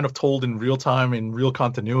 Kind of told in real time, in real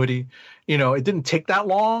continuity. It didn't take that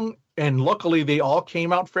long, and luckily they all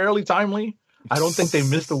came out fairly timely. I don't think they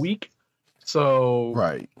missed a week. So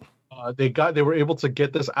right. They were able to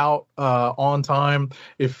get this out on time.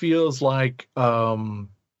 It feels like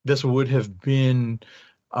this would have been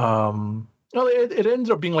it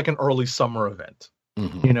ended up being like an early summer event.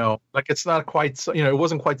 You know, like it's not quite, it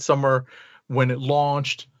wasn't quite summer when it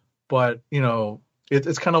launched, but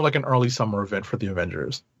it's kind of like an early summer event for the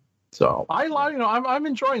Avengers. So I'm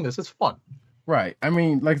enjoying this. It's fun. Right. I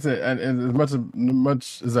mean, like I said, and as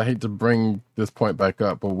much as I hate to bring this point back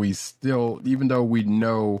up, but we still, even though we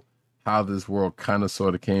know how this world kind of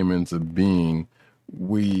sort of came into being,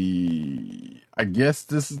 I guess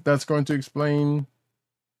that's going to explain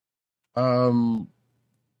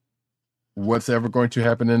what's ever going to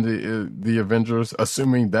happen in the Avengers,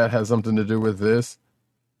 assuming that has something to do with this,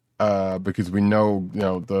 because we know,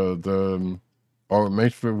 or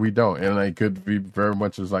make sure we don't, and it could be very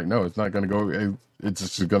much as like, no, it's not going to go. It's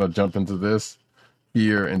just going to jump into this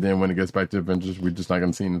here, and then when it gets back to Avengers, we're just not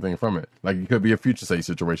going to see anything from it. Like it could be a future state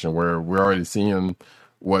situation where we're already seeing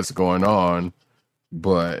what's going on,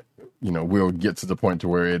 but we'll get to the point to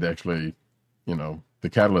where it actually, the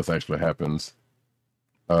catalyst actually happens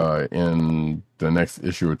in the next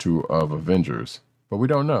issue or two of Avengers, but we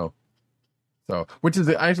don't know. So, which is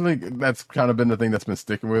actually, that's kind of been the thing that's been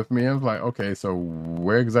sticking with me. I was like, okay, so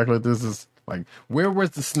where exactly this is, like, where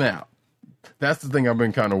was the snap? That's the thing I've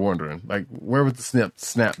been kind of wondering. Like, where was the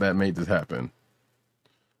snap that made this happen?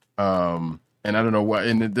 And I don't know what,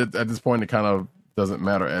 and at this point, it kind of doesn't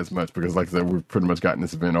matter as much because, like I said, we've pretty much gotten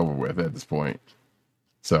this event over with at this point.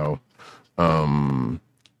 So, and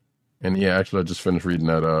yeah, actually, I just finished reading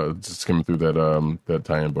that, just coming through that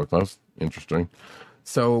tie-in book. That was interesting.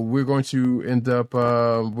 So we're going to end up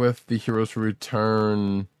with the Heroes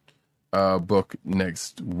Return book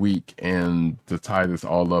next week, and to tie this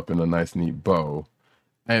all up in a nice, neat bow.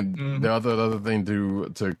 And the other thing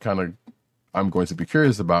to kind of, I'm going to be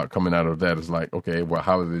curious about coming out of that is like, okay, well,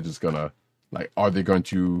 how are they just gonna, like, are they going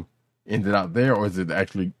to end it out there, or is it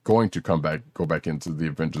actually going to go back into the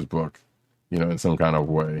Avengers book, in some kind of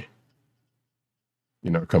way,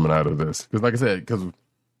 coming out of this? Because like I said,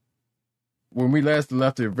 when we last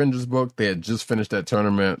left the Avengers book, they had just finished that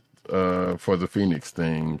tournament for the Phoenix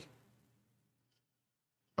thing.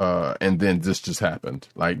 And then this just happened.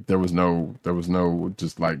 Like there was no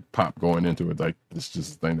just like pop going into it. Like this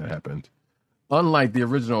just a thing that happened. Unlike the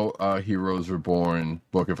original Heroes Reborn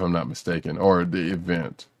book, if I'm not mistaken, or the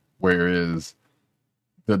event, whereas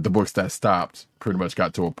the books that stopped pretty much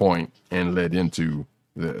got to a point and led into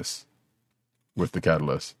this with the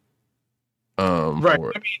catalyst. Right.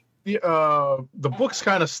 I mean, the books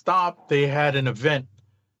kind of stopped. They had an event,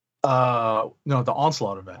 the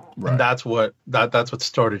Onslaught event, right. And that's what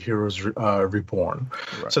started Heroes Reborn.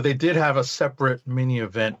 Right. So they did have a separate mini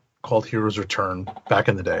event called Heroes Return back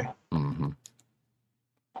in the day. Mm-hmm.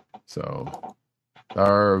 So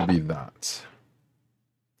there be that.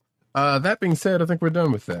 That being said, I think we're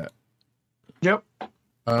done with that. Yep.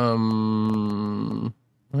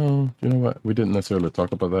 Well, you know what? We didn't necessarily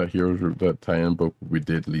talk about that tie-in, but we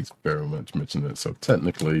did at least very much mention it. So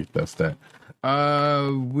technically, that's that.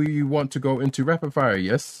 We want to go into rapid fire,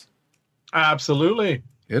 yes? Absolutely.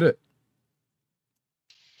 Hit it.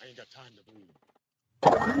 I ain't got time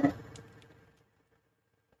to move.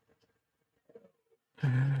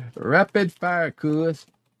 Rapid fire, cuz.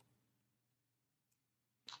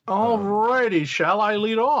 Alrighty, shall I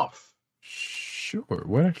lead off? Sure.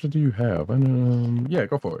 What actually do you have? Yeah,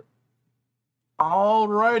 go for it.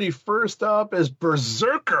 Alrighty, first up is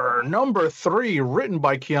Berserker #3, written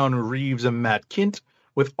by Keanu Reeves and Matt Kint,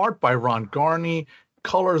 with art by Ron Garney,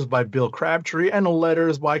 colors by Bill Crabtree, and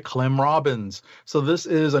letters by Clem Robbins. So this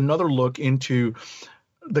is another look into,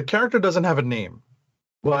 the character doesn't have a name,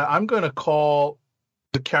 but I'm going to call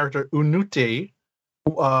the character Unute.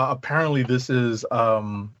 Apparently this is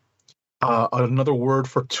another word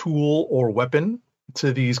for tool or weapon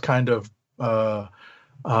to these kind of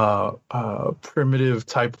primitive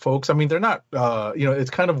type folks. I mean, they're not, it's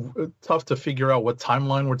kind of tough to figure out what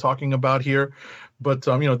timeline we're talking about here, but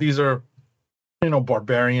these are,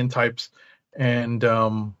 barbarian types, and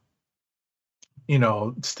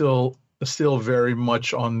still very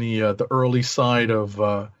much on the early side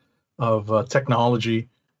of technology,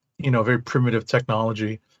 very primitive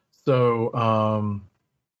technology. So,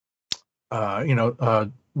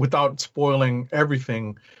 without spoiling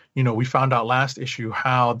everything, we found out last issue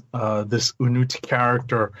how this Unut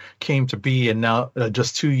character came to be, and now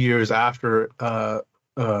just 2 years after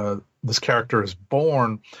this character is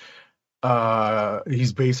born,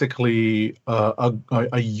 he's basically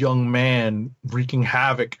a young man wreaking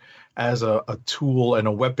havoc as a tool and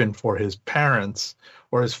a weapon for his parents,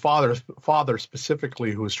 or his father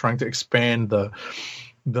specifically, who is trying to expand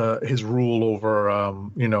his rule over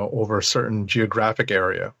over a certain geographic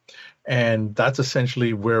area. And that's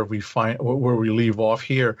essentially where we leave off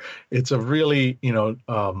here. It's a really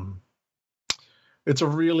It's a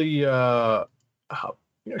really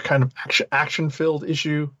kind of action filled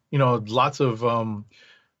issue. Lots of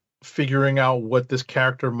figuring out what this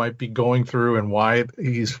character might be going through and why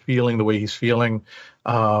he's feeling the way he's feeling.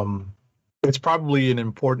 It's probably an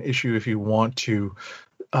important issue if you want to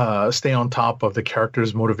stay on top of the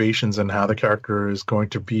character's motivations and how the character is going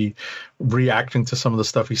to be reacting to some of the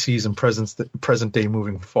stuff he sees in present day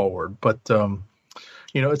moving forward. But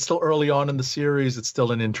it's still early on in the series. It's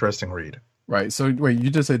still an interesting read. Right. So wait, you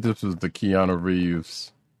just said this was the Keanu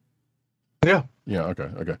Reeves. Yeah. Yeah. Okay.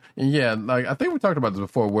 And yeah, like I think we talked about this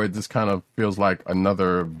before, where this kind of feels like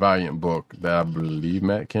another Valiant book that I believe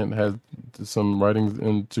Matt Kent has some writings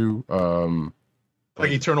into.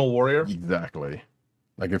 Like Eternal Warrior. Exactly.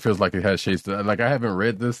 Like it feels like it has shades. Like I haven't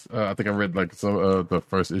read this. I think I read like some the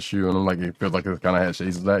first issue, and I'm like, it feels like it kind of has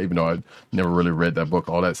shades of that, even though I never really read that book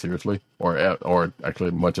all that seriously, or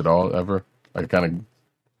actually much at all ever. Like kind of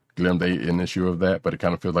glimpsed an issue of that, but it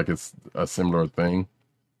kind of feels like it's a similar thing.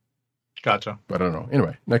 Gotcha. But I don't know.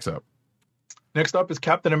 Anyway, next up. Next up is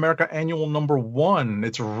Captain America Annual #1.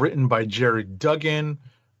 It's written by Jerry Duggan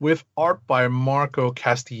with art by Marco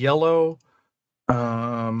Castiello.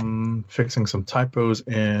 Fixing some typos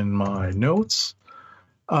in my notes.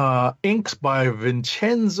 Inks by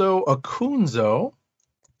Vincenzo Acunzo.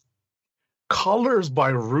 Colors by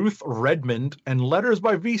Ruth Redmond. And letters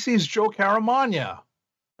by VC's Joe Caramagna.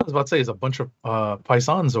 I was about to say, there's a bunch of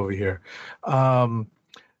paisans over here.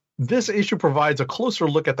 This issue provides a closer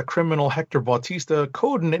look at the criminal Hector Bautista,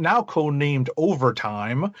 now codenamed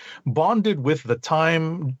Overtime, bonded with the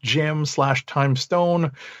Time Gem / Time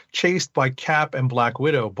Stone, chased by Cap and Black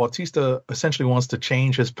Widow. Bautista essentially wants to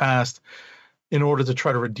change his past in order to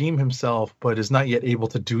try to redeem himself, but is not yet able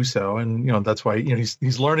to do so. And that's why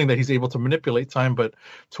he's learning that he's able to manipulate time, but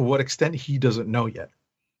to what extent he doesn't know yet.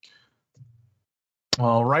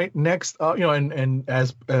 All right, next, and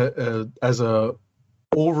as a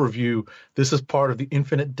overview, this is part of the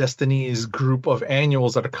Infinite Destinies group of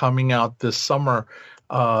annuals that are coming out this summer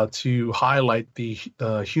to highlight the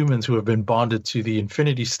humans who have been bonded to the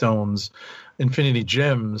Infinity Stones, Infinity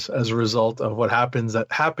Gems, as a result of what happened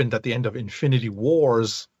at the end of Infinity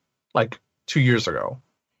Wars like 2 years ago.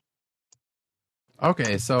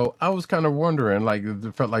 Okay, so I was kind of wondering, like,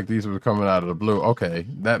 it felt like these were coming out of the blue. Okay,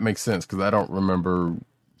 that makes sense because I don't remember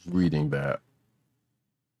reading that.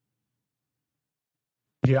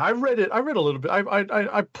 Yeah, I read it. I read a little bit.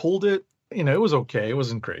 I pulled it. It was okay. It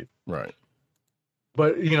wasn't great. Right.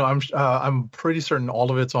 But I'm pretty certain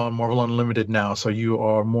all of it's on Marvel Unlimited now, so you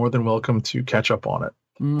are more than welcome to catch up on it.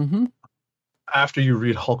 Mm-hmm. After you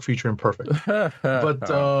read Hulk Feature Imperfect.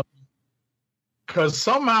 But because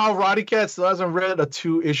somehow Roddy Cat still hasn't read a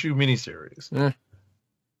 2-issue miniseries.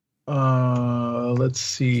 Let's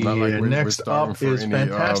see. Like next up is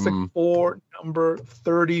Fantastic Four number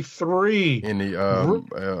 33. Any Hulk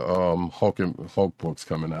books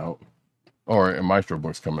coming out, or Maestro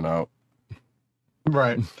books coming out.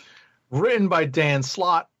 Right. Written by Dan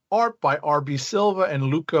Slott, art by R.B. Silva and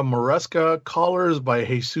Luca Maresca, colors by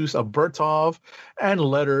Jesus Albertov, and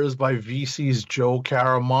letters by VC's Joe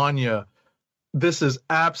Caramagna. This is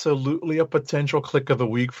absolutely a potential click of the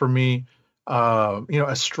week for me.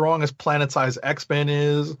 As strong as Planet Size X-Men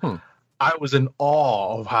is, I was in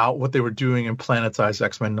awe of what they were doing in Planet Size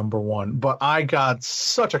X-Men #1. But I got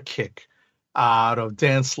such a kick out of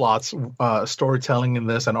Dan Slott's storytelling in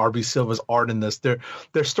this and R.B. Silva's art in this. Their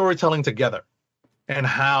storytelling together and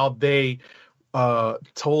how they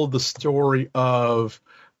told the story of,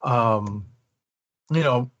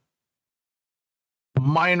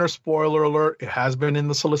 minor spoiler alert, it has been in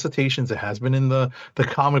the solicitations, it has been in the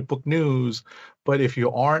comic book news, but if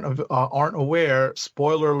you aren't aware,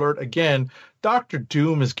 spoiler alert again, Dr.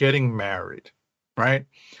 Doom is getting married, right?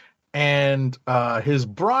 And his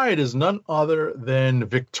bride is none other than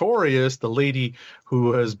Victorious, the lady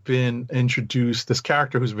who has been introduced, this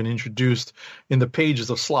character who's been introduced in the pages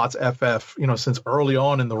of Slott's FF, since early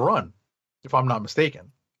on in the run, if I'm not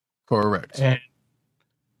mistaken. Correct.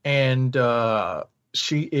 And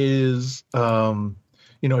she is,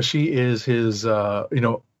 she is his,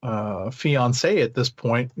 fiance at this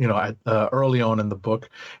point, early on in the book.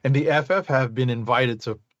 And the FF have been invited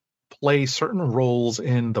to play certain roles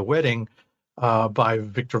in the wedding by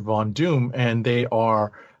Victor Von Doom. And they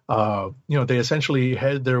are, they essentially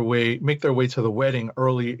make their way to the wedding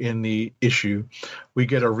early in the issue. We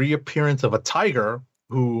get a reappearance of a tiger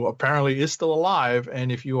who apparently is still alive,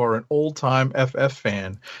 and if you are an old-time FF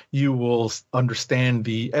fan, you will understand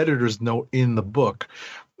the editor's note in the book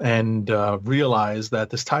and realize that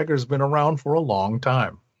this tiger's been around for a long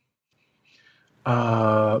time.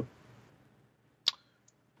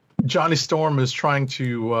 Johnny Storm is trying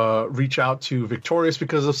to reach out to Victorious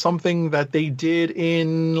because of something that they did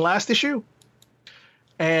in last issue.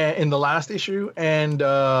 And in the last issue, and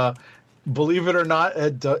believe it or not,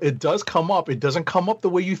 it does come up. It doesn't come up the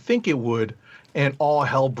way you think it would, and all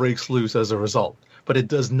hell breaks loose as a result. But it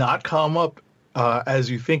does not come up as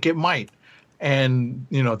you think it might. And,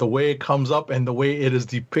 you know, the way it comes up and the way it is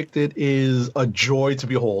depicted is a joy to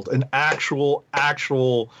behold, an actual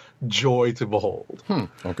joy to behold.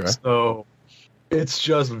 Okay. So it's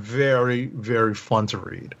just very, very fun to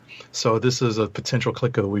read. So this is a potential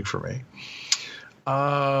click of the week for me.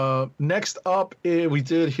 Next up, we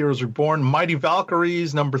did Heroes Reborn, Mighty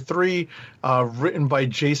Valkyries, number 3, written by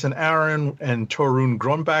Jason Aaron and Torunn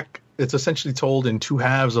Grunbach. It's essentially told in 2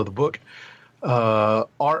 halves of the book.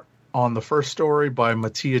 Art on the first story by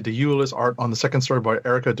Mattia de Eulis, art on the second story by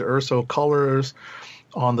Erica de Urso, colors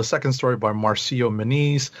on the second story by Marcio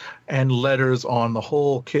Meniz, and letters on the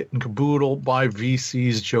whole kit and caboodle by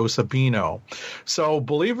VC's Joe Sabino. So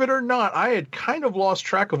believe it or not, I had kind of lost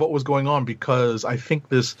track of what was going on because I think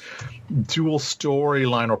this dual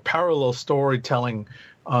storyline or parallel storytelling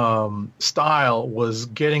style was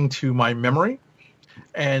getting to my memory.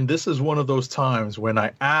 And this is one of those times when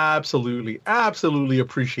I absolutely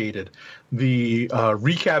appreciated the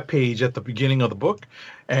recap page at the beginning of the book.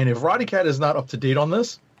 And if Roddy Cat is not up to date on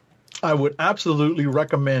this, I would absolutely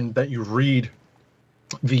recommend that you read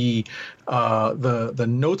the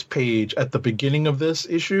notes page at the beginning of this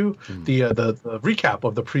issue, the recap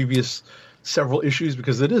of the previous several issues,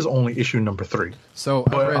 because it is only issue number 3. So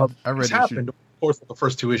I read happened of course of the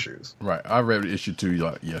first 2 issues. Right, I read issue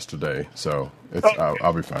 2 yesterday, so it's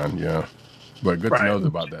I'll be fine. Yeah, but good to know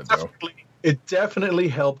about that though. It definitely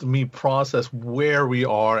helped me process where we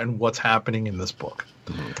are and what's happening in this book.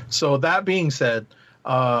 So that being said,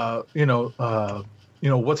 what's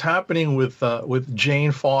happening with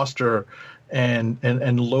Jane Foster and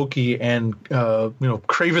Loki and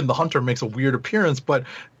Kraven the Hunter makes a weird appearance, but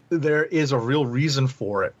there is a real reason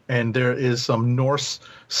for it, and there is some Norse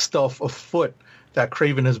stuff afoot that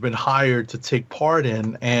Kraven has been hired to take part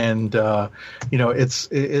in, and it's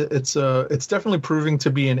definitely proving to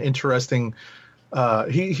be an interesting.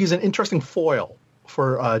 He's an interesting foil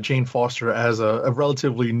for Jane Foster as a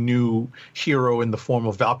relatively new hero in the form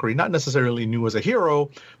of Valkyrie. Not necessarily new as a hero,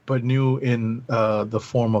 but new in the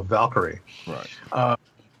form of Valkyrie. Right.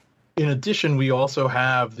 In addition, we also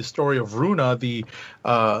have the story of Runa, the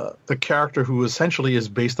character who essentially is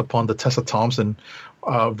based upon the Tessa Thompson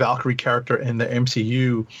Valkyrie character in the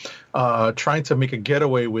MCU, trying to make a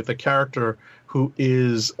getaway with a character who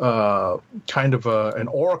is kind of an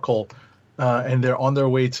oracle, and they're on their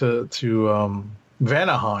way to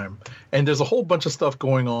Vanaheim. And there's a whole bunch of stuff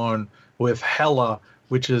going on with Hela,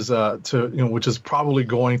 which is probably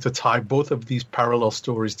going to tie both of these parallel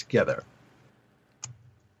stories together.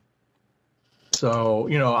 So,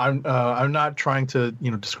 I'm not trying to,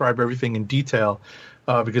 describe everything in detail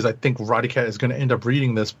because I think Roddy Cat is going to end up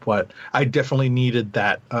reading this, but I definitely needed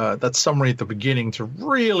that summary at the beginning to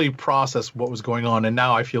really process what was going on. And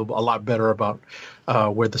now I feel a lot better about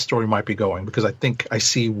where the story might be going, because I think I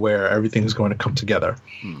see where everything is going to come together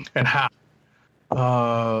and how.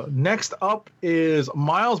 Next up is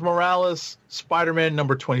Miles Morales, Spider-Man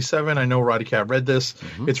number 27. I know Roddy Cat read this.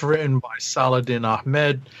 It's written by Saladin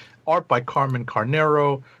Ahmed. Art by Carmen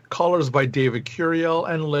Carnero, colors by David Curiel,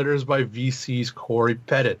 and letters by VC's Corey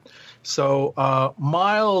Pettit. So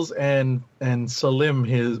Miles and Salim,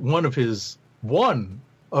 one of his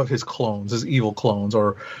clones, his evil clones,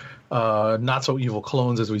 or not so evil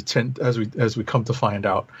clones as we come to find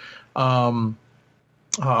out, are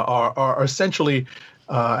essentially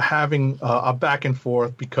having a back and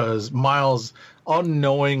forth because Miles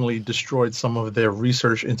unknowingly destroyed some of their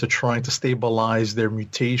research into trying to stabilize their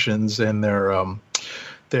mutations and their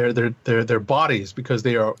bodies, because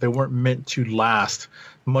they weren't meant to last,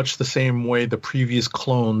 much the same way the previous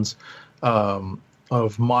clones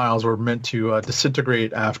of Miles were meant to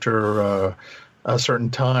disintegrate after a certain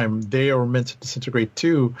time. They were meant to disintegrate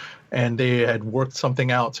too, and they had worked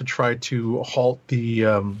something out to try to halt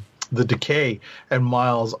the decay, and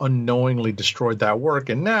Miles unknowingly destroyed that work.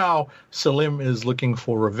 And now Salim is looking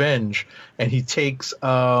for revenge, and he takes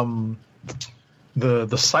the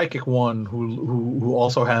psychic one who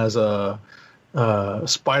also has a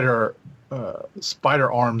spider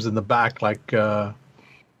arms in the back, like he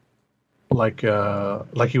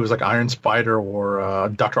was like Iron Spider or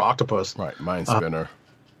Dr. Octopus. Right, Mind Spinner.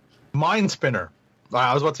 Mind Spinner.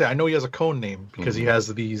 I was about to say, I know he has a code name because he has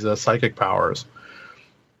these psychic powers.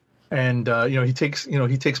 And he takes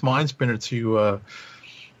Mind Spinner to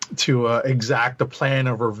exact a plan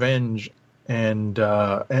of revenge, and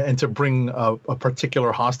to bring a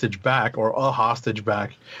particular hostage back, or a hostage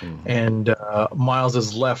back, and Miles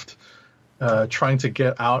is left trying to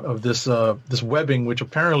get out of this webbing, which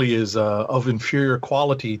apparently is of inferior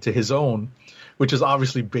quality to his own, which is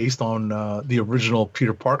obviously based on the original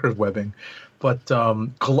Peter Parker's webbing. But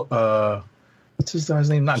what's his guy's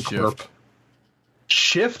name? Not Glurp.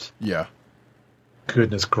 Shift? Yeah.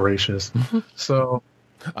 Goodness gracious. So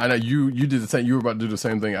I know you did the same. You were about to do the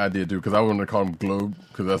same thing I did do, because I wanted to call him Globe,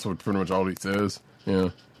 because that's what pretty much all he says. Yeah.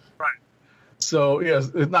 Right. So yeah,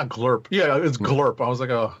 it's not Glurp. Yeah, it's Glurp. I was like,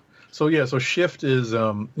 oh. So yeah, so Shift is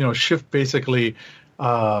Shift basically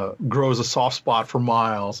grows a soft spot for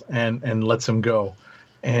Miles and lets him go,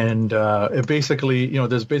 and it basically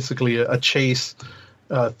there's basically a chase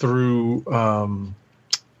through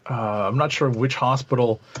I'm not sure which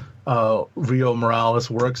hospital Rio Morales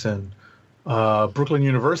works in. Brooklyn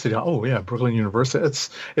University. Oh yeah, Brooklyn University.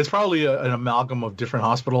 It's probably an amalgam of different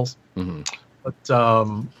hospitals, but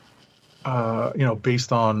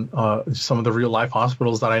based on some of the real life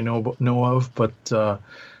hospitals that I know of. But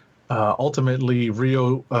ultimately,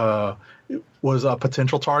 Rio was a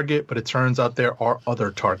potential target, but it turns out there are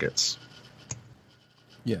other targets.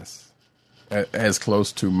 Yes, as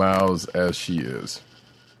close to Miles as she is.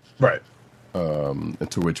 Right.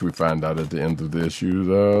 To which we find out at the end of the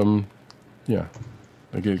issue. Yeah,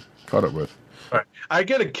 I get caught up with. Right. I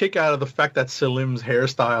get a kick out of the fact that Salim's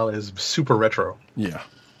hairstyle is super retro. Yeah.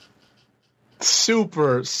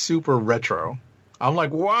 Super, super retro. I'm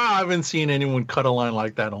like, wow, I haven't seen anyone cut a line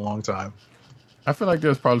like that in a long time. I feel like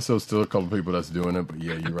there's probably still a couple of people that's doing it, but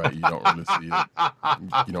yeah, you're right. You don't really see it.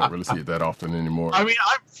 You don't really see it that often anymore. I mean,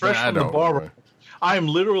 I'm fresh from the barber. Right? I am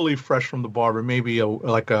literally fresh from the barber, maybe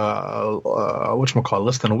less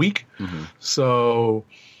than a week. Mm-hmm. So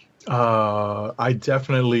I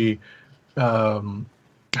definitely have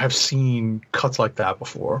seen cuts like that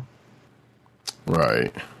before.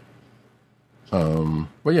 Right.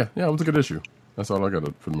 But yeah, it was a good issue. That's all I got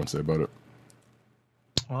to pretty much say about it.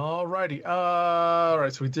 Alrighty. All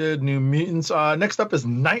right, so we did New Mutants. Next up is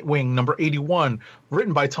Nightwing, number 81,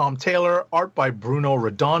 written by Tom Taylor, art by Bruno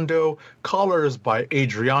Redondo, colors by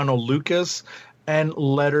Adriano Lucas, and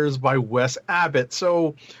letters by Wes Abbott.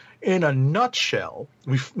 So, in a nutshell,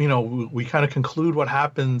 we kind of conclude what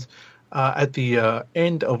happened at the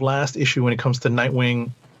end of last issue when it comes to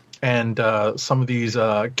Nightwing and some of these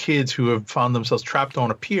kids who have found themselves trapped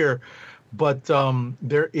on a pier. But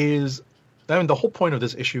there is, the whole point of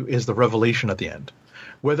this issue is the revelation at the end.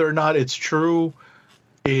 Whether or not it's true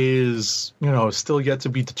is, still yet to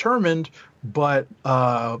be determined. But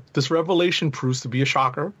this revelation proves to be a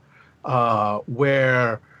shocker,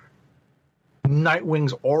 where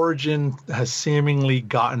Nightwing's origin has seemingly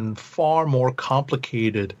gotten far more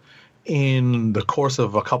complicated in the course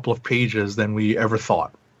of a couple of pages than we ever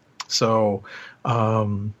thought. So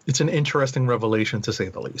it's an interesting revelation, to say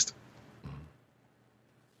the least.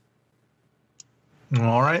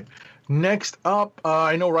 All right. Next up,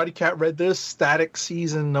 I know Roddy Cat read this, Static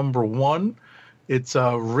Season number 1. It's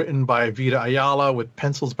written by Vita Ayala with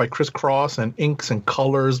pencils by Chris Cross and inks and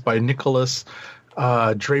colors by Nicholas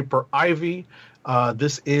Draper Ivy.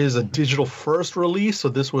 This is a digital first release, so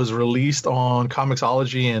this was released on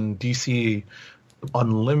Comixology and DC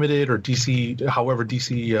Unlimited, or DC, however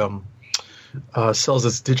DC sells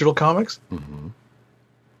its digital comics. Mm-hmm.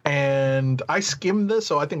 And I skimmed this,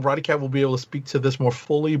 so I think Roddy Cat will be able to speak to this more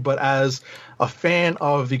fully. But as a fan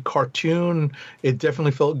of the cartoon, it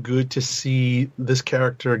definitely felt good to see this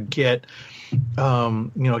character get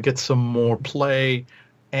some more play.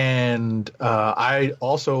 And I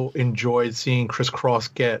also enjoyed seeing Chris Cross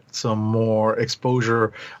get some more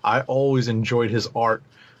exposure. I always enjoyed his art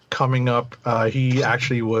coming up. He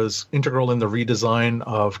actually was integral in the redesign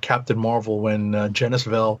of Captain Marvel when Janice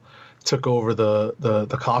Vell took over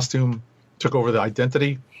the costume, took over the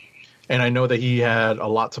identity. And I know that he had a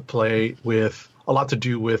lot to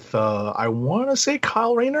do with, I want to say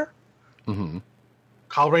Kyle Rayner? Mm-hmm.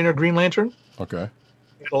 Kyle Rayner, Green Lantern? Okay.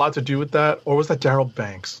 He had a lot to do with that. Or was that Daryl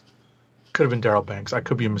Banks? Could have been Daryl Banks. I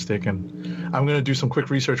could be mistaken. I'm going to do some quick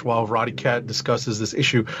research while Roddy Cat discusses this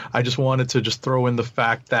issue. I just wanted to just throw in the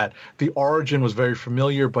fact that the origin was very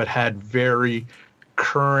familiar, but had very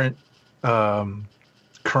current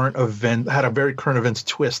had a very current events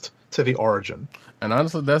twist to the origin. And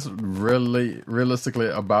honestly, that's really realistically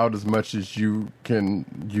about as much as you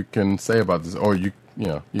can say about this, or you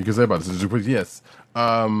can say about this. But yes,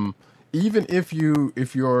 even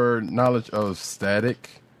if your knowledge of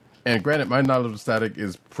Static, and granted, my knowledge of Static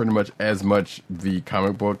is pretty much as much the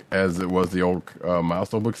comic book as it was the old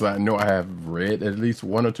Milestone books. I know I have read at least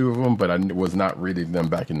one or two of them, but I was not reading them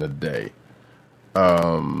back in the day.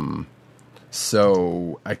 So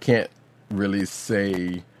I can't really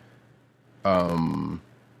say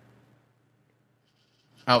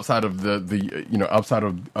outside of outside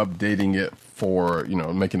of updating it for,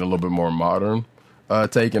 making it a little bit more modern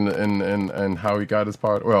take and how he got his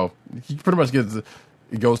part. Well, he pretty much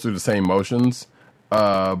goes through the same motions,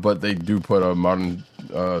 but they do put a modern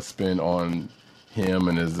spin on him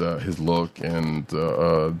and his look and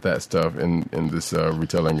that stuff in this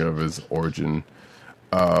retelling of his origin.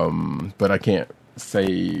 But I can't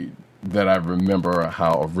say that I remember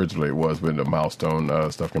how originally it was when the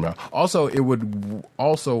Milestone stuff came out. Also, it would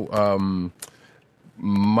also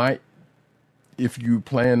might, if you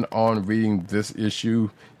plan on reading this issue,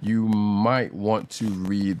 you might want to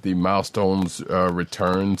read the Milestones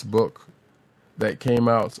Returns book that came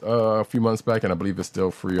out a few months back, and I believe it's still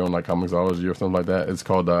free on like Comixology or something like that. It's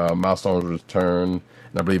called Milestones Return,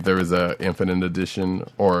 and I believe there is a Infinite Edition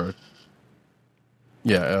or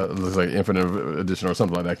it looks like Infinite Edition or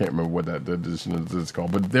something like that. I can't remember what that edition is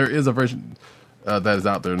called, but there is a version that is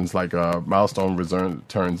out there, and it's like Milestone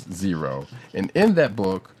Returns 0, and in that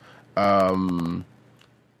book,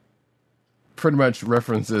 pretty much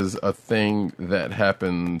references a thing that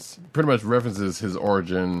happens. Pretty much references his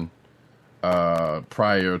origin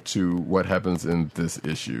prior to what happens in this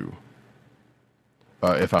issue,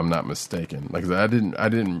 if I'm not mistaken. Like I said, I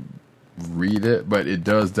didn't read it, but it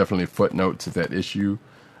does definitely footnote to that issue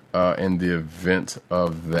and the event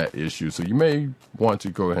of that issue. So you may want to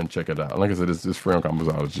go ahead and check it out. Like I said, it's free on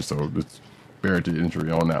Comixology, so it's barrier to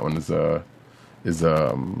entry on that one is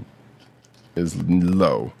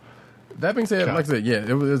low. That being said, like I said,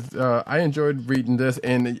 it was. I enjoyed reading this,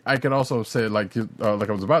 and I could also say, like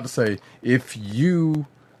I was about to say, if you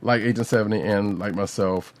like Agent 70 and like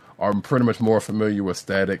myself are pretty much more familiar with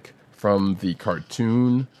Static from the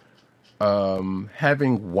cartoon,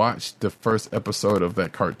 having watched the first episode of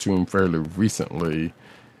that cartoon fairly recently,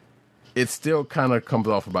 it still kind of comes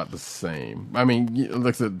off about the same. I mean,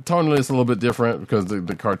 like I said, tonally it's a little bit different because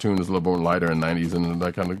the cartoon is a little more lighter in the 90s and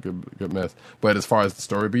that kind of good mess. But as far as the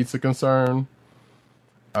story beats are concerned,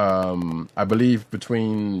 I believe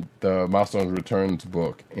between the Milestones Returns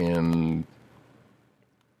book and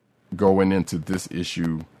going into this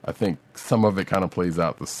issue, I think some of it kind of plays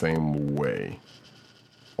out the same way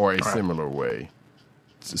or a similar way.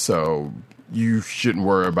 So you shouldn't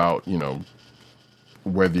worry about,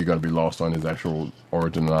 whether you're going to be lost on his actual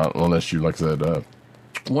origin or not, unless you, like I said,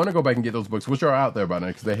 want to go back and get those books, which are out there by now,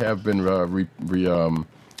 because they have been reissuing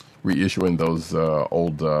those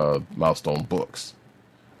old Milestone books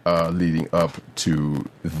leading up to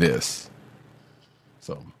this.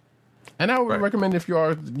 So, and I would recommend if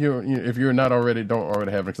if you're not already, don't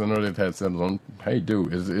already have it, because I know they've had settles on. Hey,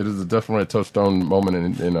 dude, it is definitely a touchstone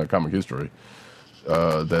moment in comic history.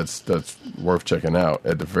 That's worth checking out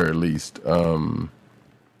at the very least.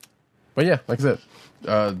 But yeah, like I said,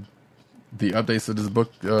 the updates to this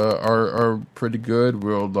book are pretty good.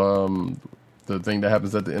 The thing that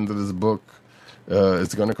happens at the end of this book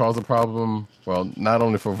is going to cause a problem. Well, not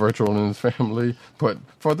only for Virtual and his family, but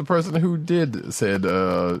for the person who did said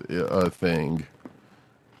thing.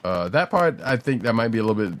 That part, I think that might be a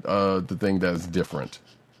little bit the thing that's different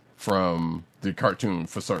from the cartoon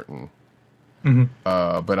for certain. Mm-hmm.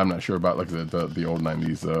 But I'm not sure about like the old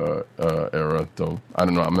 90s era, so I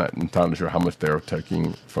don't know. I'm not entirely sure how much they're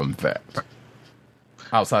taking from that.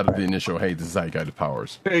 Outside of the initial, hey, this is how you got the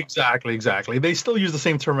powers. Exactly. They still use the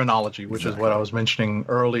same terminology, which is what I was mentioning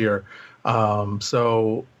earlier.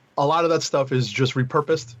 So a lot of that stuff is just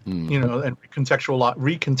repurposed, and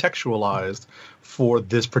recontextualized for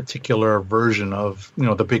this particular version of,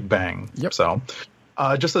 the Big Bang. Yep. So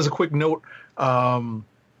just as a quick note,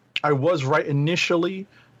 I was right initially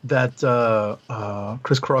that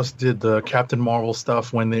Chris Cross did the Captain Marvel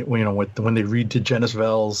stuff when they redid Janice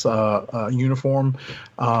Vell's uniform.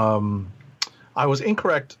 I was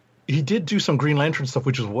incorrect. He did do some Green Lantern stuff,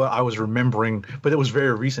 which is what I was remembering, but it was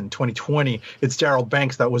very recent, 2020. It's Darryl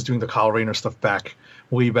Banks that was doing the Kyle Rayner stuff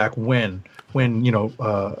way back when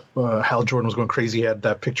Hal Jordan was going crazy. He had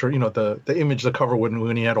that picture, the image, the cover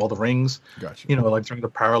when he had all the rings. Gotcha. Like during the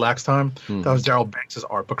Parallax time. Mm-hmm. That was Darryl Banks'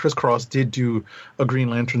 art. But Chris Cross did do a Green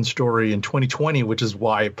Lantern story in 2020, which is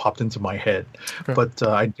why it popped into my head. Okay. But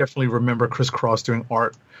I definitely remember Chris Cross doing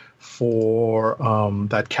art for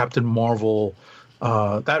that Captain Marvel,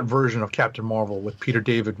 that version of Captain Marvel with Peter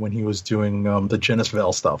David when he was doing the Janice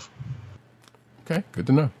Vell stuff. Okay, good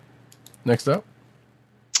to know.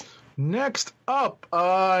 Next up,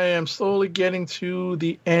 I am slowly getting to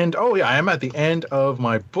the end. Oh, yeah, I am at the end of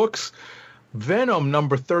my books. Venom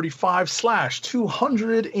number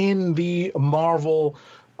 35/200 in the Marvel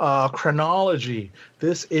Chronology.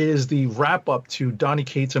 This is the wrap-up to Donny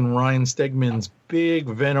Cates and Ryan Stegman's big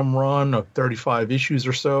Venom run of 35 issues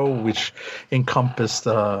or so, which encompassed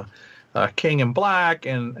King in Black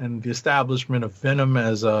and the establishment of Venom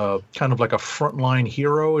as a kind of like a frontline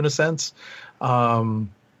hero in a sense. So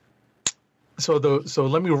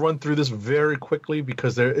let me run through this very quickly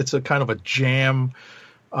because it's a kind of a jam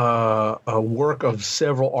a work of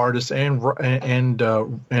several artists and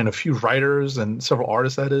a few writers and several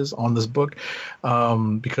artists, that is, on this book,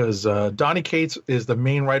 because Donny Cates is the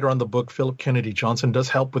main writer on the book. Philip Kennedy Johnson does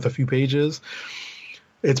help with a few pages.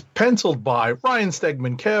 It's penciled by Ryan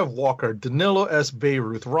Stegman, Kev Walker, Danilo S.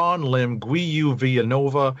 Beirut, Ron Lim, Guiu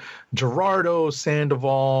Villanova, Gerardo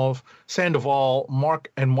Sandoval,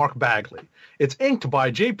 Mark Bagley. It's inked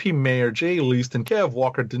by J.P. Mayer, Jay Leaston, Kev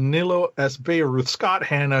Walker, Danilo S. Beirut, Scott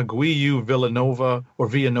Hanna, Guiu Villanova,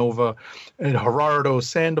 and Gerardo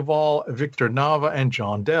Sandoval, Victor Nava, and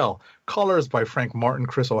John Dell. Colors by Frank Martin,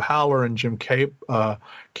 Chris O'Haller, and Jim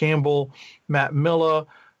Campbell, Matt Miller,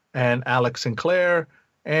 and Alex Sinclair,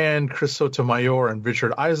 and Chris Sotomayor and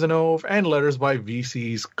Richard Eisenove, and letters by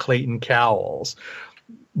VC's Clayton Cowles.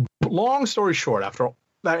 Long story short, after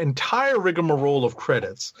that entire rigmarole of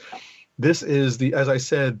credits, this is, as I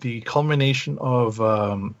said, the culmination of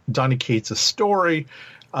Donny Cates' story.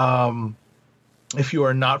 If you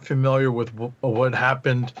are not familiar with what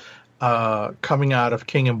happened coming out of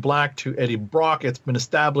King in Black to Eddie Brock, it's been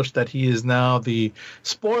established that he is now the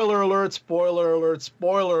spoiler alert.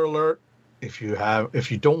 If you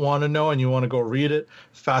don't want to know and you want to go read it,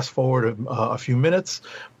 fast forward a few minutes.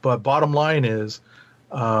 But bottom line is,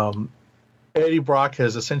 Eddie Brock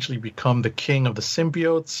has essentially become the king of the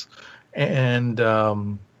symbiotes, and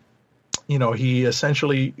he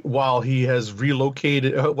essentially, while he is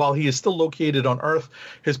still located on Earth,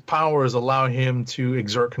 his powers allow him to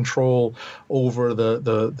exert control over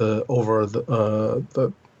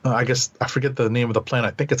the I guess I forget the name of the planet.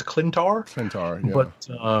 I think it's Clintar. Clintar, yeah.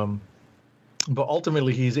 But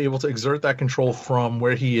ultimately, he's able to exert that control from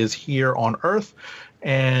where he is here on Earth,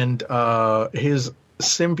 and his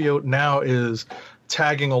symbiote now is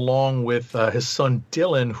tagging along with his son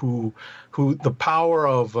Dylan, who the power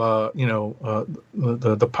of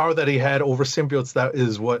the power that he had over symbiotes, that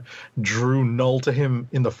is what drew Null to him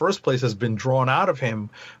in the first place, has been drawn out of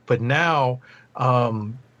him. But now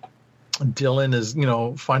Dylan is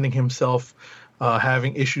finding himself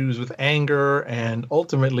having issues with anger, and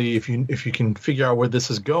ultimately, if you can figure out where this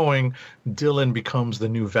is going, Dylan becomes the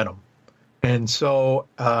new Venom. And so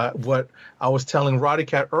what I was telling Roddy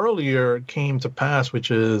Cat earlier came to pass, which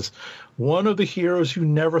is one of the heroes you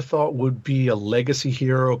never thought would be a legacy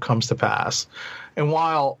hero comes to pass. And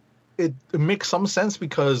while it makes some sense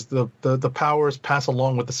because the powers pass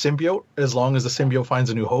along with the symbiote, as long as the symbiote finds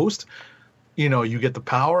a new host, you get the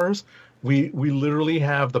powers. We literally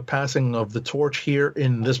have the passing of the torch here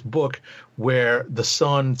in this book, where the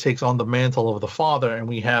son takes on the mantle of the father, and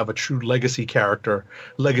we have a true legacy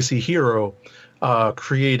hero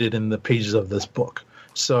created in the pages of this book.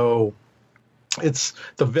 So it's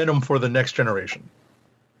the Venom for the next generation,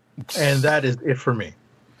 and that is it for me.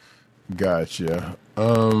 Gotcha.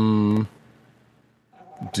 Are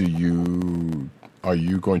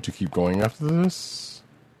you going to keep going after this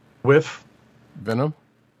with Venom?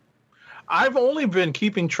 I've only been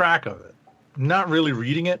keeping track of it, not really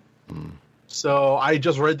reading it. So I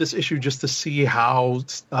just read this issue just to see how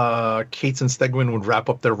Cates and Stegman would wrap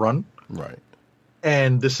up their run. Right.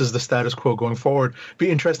 And this is the status quo going forward. Be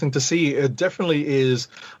interesting to see. It definitely is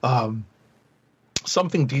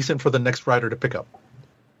something decent for the next writer to pick up.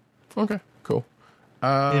 Okay, cool.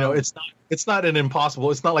 It's not an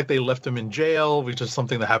impossible. It's not like they left him in jail, which is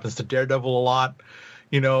something that happens to Daredevil a lot.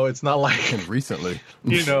 It's not like and recently.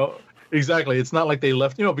 Exactly. It's not like they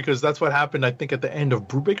left, because that's what happened, I think, at the end of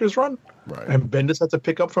Brubaker's run. Right. And Bendis had to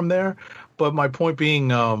pick up from there. But my point being,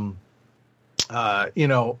 they're leaving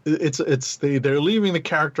the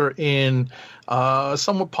character in a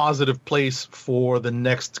somewhat positive place for the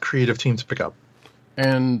next creative team to pick up.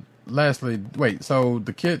 And lastly, so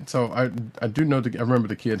the kid, I do know, I remember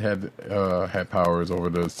the kid had powers over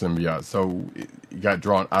the symbiote. So it got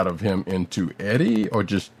drawn out of him into Eddie, or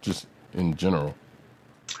just in general?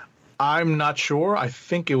 I'm not sure. I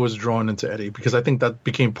think it was drawn into Eddie because I think that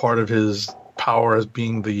became part of his power as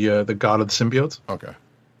being the god of the symbiotes. Okay.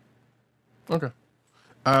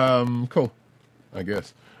 Cool. I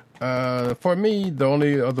guess. For me, the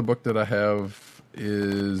only other book that I have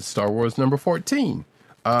is Star Wars number 14.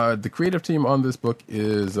 The creative team on this book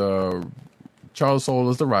is Charles Soule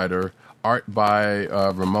is the writer, art by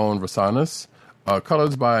Ramon Rosanas,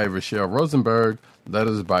 colors by Rochelle Rosenberg,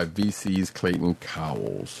 Letters by VC's Clayton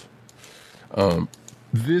Cowles.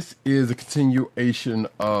 This is a continuation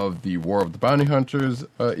of the War of the Bounty Hunters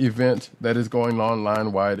event that is going on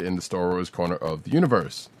line-wide in the Star Wars corner of the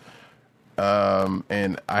universe.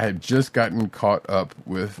 And I have just gotten caught up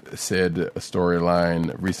with said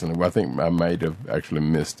storyline recently. Well, I think I might have actually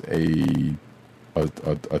missed a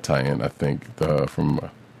tie-in, I think, from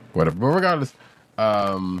whatever. But regardless,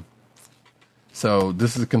 so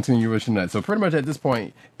this is a continuation of that. So pretty much at this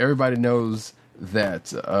point, everybody knows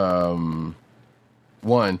that,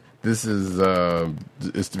 one, this is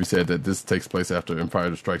it's to be said that this takes place after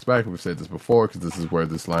Empire Strikes Back. We've said this before because this is where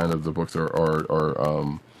this line of the books are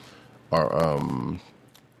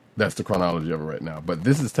that's the chronology of it right now. But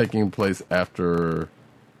this is taking place after,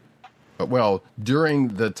 during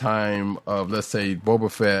the time of, let's say,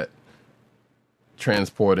 Boba Fett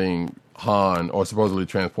transporting Han, or supposedly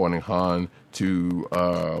transporting Han to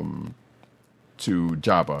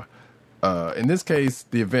Jabba. In this case,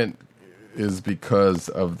 the event is because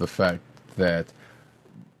of the fact that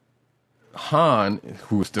Han,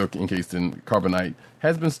 who is still encased in carbonite,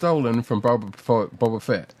 has been stolen from Boba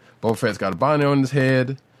Fett. Boba Fett's got a bounty on his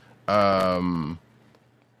head,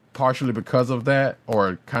 partially because of that,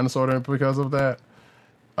 or kind of sort of because of that.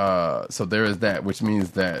 So there is that, which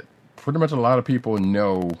means that pretty much a lot of people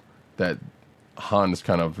know that Han is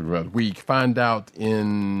kind of rather weak. Find out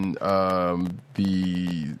in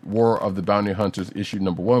the War of the Bounty Hunters issue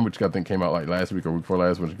 #1, which I think came out like last week or week before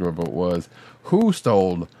last, whichever it was, who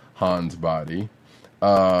stole Han's body,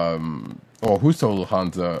 or who stole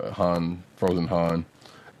frozen Han.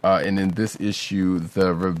 And in this issue,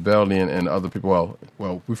 the Rebellion and other people,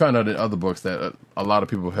 well, we found out in other books that a lot of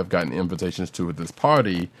people have gotten invitations to this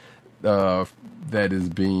party that is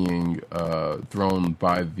being thrown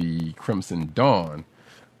by the Crimson Dawn.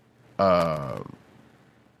 Now,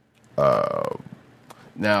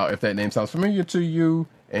 if that name sounds familiar to you,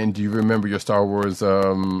 and do you remember your Star Wars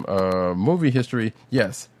movie history?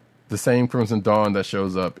 Yes, the same Crimson Dawn that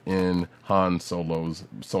shows up in Han Solo's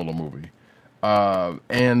solo movie.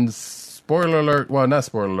 And spoiler alert, well, not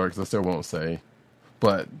spoiler alert, because I still won't say,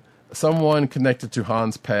 but someone connected to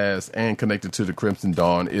Han's past and connected to the Crimson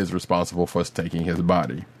Dawn is responsible for taking his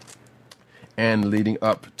body. And leading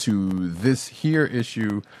up to this here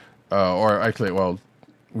issue, or actually,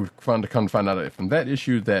 we've come to find out from that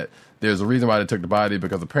issue that there's a reason why they took the body,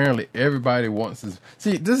 because apparently everybody wants this.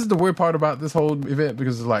 See, this is the weird part about this whole event,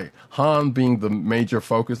 because it's like Han being the major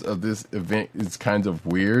focus of this event is kind of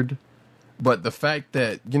weird. But the fact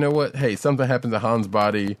that, you know what, hey, something happened to Han's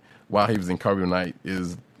body while he was in carbonite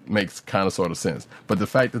makes kind of sort of sense. But the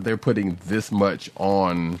fact that they're putting this much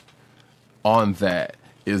on that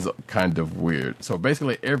is kind of weird. So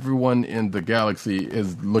basically everyone in the galaxy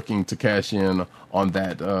is looking to cash in on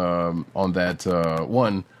that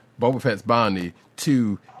one, Boba Fett's bounty,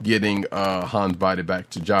 2, getting Han's body back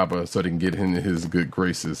to Jabba so they can get him in his good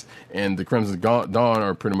graces. And the Crimson Dawn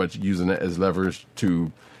are pretty much using it as leverage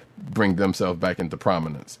to bring themselves back into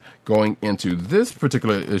prominence. Going into this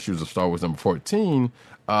particular issue of Star Wars #14,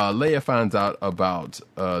 Leia finds out about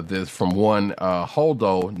this from one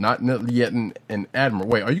Holdo, not yet an admiral.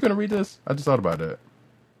 Wait, are you going to read this? I just thought about that.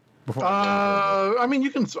 I mean,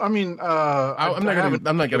 you can. I mean, I'm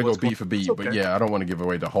not gonna go beat for beat, okay. But yeah, I don't want to give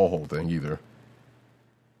away the whole thing either.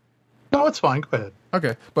 No, it's fine. Go ahead.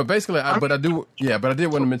 Okay, but basically, I did want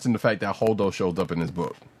to mention the fact that Holdo shows up in this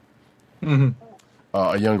book. Mm-hmm.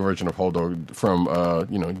 A younger version of Holdo from,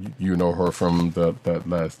 you know her from that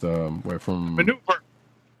last from Maneuver.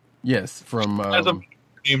 Yes, from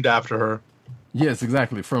named after her. Yes,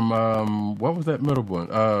 exactly. From what was that middle one?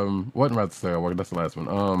 What am I about to say? Well, that's the last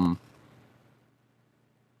one.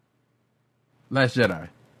 Last Jedi.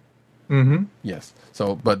 Mm-hmm. Yes.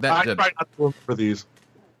 So, but that I try not to remember these.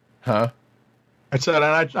 Huh? I said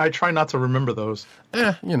I try not to remember those.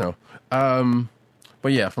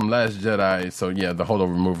 But yeah, from Last Jedi. So yeah, the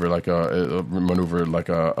holdover maneuver like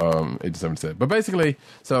a 87 said. But basically,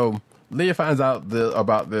 so Leia finds out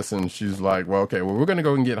about this, and she's like, "Well, okay, we're gonna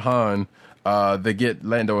go and get Han." They get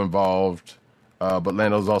Lando involved, but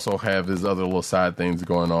Lando's also have his other little side things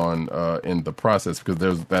going on in the process,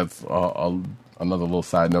 because that's another little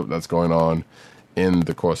side note that's going on in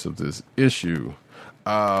the course of this issue.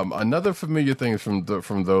 Another familiar thing from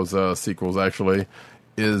those sequels actually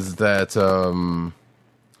is that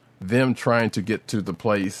them trying to get to the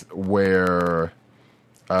place where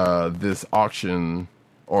this auction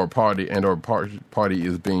or party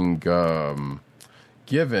is being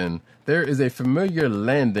given. There is a familiar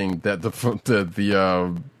landing that the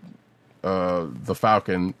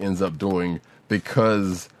Falcon ends up doing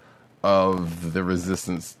because of the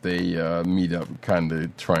Resistance, they meet up, kind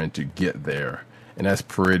of trying to get there, and that's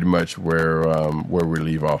pretty much where we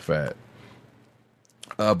leave off at.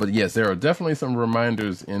 But yes, there are definitely some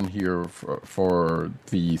reminders in here for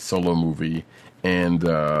the Solo movie, and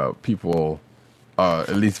people,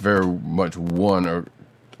 at least very much one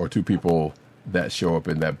or two people that show up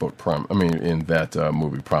in that book in that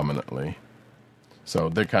movie prominently. So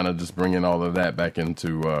they're kind of just bringing all of that back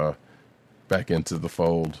into the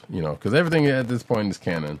fold, because everything at this point is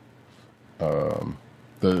canon.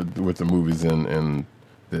 With the movies and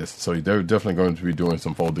this, so they're definitely going to be doing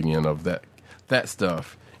some folding in of that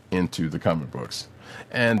stuff into the comic books,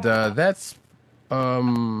 and that's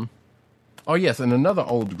oh yes, and another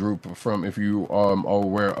old group from, if you are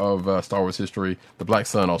aware of Star Wars history, the Black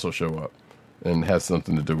Sun also show up and has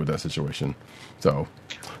something to do with that situation. So,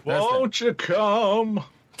 won't you come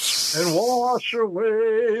and wash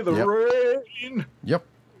away the rain? Yep,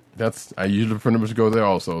 I usually pretty much go there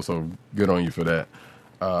also. So good on you for that.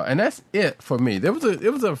 And that's it for me. It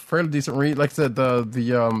was a fairly decent read. Like I said,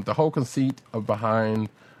 the whole conceit of behind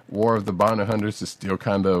War of the Bounty Hunters is still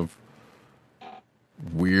kind of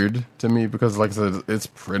weird to me, because like I said, it's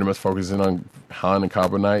pretty much focusing on Han and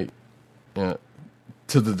Carbonite,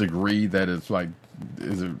 to the degree that it's like,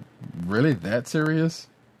 is it really that serious?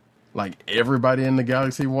 Like, everybody in the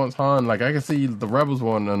galaxy wants Han. Like, I can see the Rebels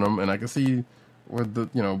wanting them, and I can see where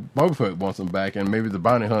Boba Fett wants them back, and maybe the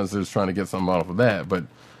Bounty Hunters is trying to get something off of that, but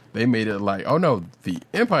they made it like, oh no, the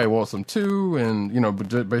Empire wants them too, and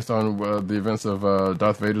based on the events of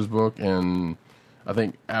Darth Vader's book, and I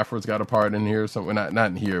think Afra's got a part in here. Something not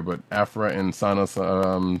in here, but Afra and Sana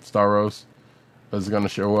Staros is going to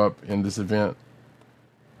show up in this event.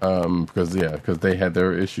 Because they had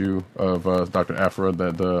their issue of Dr. Afra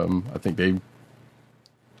that I think they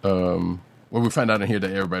we find out in here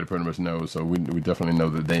that everybody pretty much knows, so we definitely know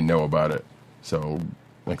that they know about it. So,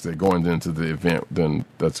 like I said, going into the event, then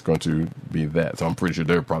that's going to be that. So I'm pretty sure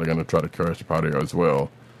they're probably going to try to crash the party as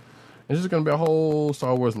well. It's just going to be a whole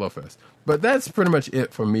Star Wars love fest. But that's pretty much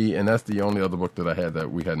it for me, and that's the only other book that I had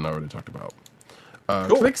that we hadn't already talked about.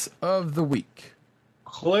 Cool. Clicks of the week.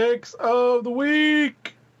 Clicks of the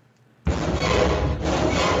week.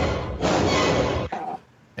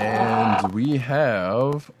 And we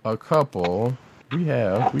have a couple. We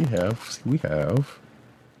have. A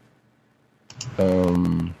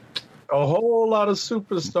whole lot of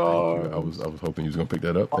superstars. I was hoping you was gonna pick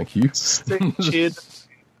that up. Thank you. Kid.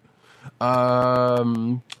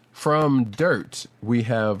 From Dirt, we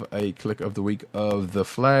have a click of the week of The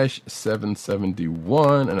Flash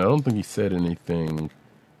 771, and I don't think he said anything.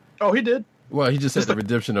 Oh, he did. Well, he just said the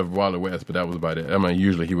redemption of Wally West, but that was about it. I mean,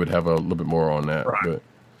 usually he would have a little bit more on that. Right. But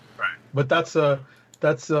But that's I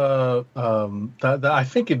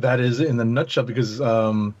think that is in the nutshell, because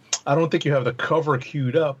I don't think you have the cover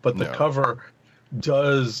queued up, but the cover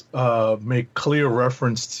does make clear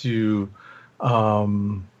reference to what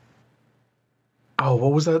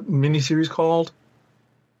was that miniseries called?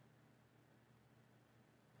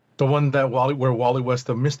 The one that where Wally West,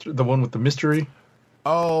 the one with the mystery.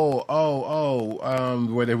 Where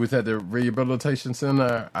they was at the rehabilitation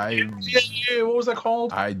center. Yeah, what was that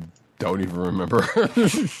called? I don't even remember.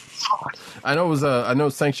 I know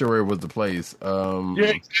Sanctuary was the place. Yeah,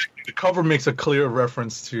 exactly. The cover makes a clear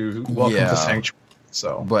reference to Welcome to Sanctuary.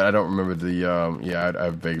 So, but I don't remember the.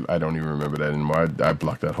 I don't even remember that anymore. I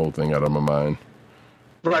blocked that whole thing out of my mind.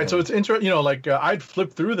 Right, so it's interesting. I'd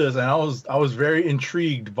flipped through this, and I was very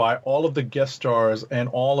intrigued by all of the guest stars and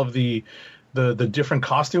all of the different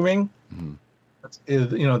costuming. Mm-hmm.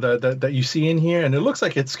 That you see in here, and it looks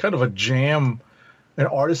like it's kind of an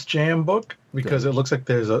artist jam book, because it looks like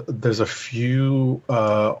there's a few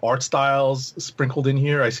art styles sprinkled in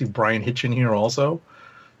here. I see Brian Hitch in here also,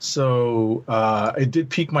 so it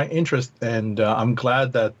did pique my interest, and I'm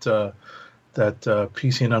glad that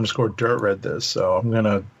PCN_Dirt read this. So I'm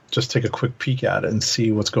gonna just take a quick peek at it and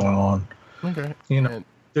see what's going on. Okay,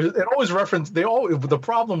 it always reference. The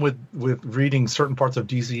problem with reading certain parts of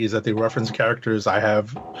DC is that they reference characters I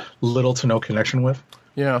have little to no connection with.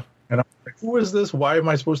 Yeah. And I'm like, who is this? Why am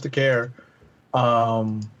I supposed to care?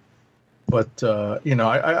 I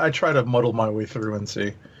try to muddle my way through and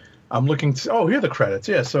see. I'm looking to. Here are the credits.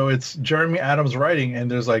 Yeah, so it's Jeremy Adams writing, and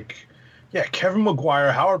there's Kevin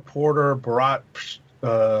Maguire, Howard Porter, Bharat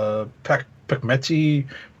Pekmeti,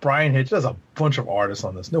 Brian Hitch. There's a bunch of artists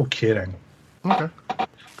on this. No kidding. Okay.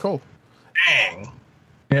 Cool. Dang.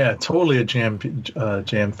 Yeah, totally a jam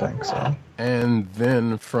thing. So. And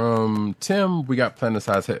then from Tim, we got Planet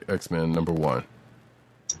Size X-Men #1.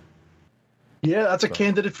 Yeah, that's a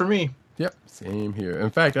candidate for me. Yep, same here. In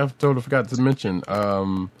fact, I totally forgot to mention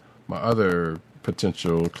my other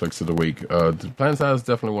potential clicks of the week. The Planet Side is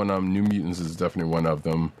definitely one of them. New Mutants is definitely one of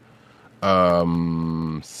them.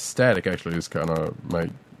 Static actually is kind of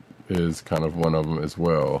one of them as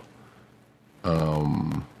well.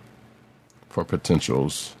 For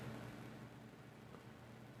potentials.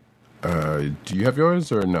 Do you have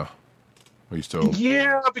yours or no? Are you still?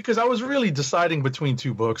 Yeah, because I was really deciding between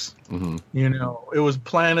two books. Mm-hmm. You know, it was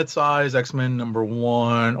Planet Size X-Men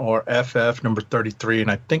 #1 or FF #33,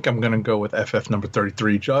 and I think I'm going to go with FF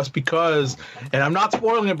 #33 just because, and I'm not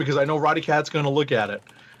spoiling it because I know Roddy Cat's going to look at it.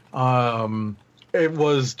 It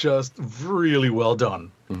was just really well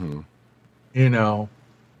done. Mm-hmm. You know,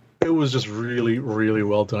 it was just really, really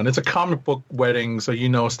well done. It's a comic book wedding, so you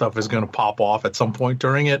know stuff is going to pop off at some point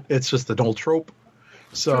during it. It's just an old trope.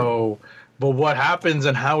 So, but what happens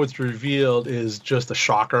and how it's revealed is just a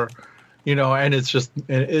shocker, you know, and it's just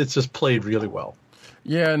played really well.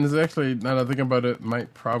 Yeah, and it's actually, now that I think about it,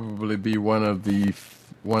 might probably be one of the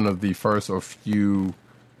first or few,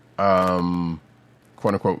 quote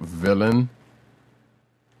unquote, villain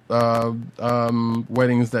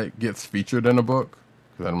weddings that gets featured in a book.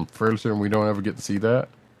 Because I'm fairly certain we don't ever get to see that.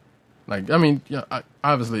 Like, I mean, yeah,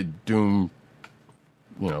 obviously Doom,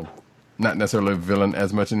 you know, not necessarily a villain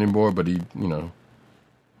as much anymore, but he, you know,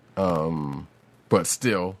 but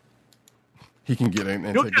still, he can get in.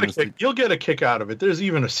 You'll get a kick out of it. There's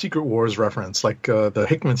even a Secret Wars reference, like the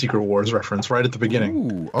Hickman Secret Wars reference, right at the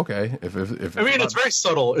beginning. Ooh, okay. If I mean, it's very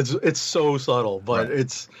subtle. It's so subtle, but right.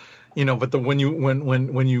 It's, you know, but when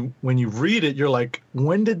you read it, you're like,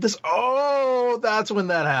 when did this? Oh, that's when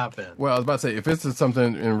that happened. Well, I was about to say, if it's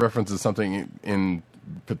something in reference to something in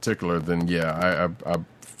particular, then yeah, I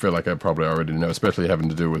feel like I probably already know, especially having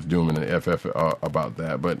to do with Doom and the FF about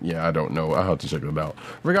that. But yeah, I don't know. I'll have to check it out.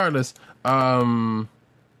 Regardless, I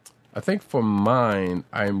think for mine,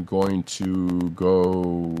 I'm going to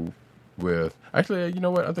go with. Actually, you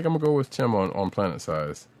know what? I think I'm gonna go with Tim on Planet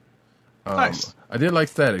Size. Nice. I did like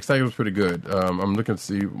Static. Static was pretty good. I'm looking to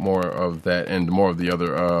see more of that and more of the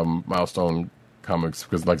other Milestone comics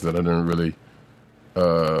because, like I said, I didn't really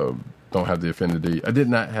don't have the affinity. I did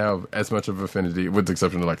not have as much of affinity, with the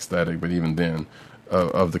exception of like Static, but even then,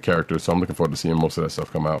 of the characters. So I'm looking forward to seeing most of that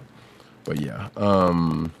stuff come out. But yeah,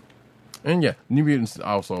 and yeah, New Mutants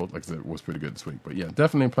also, like I said, was pretty good this week. But yeah,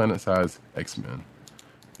 definitely Planet Size X-Men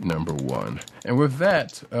 #1. And with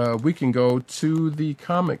that, we can go to the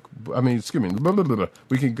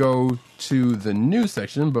we can go to the news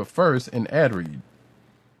section, but first, an ad read.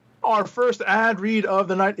 Our first ad read of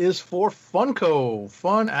the night is for Funko,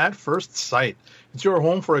 Fun at First Sight. It's your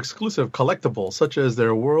home for exclusive collectibles, such as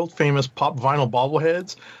their world-famous pop vinyl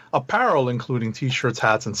bobbleheads, apparel including t-shirts,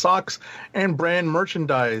 hats, and socks, and brand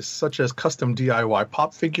merchandise, such as custom DIY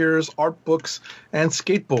pop figures, art books, and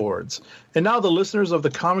skateboards. And now the listeners of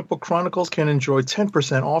the Comic Book Chronicles can enjoy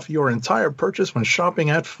 10% off your entire purchase when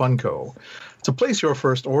shopping at Funko. To place your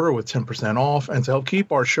first order with 10% off and to help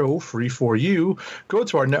keep our show free for you, go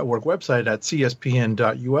to our network website at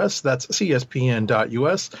cspn.us. That's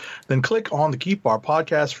cspn.us. Then click on the Keep Our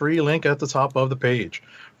Podcast Free link at the top of the page.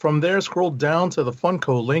 From there, scroll down to the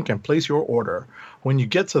Funko link and place your order. When you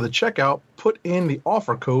get to the checkout, put in the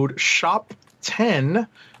offer code SHOP10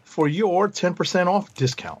 for your 10% off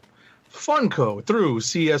discount. Funko through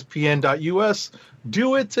cspn.us.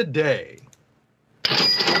 Do it today.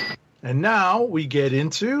 And now we get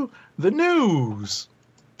into the news.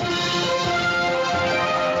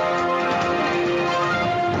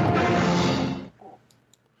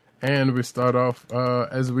 And we start off,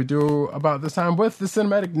 as we do about this time, with the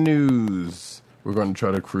cinematic news. We're going to try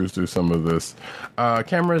to cruise through some of this.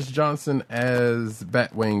 Cameron Johnson as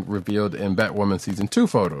Batwing revealed in Batwoman Season 2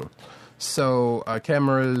 photo. So,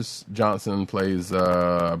 Cameron Johnson plays,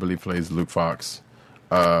 I believe, Luke Fox.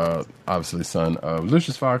 Obviously son of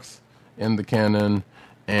Lucius Fox in the canon,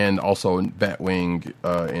 and also Batwing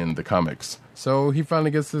in the comics. So he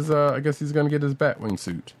finally gets his, I guess he's going to get his Batwing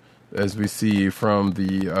suit. As we see from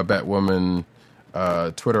the Batwoman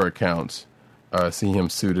Twitter account, see him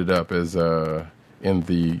suited up as in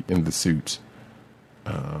the suit.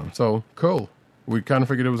 So cool. We kind of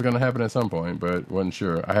figured it was going to happen at some point, but wasn't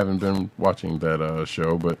sure. I haven't been watching that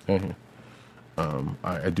show, but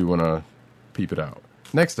I do want to peep it out.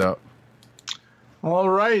 Next up. All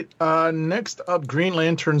right. Next up, Green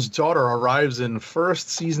Lantern's daughter arrives in first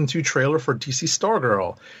Season 2 trailer for DC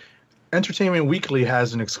Stargirl. Entertainment Weekly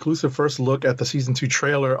has an exclusive first look at the Season 2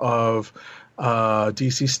 trailer of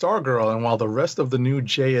DC Stargirl, and while the rest of the new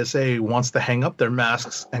JSA wants to hang up their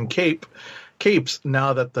masks and cape, capes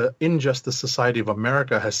now that the Injustice Society of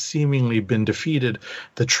America has seemingly been defeated.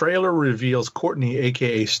 The trailer reveals Courtney,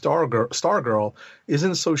 aka Stargirl,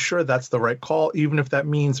 isn't so sure that's the right call, even if that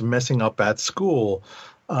means messing up at school.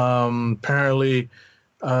 Apparently,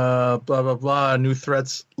 blah blah blah. New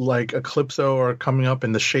threats like Eclipso are coming up,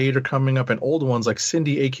 and the Shade are coming up, and old ones like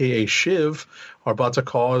Cindy, aka Shiv, are about to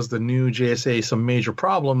cause the new JSA some major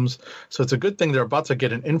problems. So it's a good thing they're about to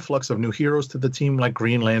get an influx of new heroes to the team, like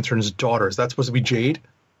Green Lantern's daughter. Is that supposed to be Jade?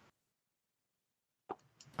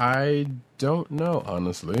 I don't know,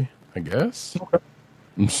 honestly. I guess.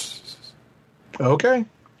 Okay,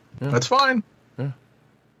 Yeah. that's fine. Yeah.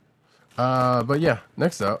 But yeah,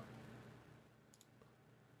 next up.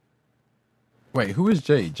 Wait, who is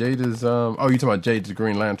Jade? Jade is oh, you talking about Jade, the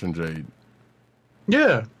Green Lantern Jade?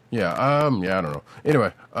 Yeah. Yeah, yeah, I don't know.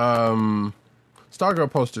 Anyway,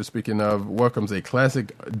 Stargirl poster, speaking of, welcomes a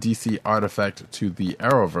classic DC artifact to the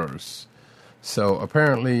Arrowverse. So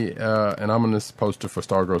apparently, an ominous poster for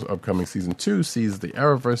Stargirl's upcoming season 2 sees the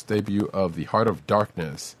Arrowverse debut of the Heart of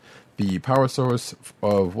Darkness, the power source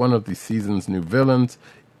of one of the season's new villains,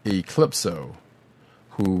 Eclipso,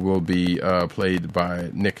 who will be played by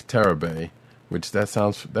Nick Tarabay. Which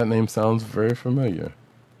that name sounds very familiar.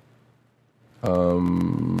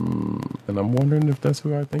 And I'm wondering if that's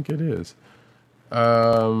who I think it is.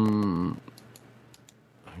 Hang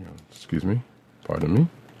on, excuse me. Pardon me.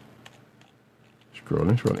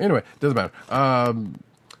 Scrolling. Anyway, doesn't matter.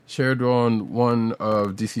 Shared on one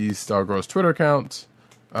of DC's Stargirl's Twitter accounts.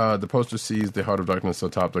 The poster sees the Heart of Darkness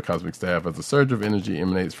atop the cosmic staff as a surge of energy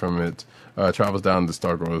emanates from it, travels down the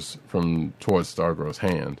towards Stargirl's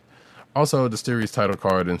hand. Also, the series title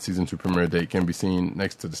card and season 2 premiere date can be seen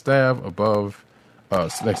next to the staff, above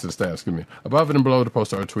and below the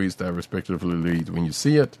poster are tweets that respectively read, "When you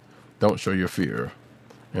see it, don't show your fear."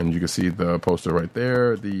 And you can see the poster right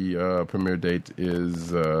there. The premiere date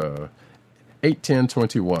is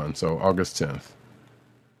 8/10/21, so August 10th.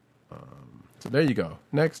 So there you go.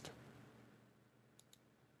 Next.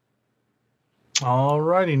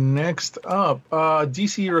 Alrighty, next up,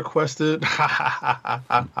 DC requested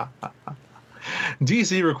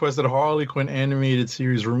a Harley Quinn animated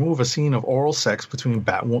series remove a scene of oral sex between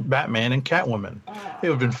Batman and Catwoman. It would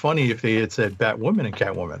have been funny if they had said Batwoman and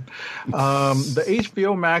Catwoman. The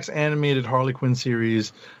HBO Max animated Harley Quinn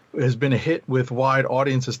series has been a hit with wide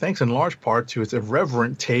audiences thanks in large part to its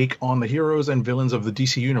irreverent take on the heroes and villains of the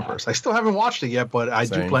DC universe. I still haven't watched it yet, but I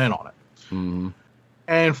do plan on it. Mm-hmm.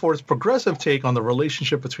 And for its progressive take on the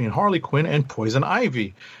relationship between Harley Quinn and Poison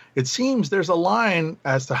Ivy. It seems there's a line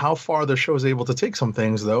as to how far the show is able to take some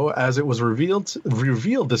things, though, as it was revealed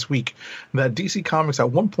this week that DC Comics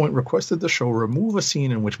at one point requested the show remove a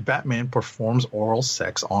scene in which Batman performs oral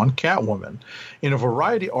sex on Catwoman. In a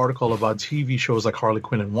Variety article about TV shows like Harley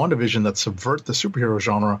Quinn and WandaVision that subvert the superhero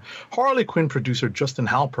genre, Harley Quinn producer Justin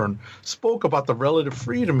Halpern spoke about the relative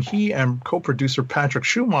freedom he and co-producer Patrick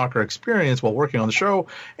Schumacher experienced while working on the show,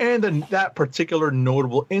 and that particular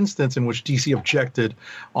notable instance in which DC objected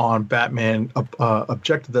on Batman,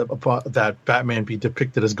 that Batman be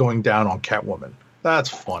depicted as going down on Catwoman. That's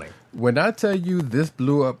funny. When I tell you this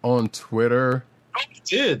blew up on Twitter,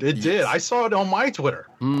 It did. I saw it on my Twitter,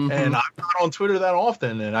 and I'm not on Twitter that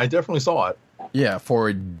often, and I definitely saw it. Yeah,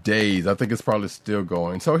 for days. I think it's probably still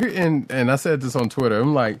going. So here, and I said this on Twitter.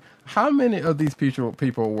 I'm like, how many of these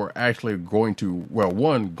people were actually going to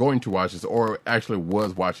watch this, or actually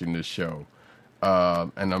was watching this show?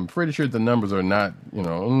 And I'm pretty sure the numbers are not,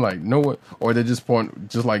 I'm like, no one, or they just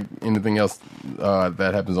like anything else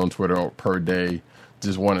that happens on Twitter per day,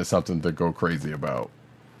 just wanted something to go crazy about.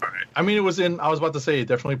 I mean, I was about to say, it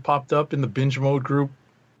definitely popped up in the binge mode group.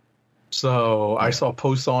 So I saw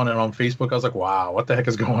posts on it on Facebook. I was like, wow, what the heck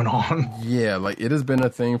is going on? Yeah, like it has been a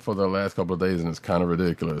thing for the last couple of days, and it's kind of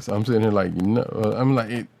ridiculous. I'm sitting here like, I'm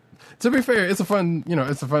like, to be fair, it's a fun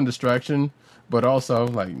distraction, but also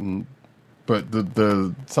like, but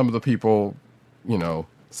the some of the people,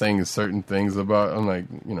 saying certain things about, I'm like,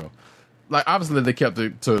 like obviously they kept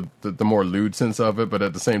it to the more lewd sense of it, but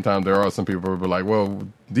at the same time there are some people who are like, well,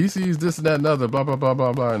 DC's this and that and other, blah blah blah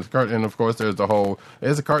blah blah, and of course there's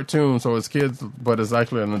it's a cartoon, so it's kids, but it's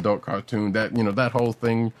actually an adult cartoon. That that whole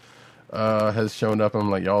thing has shown up. I'm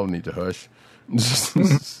like, y'all need to hush.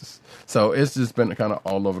 So it's just been kind of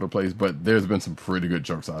all over the place, but there's been some pretty good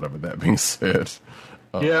jokes out of it. That being said.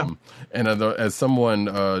 Yeah, and as someone,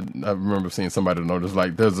 I remember seeing somebody notice,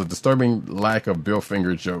 like, there's a disturbing lack of Bill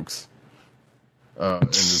Finger jokes in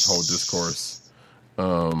this whole discourse. I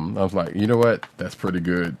was like, you know what? That's pretty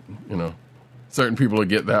good. Certain people will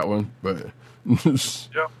get that one, but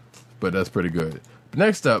but that's pretty good.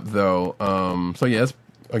 Next up, though, so yes,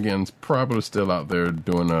 again, it's probably still out there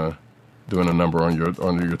doing a number on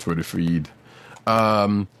your Twitter feed.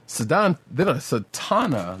 Zatanna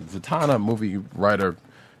movie writer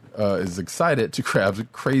is excited to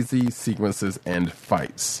craft crazy sequences and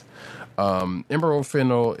fights. Emerald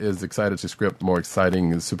Fennell is excited to script more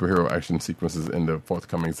exciting superhero action sequences in the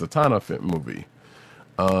forthcoming Zatanna movie.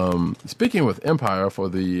 Speaking with Empire for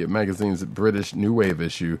the magazine's British New Wave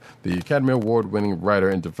issue, the Academy Award-winning writer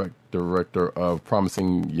and director of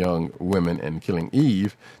Promising Young Women and Killing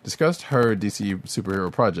Eve discussed her DC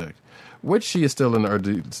superhero project, which she is still in the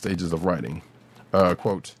early stages of writing.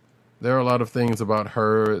 Quote, there are a lot of things about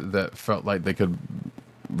her that felt like they could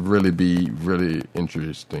really be really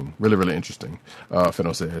interesting,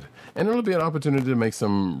 Fennell said. And it'll be an opportunity to make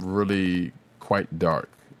something really quite dark.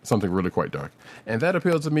 And that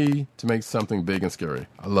appealed to me to make something big and scary.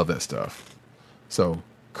 I love that stuff. So,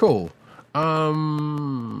 cool.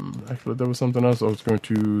 Actually, there was something else I was going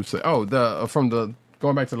to say. Oh,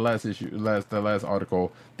 going back to the last issue, the last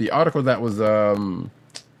article. The article that was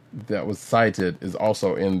cited is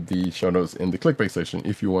also in the show notes in the clickbait section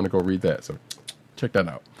if you want to go read that. So, check that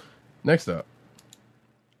out. Next up.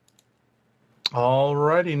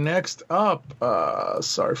 Alrighty, next up.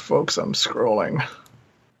 Sorry, folks, I'm scrolling.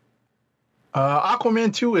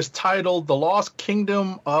 Aquaman 2 is titled The Lost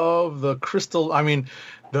Kingdom of the Crystal. I mean,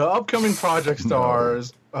 the upcoming project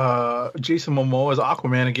stars Jason Momoa as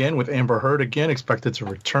Aquaman again, with Amber Heard again expected to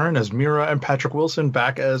return as Mira, and Patrick Wilson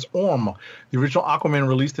back as Orm. The original Aquaman,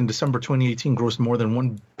 released in December 2018, grossed more than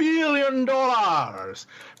 $1 billion,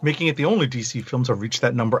 making it the only DC film to reach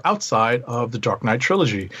that number outside of the Dark Knight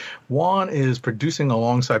trilogy. Wan is producing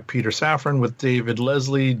alongside Peter Safran, with David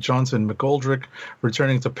Leslie Johnson McGoldrick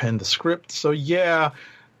returning to pen the script. So yeah,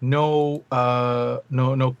 no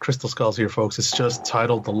crystal skulls here, folks. It's just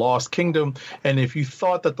titled The Lost Kingdom. And if you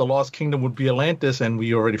thought that The Lost Kingdom would be Atlantis, and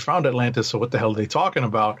we already found Atlantis, so what the hell are they talking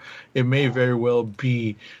about? It may very well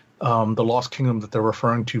be the Lost Kingdom that they're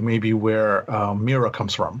referring to, maybe where Mira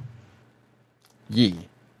comes from. Yeah.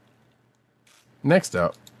 Next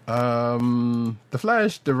up, the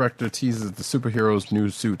Flash director teases the superhero's new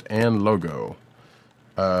suit and logo.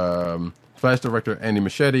 Flash director Andy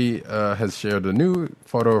Muschietti has shared a new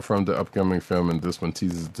photo from the upcoming film, and this one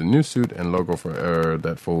teases the new suit and logo for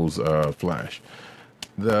that fools Flash.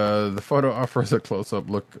 The photo offers a close-up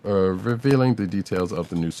look, revealing the details of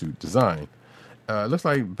the new suit design. It looks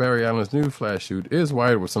like Barry Allen's new Flash suit is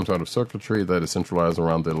wired with some sort of circuitry that is centralized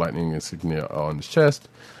around the lightning insignia on his chest.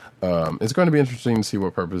 It's going to be interesting to see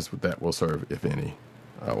what purpose that will serve, if any,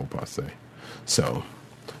 I will say. So,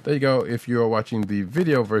 there you go. If you're watching the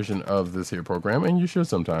video version of this here program, and you should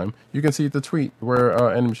sometime, you can see the tweet where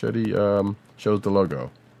Andy Muschietti shows the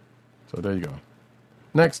logo. So there you go.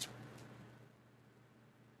 Next.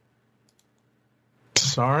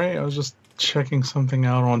 Sorry, I was just checking something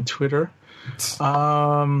out on Twitter.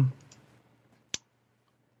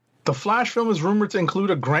 The Flash film is rumored to include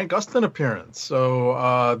a Grant Gustin appearance.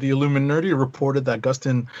 So the Illuminati reported that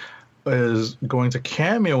Gustin is going to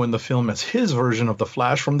cameo in the film as his version of the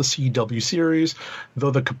Flash from the CW series, though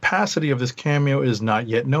the capacity of this cameo is not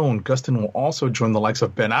yet known. Gustin will also join the likes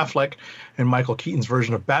of Ben Affleck and Michael Keaton's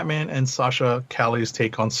version of Batman, and Sasha Calle's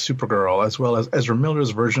take on Supergirl, as well as Ezra Miller's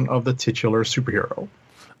version of the titular superhero.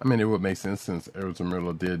 I mean, it would make sense, since Ezra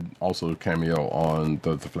Miller did also cameo on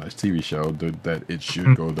the Flash TV show, that it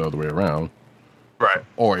should go the other way around. Right.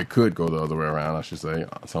 Or it could go the other way around, I should say.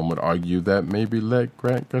 Some would argue that maybe let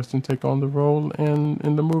Grant Gustin take on the role in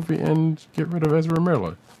the movie and get rid of Ezra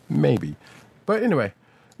Miller. Maybe. But anyway,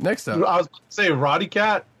 next up. I was going to say, Roddy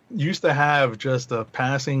Cat used to have just a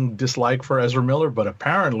passing dislike for Ezra Miller, but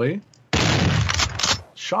apparently,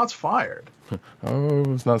 shots fired.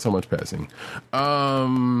 Oh, it's not so much passing.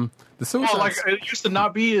 The Suicide it used to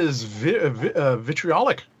not be as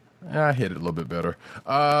vitriolic. I hit it a little bit better.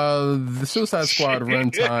 The Suicide Squad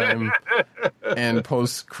runtime and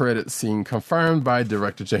post-credit scene confirmed by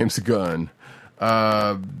director James Gunn.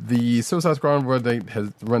 The Suicide Squad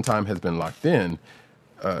runtime has been locked in.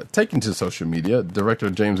 Taken to social media, director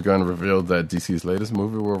James Gunn revealed that DC's latest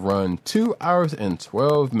movie will run 2 hours and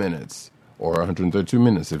 12 minutes, or 132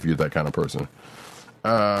 minutes if you're that kind of person.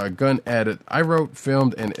 Gunn added, "I wrote,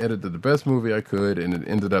 filmed, and edited the best movie I could, and it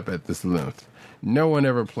ended up at this length. No one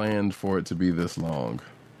ever planned for it to be this long."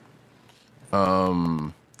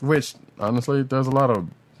 Which, honestly, there's a lot of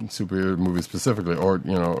superhero movies specifically, or,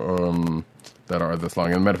 that are this long.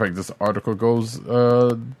 As a matter of fact, this article goes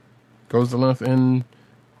the length and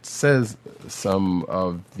says some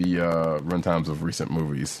of the runtimes of recent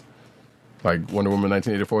movies. Like Wonder Woman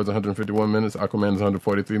 1984 is 151 minutes, Aquaman is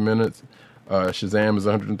 143 minutes, Shazam is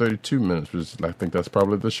 132 minutes, which I think that's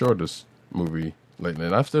probably the shortest movie lately.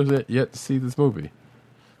 And I've still yet to see this movie,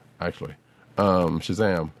 actually.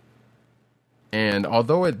 Shazam. And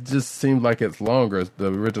although it just seemed like it's longer, the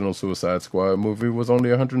original Suicide Squad movie was only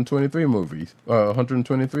 123 minutes.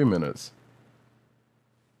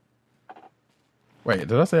 Wait,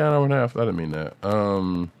 did I say an hour and a half? I didn't mean that.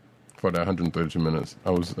 For that 132 minutes.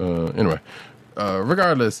 I was, anyway.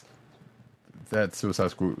 Regardless, that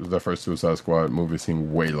the first Suicide Squad movie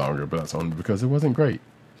seemed way longer, but that's only because it wasn't great.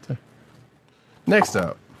 Next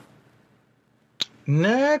up.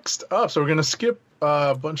 So we're going to skip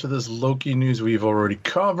a bunch of this Loki news we've already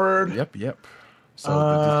covered. Yep.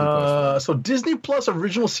 So Disney Plus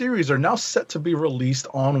original series are now set to be released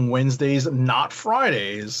on Wednesdays, not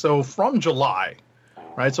Fridays. So from July,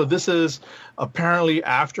 right? So this is apparently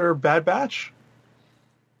after Bad Batch.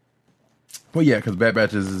 Well, yeah, because Bad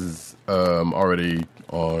Batch is already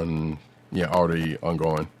ongoing.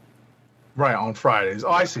 Right, on Fridays.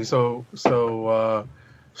 Oh, I see. So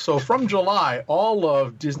from July, all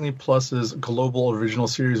of Disney Plus's global original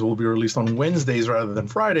series will be released on Wednesdays rather than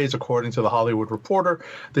Fridays, according to The Hollywood Reporter.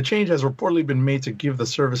 The change has reportedly been made to give the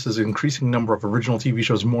service's increasing number of original TV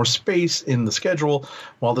shows more space in the schedule,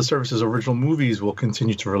 while the service's original movies will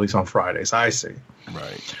continue to release on Fridays. I see.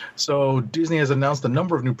 Right. So Disney has announced a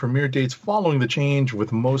number of new premiere dates following the change,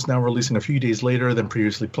 with most now releasing a few days later than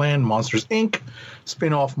previously planned. Monsters, Inc.,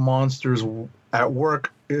 spin-off Monsters at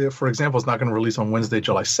Work, for example, is not going to release on Wednesday,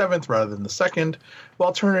 July 7th rather than the 2nd,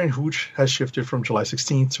 while Turner and Hooch has shifted from July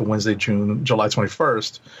 16th to Wednesday, July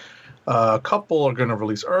 21st. A couple are going to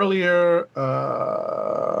release earlier.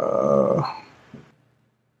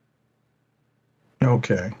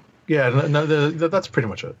 Okay. Yeah, that's pretty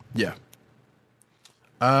much it. Yeah.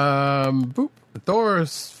 Thor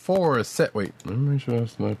 4 is set. Wait, let me make sure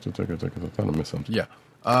that's not to take a second. I thought I missed something. Yeah.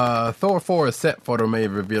 Thor 4 is set photo may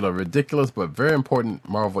reveal a ridiculous but very important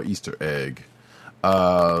Marvel Easter egg.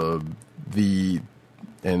 And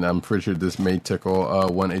I'm pretty sure this may tickle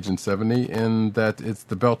one Agent 70 in that it's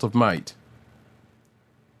the Belt of Might.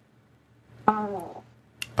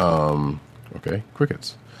 Okay,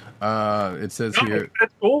 crickets. It says here.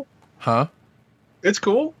 It's cool. Huh? It's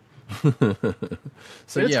cool.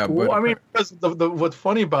 So it's yeah, cool. but I mean, because what's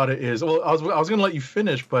funny about it is, well, I was going to let you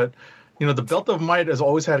finish, but the Belt of Might has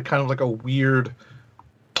always had kind of like a weird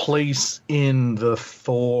place in the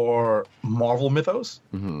Thor Marvel mythos,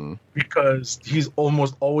 because he's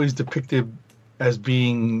almost always depicted as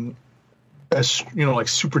being like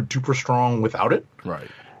super duper strong without it, right?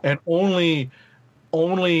 And only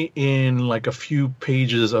in like a few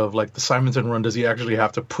pages of like the Simonson run does he actually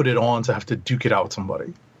have to put it on to have to duke it out with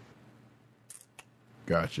somebody.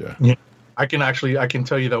 Gotcha. Yeah, I can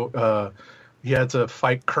tell you that he had to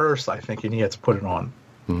fight Curse, I think, and he had to put it on.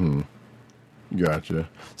 Gotcha.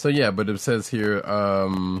 So yeah, but it says here,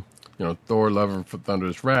 Thor: Love for Thunder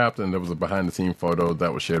is wrapped, and there was a behind-the-scene photo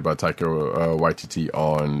that was shared by Taika Waititi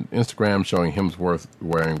on Instagram showing Hemsworth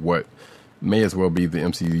wearing what may as well be the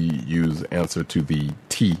MCU's answer to the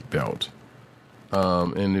T-belt.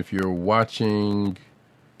 And if you're watching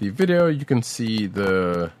the video, you can see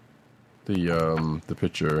the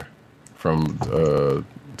picture from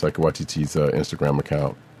Taika Waititi's Instagram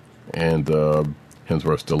account, and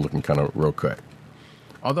Hemsworth still looking kind of real cut.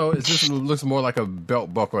 Although it just looks more like a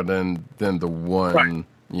belt buckle than the one,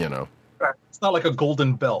 right. Right. It's not like a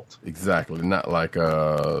golden belt. Exactly, not like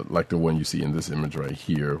the one you see in this image right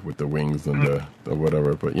here with the wings and the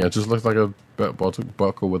whatever. But yeah, it just looks like a belt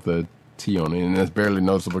buckle with a T on it, and it's barely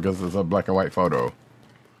noticeable because it's a black and white photo.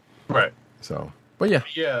 Right. So, but yeah.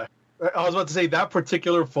 Yeah. I was about to say that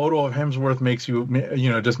particular photo of Hemsworth makes you,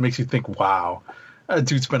 just makes you think, wow, that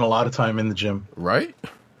dude spent a lot of time in the gym. Right?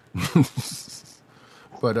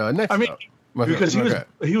 But next, I mean, up, because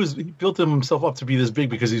he built himself up to be this big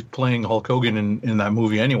because he's playing Hulk Hogan in that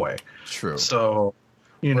movie anyway. True. So,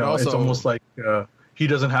 also, it's almost like he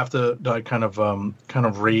doesn't have to kind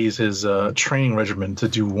of raise his training regimen to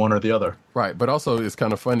do one or the other. Right, but also it's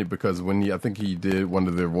kind of funny because when I think he did one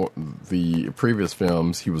of the previous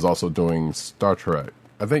films, he was also doing Star Trek.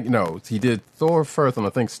 I think he did Thor first, and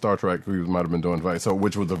I think Star Trek he might have been doing right. So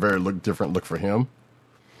which was a very different look for him.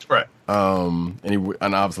 Right. And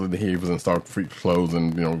obviously he was in Star Trek clothes,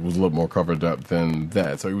 and was a little more covered up than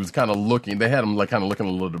that. So he was kind of looking. They had him like kind of looking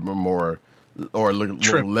a little bit more. Or a little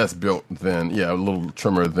less built than, a little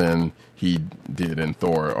trimmer than he did in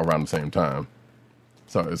Thor around the same time.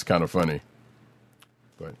 So it's kind of funny.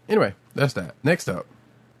 But anyway, that's that. Next up.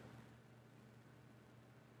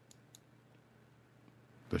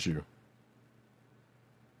 That's you.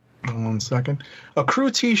 One second. A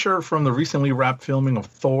crew t-shirt from the recently wrapped filming of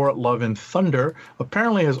Thor Love and Thunder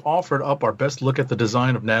apparently has offered up our best look at the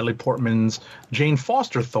design of Natalie Portman's Jane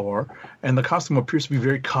Foster Thor, and the costume appears to be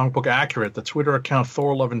very comic book accurate. The Twitter account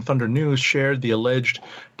Thor Love and Thunder News shared the alleged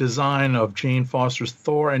design of Jane Foster's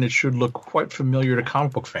Thor, and it should look quite familiar to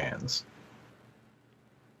comic book fans.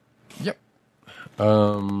 Yep.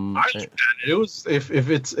 It was if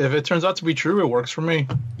it turns out to be true, it works for me.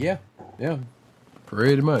 Yeah.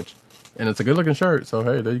 Pretty much. And it's a good looking shirt, so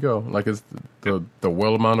hey, there you go. Like it's the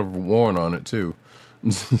well amount of worn on it too.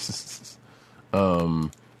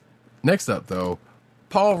 Next up though,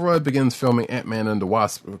 Paul Rudd begins filming Ant-Man and the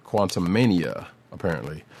Wasp Quantumania,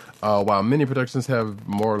 apparently. While many productions have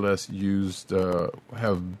more or less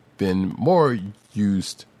have been more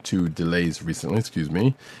used to delays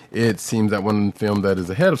recently, it seems that one film that is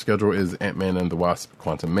ahead of schedule is Ant-Man and the Wasp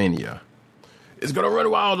Quantumania. It's gonna run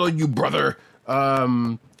wild on you, brother.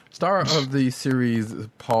 Star of the series,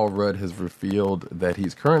 Paul Rudd, has revealed that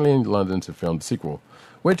he's currently in London to film the sequel,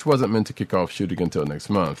 which wasn't meant to kick off shooting until next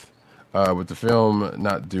month. With the film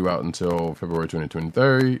not due out until February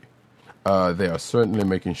 2023, they are certainly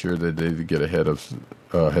making sure that they get a head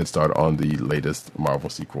start on the latest Marvel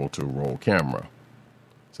sequel to roll camera.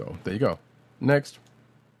 So there you go. Next.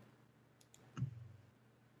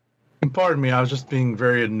 And pardon me, I was just being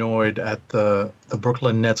very annoyed at the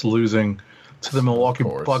Brooklyn Nets losing to the Milwaukee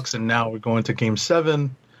Bucks, and now we're going to Game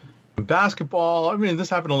 7. Basketball, I mean, this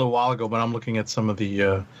happened a little while ago, but I'm looking at some of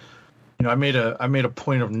the, I made a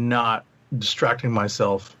point of not distracting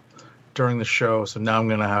myself during the show, so now I'm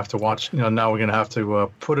going to have to watch, now we're going to have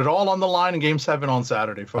to put it all on the line in Game 7 on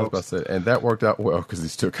Saturday, folks. I was about to say, and that worked out well because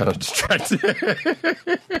he's still kind of distracted.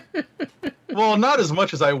 Well, not as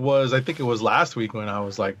much as I was. I think it was last week when I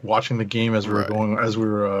was like watching the game as we were going, as we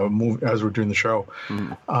were doing the show.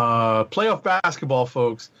 Playoff basketball,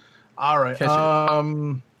 folks. All right.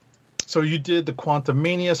 So you did the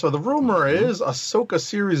Quantumania. So the rumor is Ahsoka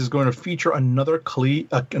series is going to feature another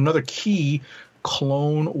key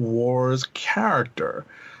Clone Wars character.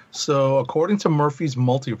 So, according to Murphy's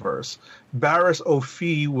Multiverse, Barriss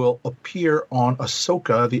Offee will appear on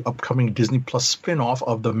Ahsoka, the upcoming Disney Plus spinoff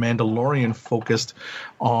of The Mandalorian, focused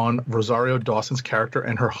on Rosario Dawson's character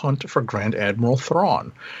and her hunt for Grand Admiral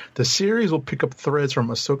Thrawn. The series will pick up threads from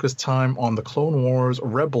Ahsoka's time on the Clone Wars,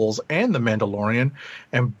 Rebels, and The Mandalorian,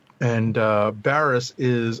 and Barriss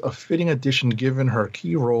is a fitting addition given her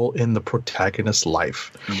key role in the protagonist's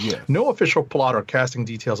life. Yes. No official plot or casting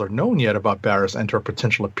details are known yet about Barriss and her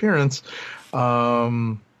potential appearance.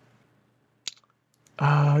 And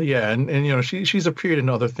she's appeared in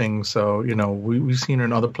other things, so we've seen her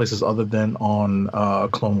in other places other than on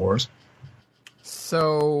Clone Wars.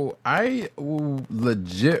 So I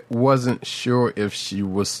legit wasn't sure if she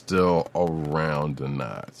was still around or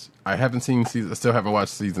not. I still haven't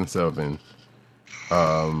watched season 7.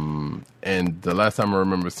 And the last time I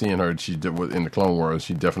remember seeing her, was in the Clone Wars.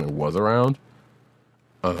 She definitely was around.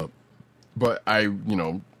 But I,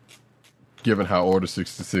 given how Order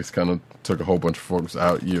 66 kind of took a whole bunch of folks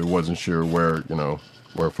out, you wasn't sure where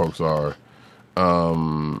folks are.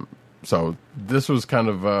 So this was kind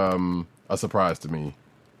of a surprise to me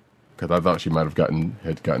because I thought she might have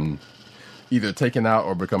gotten either taken out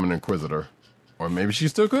or become an Inquisitor, or maybe she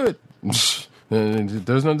still could.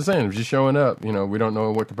 There's no saying. If she's showing up, we don't know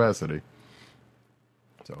in what capacity.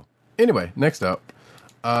 So anyway, next up,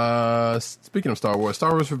 speaking of Star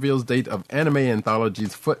Wars reveals date of anime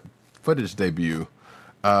anthology's footage debut.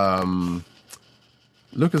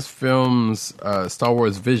 Lucasfilm's Star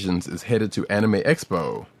Wars Visions is headed to Anime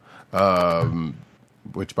Expo.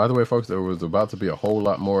 Which, by the way, folks, there was about to be a whole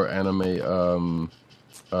lot more anime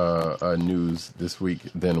news this week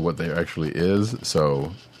than what there actually is.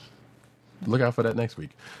 So look out for that next week.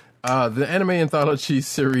 The anime anthology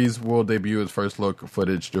series will debut its first look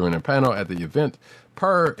footage during a panel at the event,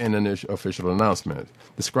 per an initial official announcement.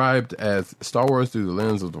 Described as Star Wars through the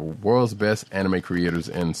lens of the world's best anime creators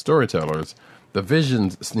and storytellers, the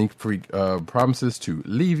Visions sneak peek promises to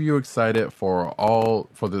leave you excited for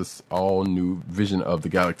this all new vision of the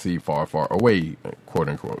galaxy far, far away, quote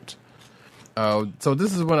unquote. So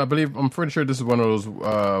this is I'm pretty sure this is one of those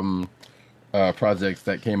projects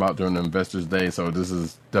that came out during the Investors Day. So this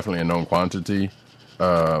is definitely a known quantity.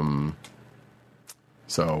 So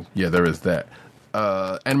yeah, there is that.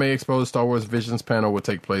 Anime Expo's Star Wars Visions panel will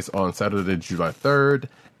take place on Saturday, July 3rd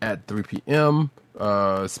at 3 p.m.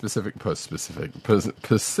 Pacific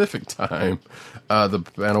time. The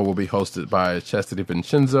panel will be hosted by Chastity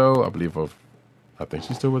Vincenzo, I believe I think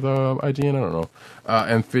she's still with IGN. I don't know.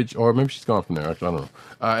 And feature, or maybe she's gone from there. Actually, I don't know.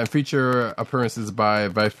 And feature appearances by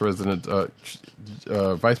Vice President of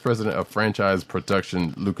Franchise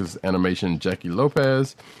Production Lucas Animation Jackie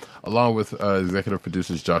Lopez, along with executive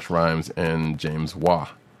producers Josh Rhimes and James Waugh,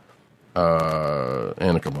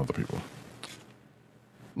 and a couple other people.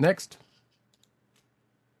 Next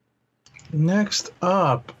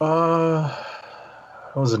up, was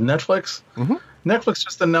it Netflix? Mm-hmm. Netflix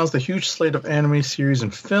just announced a huge slate of anime series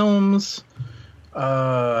and films.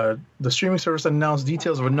 The streaming service announced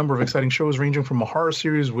details of a number of exciting shows ranging from a horror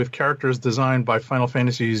series with characters designed by Final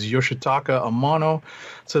Fantasy's Yoshitaka Amano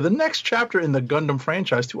to the next chapter in the Gundam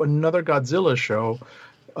franchise to another Godzilla show.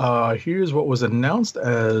 Here's what was announced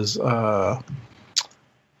as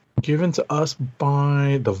given to us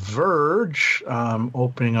by The Verge.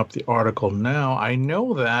 Opening up the article now. I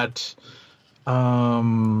know that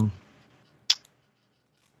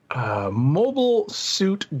Mobile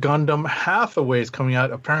Suit Gundam Hathaway is coming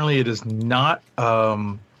out. Apparently, it is not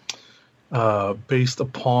based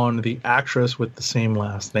upon the actress with the same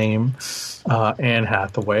last name, Anne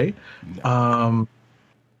Hathaway.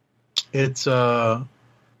 It's set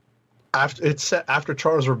after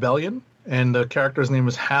Char's Rebellion, and the character's name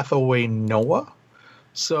is Hathaway Noah.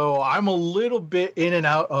 So I'm a little bit in and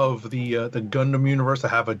out of the Gundam universe. I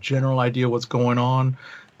have a general idea what's going on.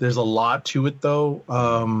 There's a lot to it, though.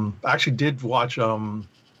 I actually did watch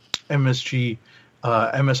MSG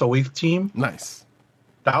MSO8 Team. Nice.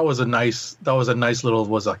 That was a nice little,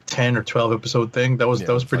 was like 10 or 12 episode thing. That was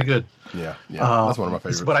pretty good. Yeah. That's one of my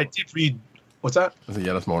favorites. But I did read. What's that?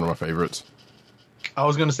 Yeah, that's one of my favorites. I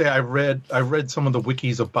was gonna say I read some of the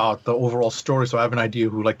wikis about the overall story, so I have an idea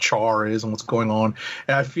who like Char is and what's going on.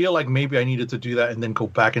 And I feel like maybe I needed to do that and then go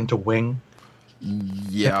back into Wing.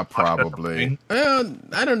 Yeah, probably. I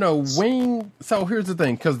don't know. Wing. So here's the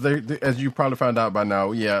thing, because as you probably found out by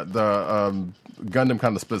now, the Gundam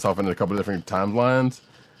kind of splits off into a couple of different timelines.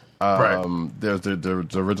 Right. There's the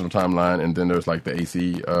original timeline, and then there's like the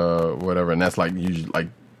AC whatever, and that's like usually like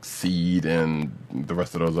Seed and the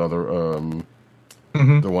rest of those other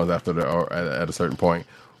the ones after at a certain point.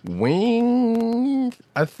 Wing,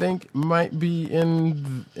 I think, might be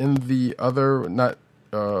in the other, not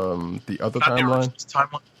the other timeline.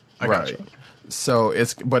 Right. So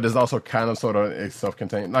it's also kind of sort of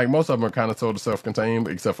self-contained. Like most of them are kind of sort of self-contained,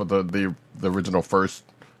 except for the original first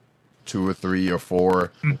 2 or 3 or 4.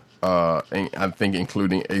 And I think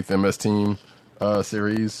including 8th MS Team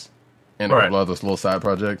series and a couple other little side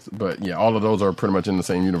projects. But yeah, all of those are pretty much in the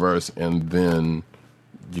same universe. And then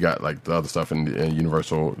you got like the other stuff in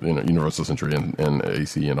Universal, Universal Century and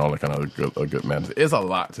AC and all that kind of good matters. It's a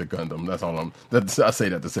lot to Gundam. That's all I say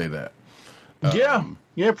that to say that. Yeah,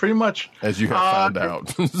 pretty much. As you have found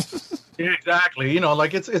out. Exactly.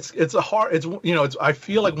 It's a hard. It's I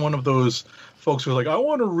feel like one of those folks who are like, I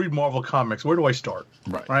want to read Marvel comics. Where do I start?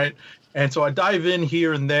 Right. And so I dive in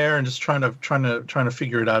here and there and just trying to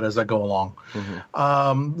figure it out as I go along.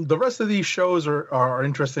 The rest of these shows are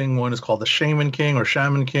interesting. One is called the Shaman King.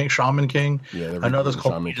 Yeah, another's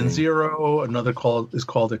called Eden Zero. Another is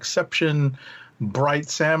called Exception. Bright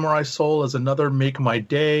Samurai Soul is another. Make My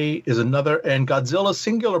Day is another. And Godzilla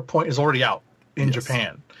Singular Point is already out in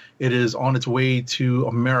Japan. It is on its way to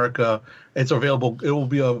America. It's available. It will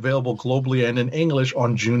be available globally and in English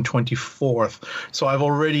on June 24th. So I've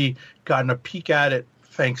already gotten a peek at it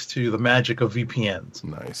thanks to the magic of VPNs.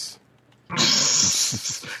 Nice.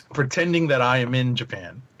 Pretending that I am in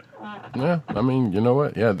Japan. Yeah, I mean, you know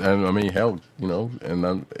what? Yeah, and I mean, hell, and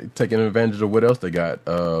I'm taking advantage of what else they got.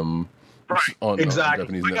 Exactly.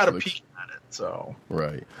 Japanese I got a Netflix. peek at it. So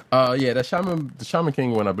right. The Shaman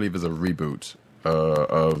King one, I believe, is a reboot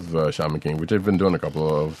of Shaman King, which they've been doing a couple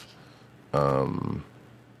of.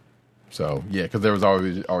 So yeah, because there was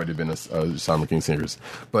already been a Shaman King series.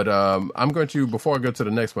 But I'm going to, before I go to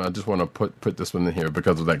the next one, I just want to put this one in here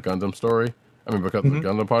because of that Gundam story. I mean, because of the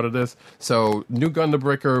Gundam part of this. So, new Gundam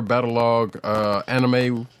Breaker Battle Log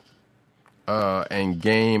anime and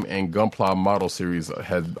game and Gunpla model series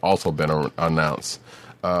had also been announced.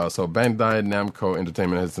 So Bandai Namco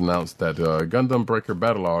Entertainment has announced that Gundam Breaker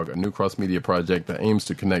Battle Log, a new cross-media project that aims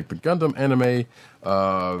to connect the Gundam anime,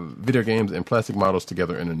 video games, and plastic models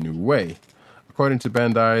together in a new way. According to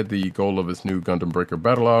Bandai, the goal of its new Gundam Breaker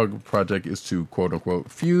Battle Log project is to,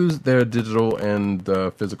 quote-unquote, fuse their digital and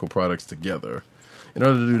physical products together. In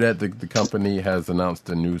order to do that, the company has announced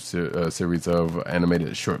a new series of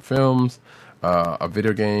animated short films, a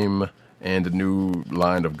video game, and a new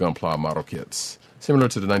line of Gunpla model kits. Similar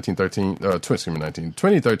to the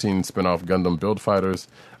 2013 spin-off Gundam Build Fighters,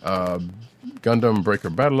 Gundam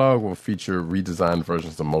Breaker Battlelog will feature redesigned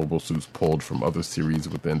versions of mobile suits pulled from other series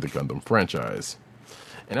within the Gundam franchise.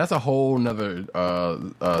 And that's a whole nother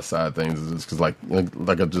side of things, because like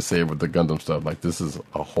I just said with the Gundam stuff, like this is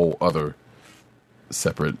a whole other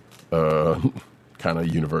separate kind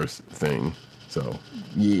of universe thing. So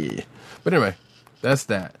yeah, but anyway, that's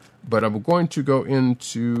that. But I'm going to go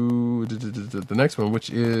into the next one,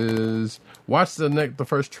 which is watch the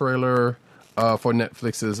first trailer for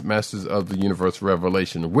Netflix's Masters of the Universe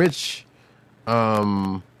Revelation, which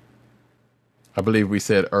I believe we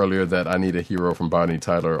said earlier that I Need a Hero from Bonnie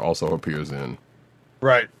Tyler also appears in.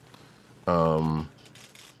 Right. And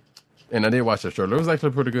I did watch that trailer. It was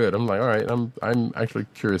actually pretty good. I'm like, all right, I'm actually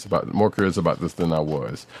more curious about this than I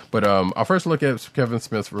was. But our first look at Kevin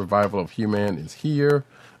Smith's revival of He-Man is here.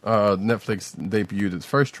 Netflix debuted its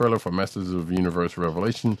first trailer for Masters of the Universe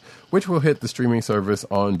Revelation, which will hit the streaming service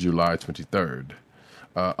on July 23rd.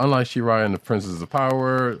 Unlike She-Ra and the Princess of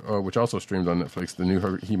Power, which also streams on Netflix, the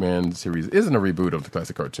new He-Man series isn't a reboot of the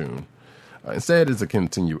classic cartoon. Instead, it's a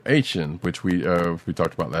continuation, which we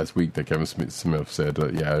talked about last week. That Kevin Smith said,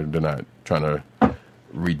 they're not trying to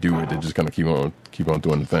redo it; they're just going to keep on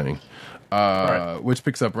doing the thing. Right. Which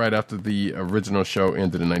picks up right after the original show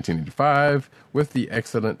ended in 1985, with the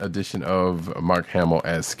excellent addition of Mark Hamill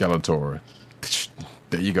as Skeletor.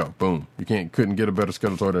 There you go, boom! You couldn't get a better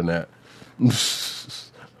Skeletor than that.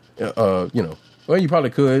 Well, you probably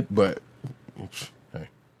could, but hey,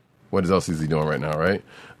 what else is he doing right now, right?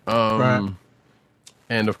 Right.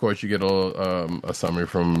 And of course, you get a summary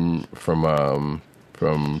from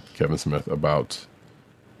Kevin Smith about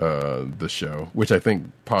the show, which I think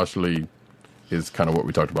partially is kind of what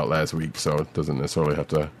we talked about last week, so it doesn't necessarily have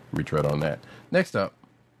to retread on that. Next up.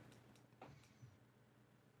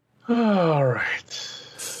 All right.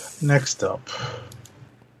 Next up.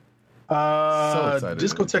 So excited.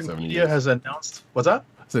 Discotech Media has announced... What's that?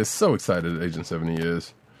 So excited Agent 70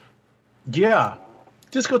 is. Yeah.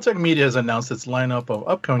 Discotech Media has announced its lineup of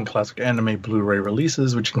upcoming classic anime Blu-ray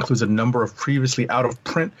releases, which includes a number of previously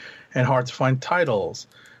out-of-print and hard-to-find titles.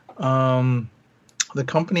 The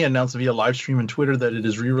company announced via live stream and Twitter that it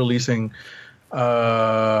is re-releasing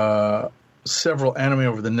several anime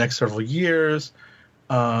over the next several years,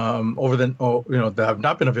 that have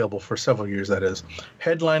not been available for several years. That is,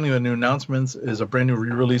 headlining the new announcements is a brand new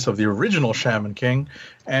re-release of the original Shaman King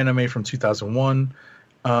anime from 2001.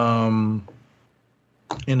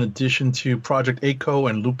 In addition to Project Eiko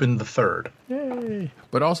and Lupin the Third. Yay!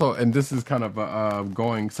 But also, and this is kind of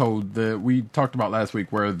going. So we talked about last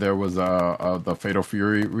week where there was the Fatal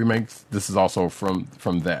Fury remakes. This is also from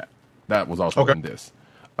that. That was also in this,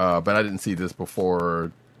 but I didn't see this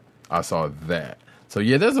before I saw that. So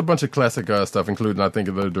yeah, there's a bunch of classic stuff, including I think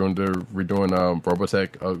they're redoing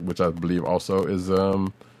Robotech, which I believe also is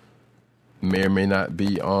may or may not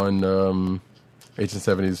be on. Agent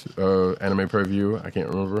 70's anime preview. I can't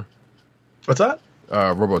remember. What's that?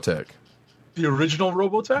 Robotech. The original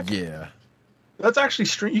Robotech? Yeah. That's actually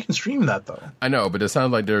you can stream that though. I know, but it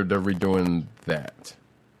sounds like they're redoing that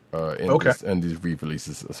in these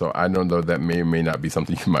re-releases. So I don't know, that may or may not be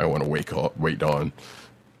something you might want to wait on.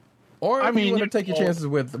 Or you want to take your chances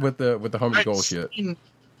with the Homie Gold shit.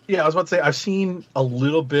 Yeah, I was about to say I've seen a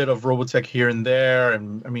little bit of Robotech here and there,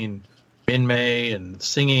 and I mean Minmay and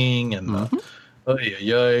singing and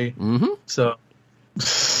Mm-hmm. So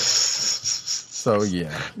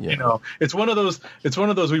yeah. it's one of those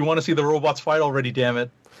we want to see the robots fight already, damn it,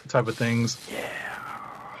 type of things.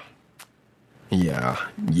 Yeah,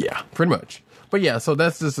 pretty much. But yeah, so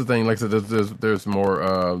that's just the thing. Like I said, there's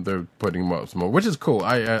more. They're putting more, which is cool.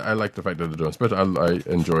 I like the fact that they're doing. Especially, I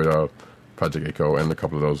enjoyed Project Echo and a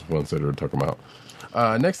couple of those ones that they're talking about.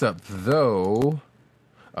 Next up, though,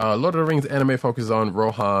 Lord of the Rings anime focuses on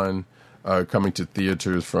Rohan. Coming to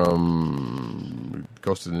theaters from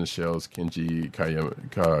Ghost in the Shell's Kenji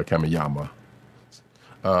Kamiyama.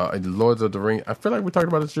 Lord of the Rings, I feel like we talked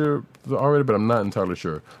about this here already, but I'm not entirely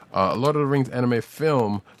sure. Lord of the Rings anime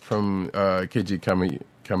film from Kenji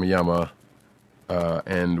Kamiyama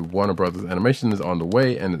and Warner Brothers Animation is on the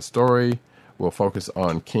way, and its story will focus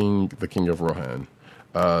on the King of Rohan.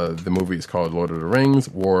 The movie is called Lord of the Rings,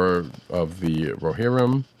 War of the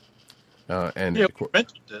Rohirrim.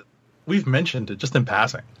 We've mentioned it just in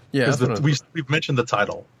passing. Yeah, we've mentioned the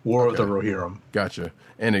title, War of the Rohirrim. Gotcha.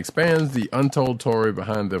 And expands the untold story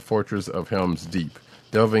behind the fortress of Helm's Deep,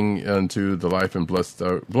 delving into the life and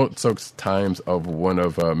blood-soaked times of one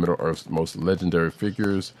of Middle-earth's most legendary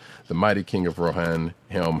figures, the mighty King of Rohan,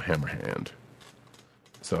 Helm Hammerhand.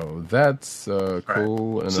 So that's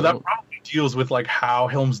cool. Right. And So that probably deals with like how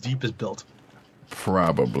Helm's Deep is built.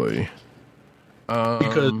 probably.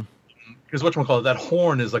 Because whatchamacallit, that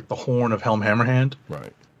horn is like the horn of Helm Hammerhand.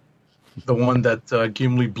 Right. The one that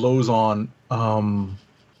Gimli blows on when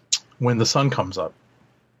the sun comes up.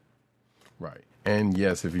 Right. And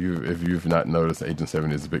yes, if you've not noticed, Agent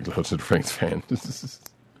 70 is a big Lord of the Rings fan. It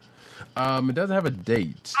doesn't have a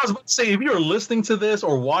date. I was about to say, if you're listening to this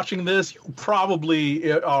or watching this, you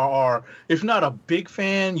probably are if not a big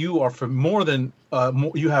fan, you are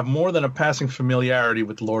you have more than a passing familiarity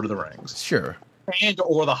with Lord of the Rings. Sure. And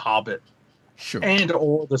or The Hobbit. Sure. And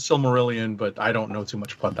or the Silmarillion, but I don't know too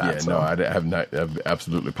much about that. Yeah, so. no, I've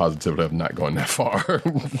absolutely positively have not gone that far.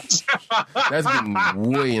 That's getting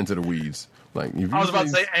way into the weeds. Like I was about to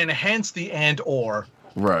say, and hence the and or.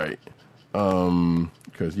 Right.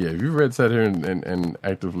 Because if you read Sat here and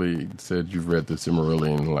actively said you've read the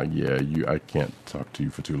Silmarillion, like I can't talk to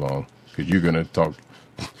you for too long because you're gonna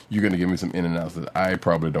give me some in and outs that I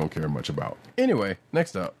probably don't care much about. Anyway,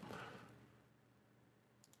 next up.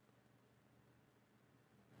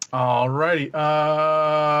 Alrighty.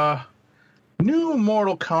 New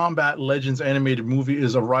Mortal Kombat Legends animated movie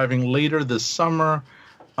is arriving later this summer.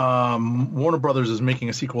 Warner Brothers is making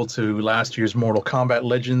a sequel to last year's Mortal Kombat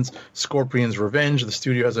Legends, Scorpion's Revenge. The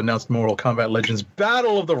studio has announced Mortal Kombat Legends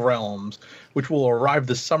Battle of the Realms, which will arrive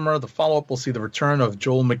this summer. The follow-up will see the return of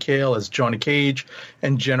Joel McHale as Johnny Cage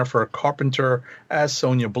and Jennifer Carpenter as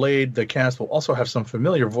Sonya Blade. The cast will also have some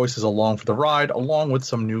familiar voices along for the ride, along with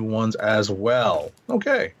some new ones as well.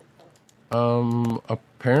 Okay.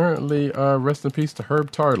 Apparently, rest in peace to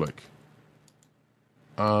Herb Tarlick.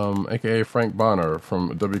 AKA Frank Bonner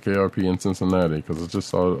from WKRP in Cincinnati, because I just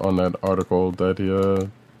saw on that article that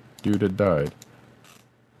dude had died.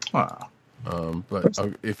 Wow. But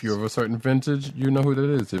if you're of a certain vintage, you know who that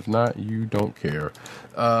is. If not, you don't care.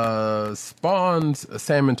 Spawn's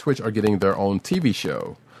Sam and Twitch are getting their own TV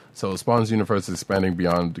show. So Spawn's universe is expanding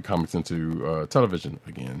beyond the comics into television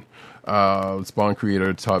again. Spawn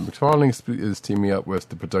creator Todd McFarlane is teaming up with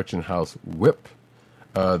the production house Whip,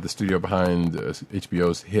 the studio behind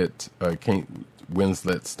HBO's hit Kate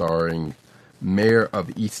Winslet starring Mayor of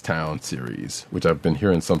Easttown series, which I've been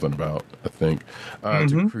hearing something about, I think,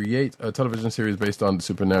 to create a television series based on the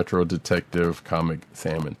supernatural detective comic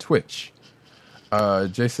Sam and Twitch.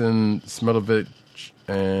 Jason Smilovich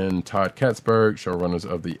and Todd Katzberg, showrunners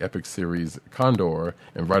of the epic series Condor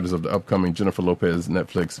and writers of the upcoming Jennifer Lopez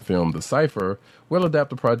Netflix film The Cipher, will adapt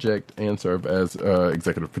the project and serve as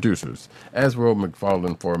executive producers, as will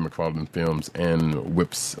McFarlane for McFarlane Films and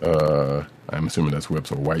Whips, I'm assuming that's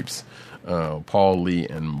Whips or Wipes, Paul Lee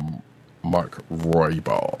and Mark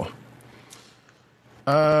Roybal.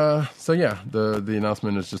 So yeah, the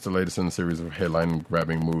announcement is just the latest in a series of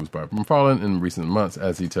headline-grabbing moves by McFarlane in recent months.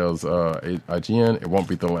 As he tells IGN, it won't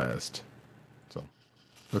be the last. So,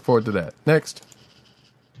 look forward to that. Next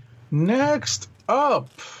up,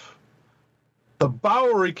 the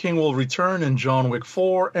Bowery King will return in John Wick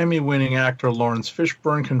 4. Emmy-winning actor Lawrence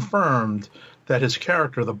Fishburne confirmed that his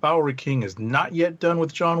character, the Bowery King, is not yet done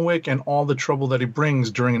with John Wick and all the trouble that he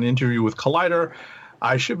brings during an interview with Collider.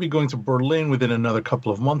 I should be going to Berlin within another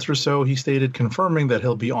couple of months or so, he stated, confirming that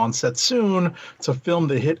he'll be on set soon to film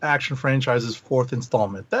the hit action franchise's fourth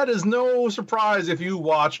installment. That is no surprise if you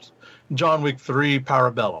watched John Wick 3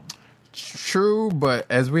 Parabellum. True, but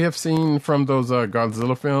as we have seen from those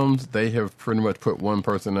Godzilla films, they have pretty much put one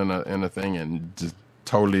person in a thing and just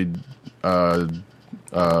totally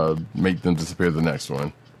make them disappear the next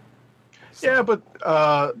one. Yeah, but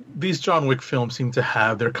these John Wick films seem to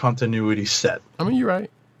have their continuity set. I mean, you're right.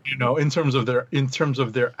 You know, in terms of their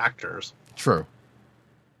actors. True.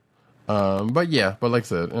 But like I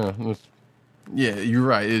said, yeah, you're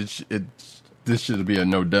right. This should be a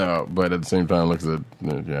no doubt, but at the same time, like I said,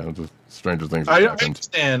 just stranger things. I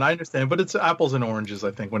understand, but it's apples and oranges, I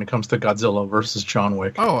think, when it comes to Godzilla versus John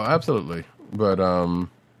Wick. Oh, absolutely. But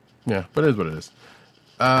but it is what it is.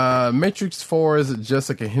 Matrix 4's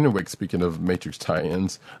Jessica Henwick, speaking of Matrix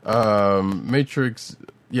tie-ins, Jessica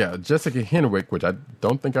Henwick, which I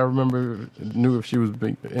don't think I knew if she was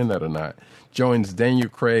in that or not, joins Daniel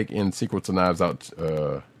Craig in sequel to Knives Out,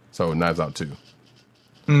 so Knives Out 2.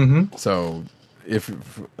 Mm-hmm. So if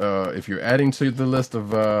you're adding to the list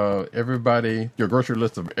of everybody, your grocery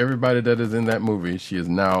list of everybody that is in that movie, she is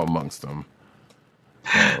now amongst them.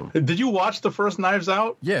 Did you watch the first Knives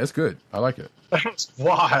Out? Yeah, it's good. I like it. That's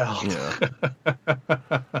wild.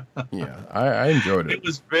 Yeah, I enjoyed it. It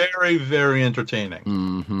was very, very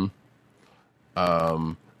entertaining.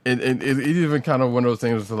 Mm-hmm. It even kind of one of those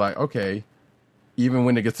things that's like, okay, even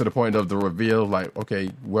when it gets to the point of the reveal, like, okay,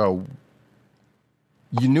 well,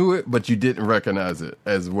 you knew it, but you didn't recognize it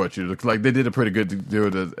as what you look like. They did a pretty good do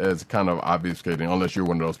it as kind of obfuscating, unless you're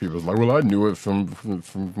one of those people who's like, well, I knew it from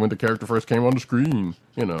when the character first came on the screen,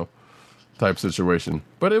 type situation.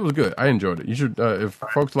 But it was good. I enjoyed it. You should, if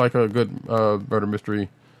folks like a good murder mystery.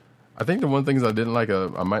 I think the one things I didn't like,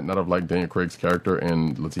 I might not have liked Daniel Craig's character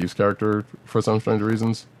and Latif's character for some strange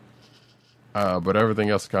reasons. But everything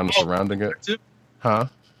else kind of surrounding it. Huh?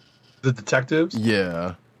 The detectives?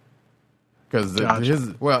 Yeah. Because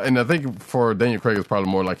and I think for Daniel Craig, it's probably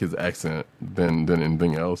more like his accent than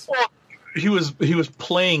anything else. Well, he was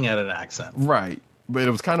playing at an accent, right? But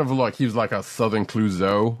it was kind of like he was like a Southern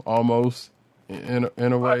Clouseau almost in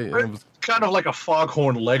a way. Right. It was kind of like a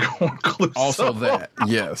foghorn leghorn Clouseau. Also that,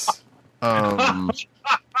 yes. And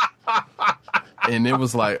it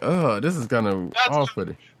was like, this is kind of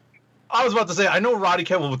off-putting. I was about to say, I know Roddy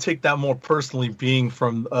Kettle will take that more personally, being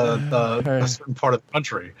from a certain part of the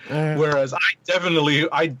country, whereas I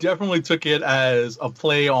definitely took it as a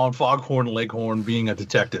play on Foghorn Leghorn being a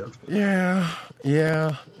detective. Yeah.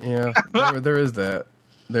 there is that.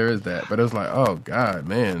 There is that, but it was like, oh god,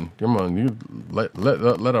 man, come on, you let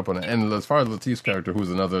up on it. And as far as Latif's character, who's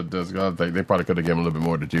another, they probably could have given him a little bit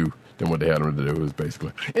more to do than what they had him to do. Was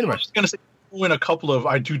basically anyway. I was just gonna say, win a couple of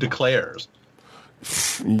I do declares.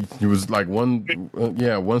 He was like one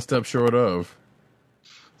step short of.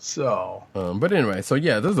 So, but anyway, so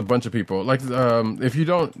yeah, there's a bunch of people. Like, if you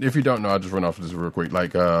don't know, I'll just run off this real quick.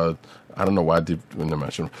 Like, I don't know why I did. I'm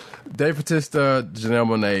not sure. Dave Bautista, Janelle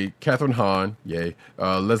Monáe, Catherine Hahn, yay,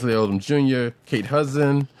 Leslie Odom Jr., Kate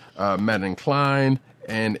Hudson, Madeline Klein,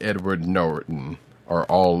 and Edward Norton are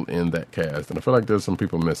all in that cast. And I feel like there's some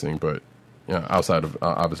people missing, but outside of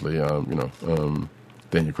obviously,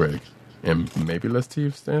 Daniel Craig. And maybe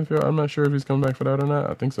Lakeith Stanfield. I'm not sure if he's coming back for that or not.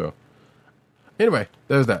 I think so. Anyway,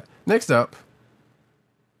 there's that. Next up.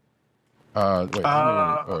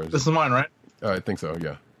 this is mine, right? I think so,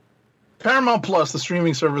 yeah. Paramount Plus, the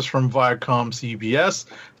streaming service from Viacom CBS,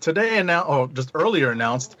 earlier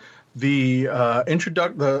announced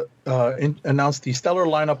announced the stellar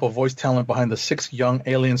lineup of voice talent behind the 6 young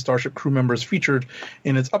alien Starship crew members featured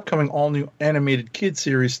in its upcoming all-new animated kids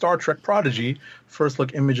series Star Trek Prodigy. First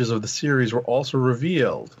look images of the series were also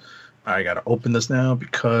revealed. I gotta open this now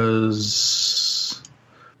because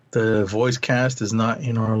the voice cast is not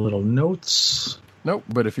in our little notes. Nope,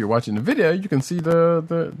 but if you're watching the video, you can see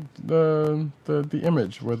the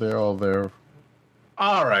image where they're all there.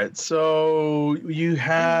 All right, so you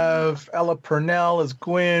have Ella Purnell as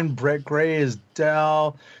Gwen, Brett Gray as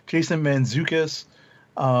Dal, Jason Mantzoukas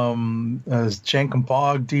as Jankum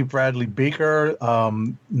Pog, D. Bradley Baker,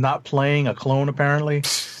 not playing a clone apparently,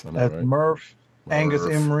 as right. Murph, Angus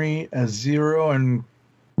Emery as Zero, and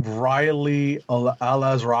Riley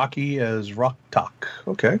Alazraki as Roktak.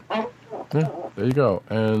 Okay. Yeah, there you go.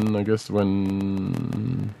 And I guess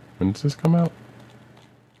when does this come out?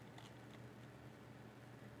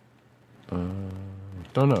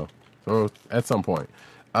 Don't know. So at some point.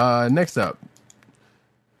 Next up,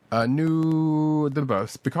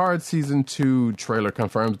 the Picard Season 2 trailer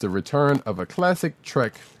confirms the return of a classic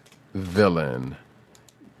Trek villain.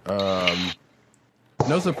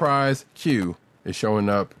 No surprise, Q is showing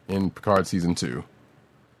up in Picard Season 2.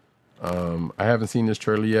 I haven't seen this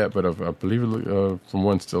trailer yet, but I believe from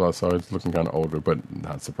one still I saw, it's looking kind of older, but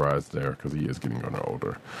not surprised there because he is getting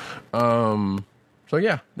older. So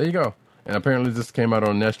yeah, there you go. And apparently this came out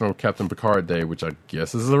on National Captain Picard Day, which I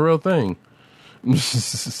guess is a real thing.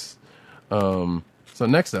 So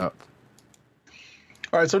next up.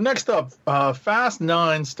 All right, so next up, Fast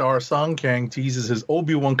 9 star Sung Kang teases his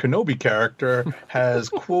Obi-Wan Kenobi character has,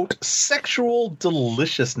 quote, sexual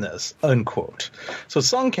deliciousness, unquote. So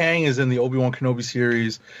Sung Kang is in the Obi-Wan Kenobi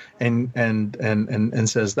series and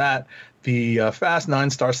says that. The Fast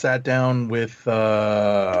 9 star sat down with,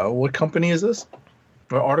 what company is this?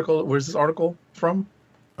 Where's this article from?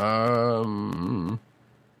 I mean,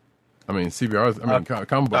 CBR,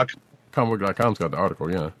 comicbook.com's got the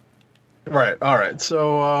article, yeah. Right. All right.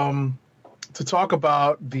 So to talk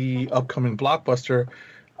about the upcoming blockbuster,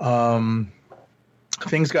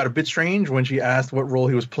 things got a bit strange when she asked what role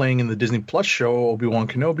he was playing in the Disney Plus show Obi-Wan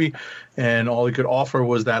Kenobi, and all he could offer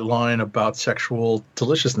was that line about sexual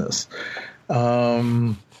deliciousness.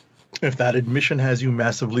 If that admission has you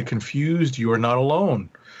massively confused, you are not alone.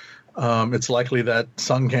 It's likely that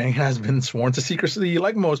Sung Kang has been sworn to secrecy,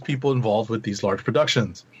 like most people involved with these large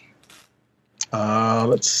productions.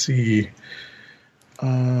 Let's see.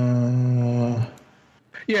 Yeah,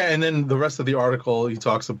 and then the rest of the article, he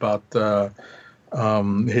talks about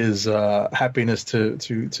his happiness to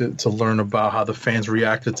learn about how the fans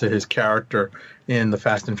reacted to his character in the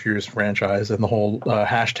Fast and Furious franchise and the whole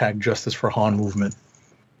hashtag Justice for Han movement.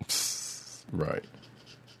 Right.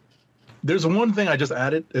 There's one thing I just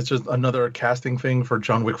added. It's just another casting thing for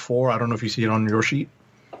John Wick 4. I don't know if you see it on your sheet.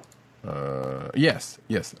 Yes.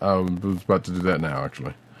 I was about to do that now,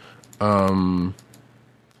 actually. John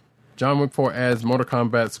Wick 4 adds Mortal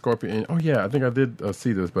Kombat Scorpion. Oh, yeah, I think I did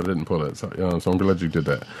see this, but I didn't pull it. So I'm glad you did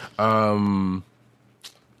that. John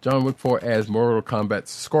Wick 4 adds Mortal Kombat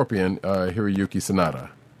Scorpion, Hiroyuki Sanada.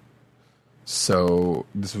 So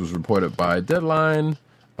this was reported by Deadline.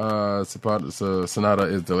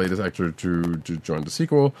 Sanada is the latest actor to join the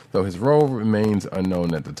sequel, though his role remains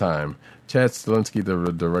unknown at the time. Chad Stahelski,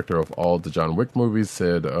 the director of all the John Wick movies,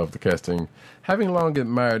 said of the casting, "Having long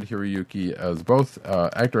admired Hiroyuki as both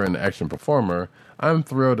actor and action performer, I'm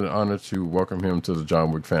thrilled and honored to welcome him to the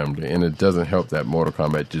John Wick family, and it doesn't help that Mortal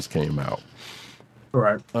Kombat just came out."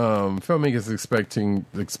 Right. Filming is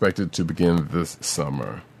expected to begin this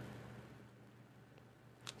summer.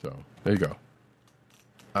 So, there you go.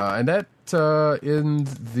 And that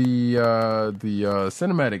ends the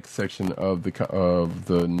cinematic section of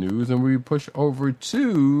the news, and we push over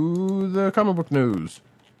to the comic book news.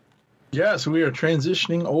 Yeah, so we are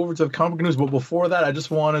transitioning over to the comic book news, but before that, I just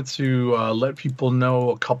wanted to let people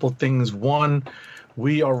know a couple things. One,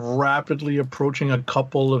 we are rapidly approaching a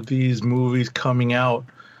couple of these movies coming out.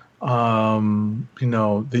 Some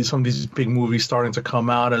of these big movies starting to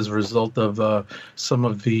come out as a result of some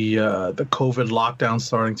of the COVID lockdown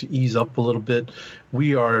starting to ease up a little bit.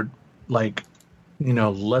 We are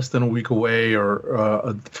less than a week away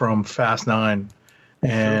from Fast 9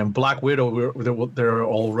 and Black Widow. There are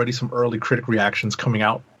already some early critic reactions coming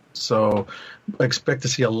out, so expect to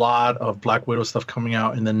see a lot of Black Widow stuff coming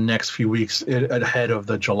out in the next few weeks ahead of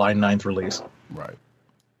the July 9th release. Right.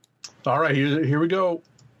 All right, here we go.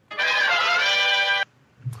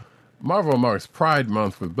 Marvel marks Pride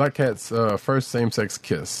Month with Black Cat's first same-sex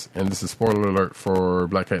kiss. And this is spoiler alert for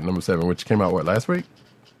Black Cat number 7, which came out, last week?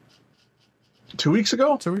 2 weeks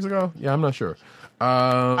ago? 2 weeks ago? Yeah, I'm not sure.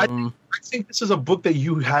 I think this is a book that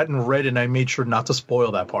you hadn't read, and I made sure not to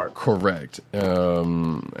spoil that part. Correct.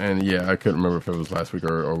 And yeah, I couldn't remember if it was last week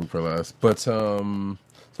or week before last. But, so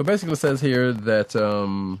basically it says here that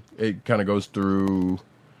it kind of goes through,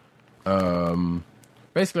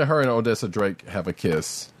 basically her and Odessa Drake have a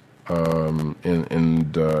kiss.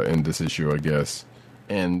 In this issue, I guess,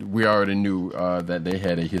 and we already knew that they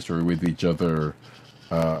had a history with each other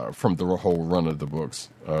from the whole run of the books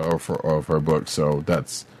of her books. So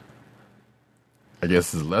that's, I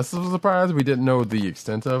guess, is less of a surprise. We didn't know the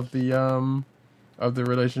extent of the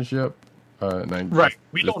relationship. Right,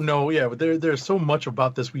 we don't know. Yeah, but there's so much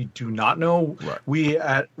about this we do not know. Right.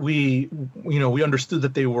 We understood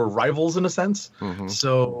that they were rivals in a sense. Mm-hmm.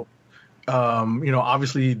 So.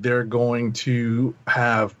 Obviously they're going to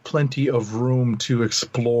have plenty of room to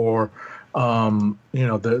explore,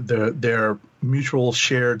 their mutual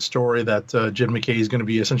shared story that Jed McKay is going to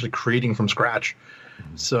be essentially creating from scratch.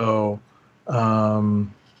 So, it's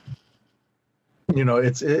going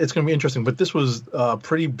to be interesting. But this was a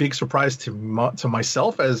pretty big surprise to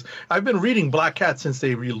myself, as I've been reading Black Cat since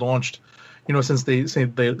they relaunched. Since they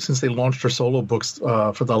launched their solo books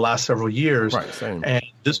for the last several years, right? Same. And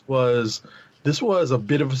this was a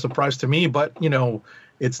bit of a surprise to me, but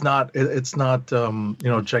it's not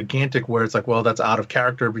gigantic where it's like, well, that's out of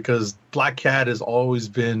character, because Black Cat has always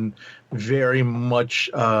been very much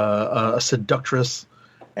a seductress,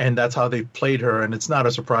 and that's how they played her, and it's not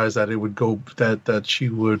a surprise that it would go that she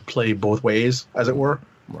would play both ways, as it were.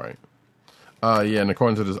 Right. And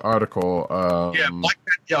according to this article, Black Cat,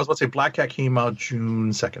 I was about to say Black Cat came out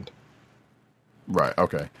June 2nd. Right.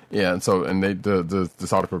 Okay. Yeah. And so, and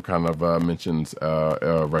this article kind of mentions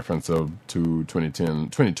a reference to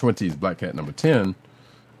 2020's Black Cat number 10,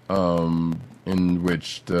 in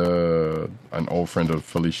which an old friend of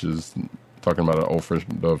Felicia's, talking about an old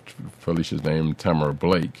friend of Felicia's named Tamara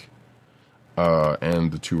Blake,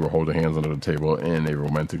 and the two were holding hands under the table in a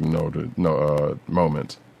romantic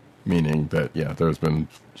moment. Meaning that, yeah, there's been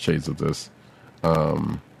shades of this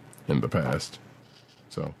in the past.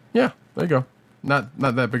 So, yeah, there you go. Not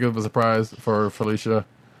that big of a surprise for Felicia,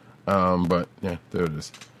 but, yeah, there it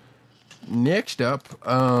is. Next up.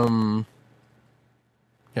 Actually,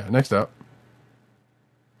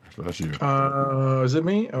 that's you. Is it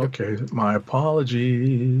me? Okay, my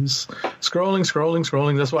apologies.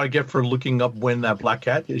 Scrolling. That's what I get for looking up when that Black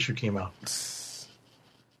Cat issue came out.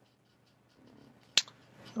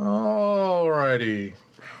 Alrighty.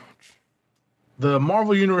 The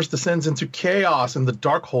Marvel Universe descends into chaos in the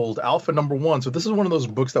Darkhold, Alpha #1. So this is one of those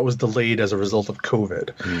books that was delayed as a result of COVID.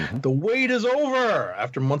 Mm-hmm. The wait is over.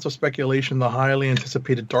 After months of speculation, the highly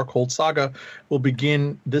anticipated Darkhold saga will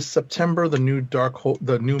begin this September. The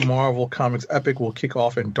new Marvel Comics epic will kick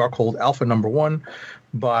off in Darkhold Alpha #1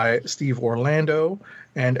 by Steve Orlando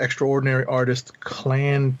and extraordinary artist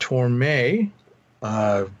Clan Torme.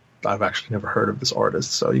 I've actually never heard of this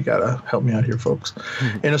artist, so you gotta help me out here, folks.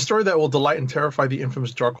 In a story that will delight and terrify, the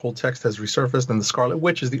infamous Darkhold text has resurfaced, and the Scarlet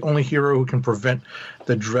Witch is the only hero who can prevent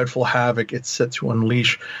the dreadful havoc it's set to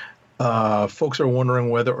unleash. Folks are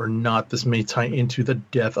wondering whether or not this may tie into the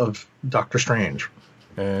death of Doctor Strange.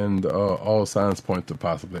 And all signs point to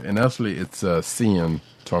possibly. And actually, it's Cian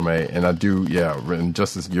Torme, and I do, in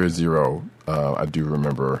Justice Year Zero, I do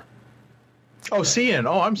remember. Oh, Cian.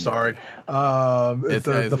 Oh, I'm sorry. It's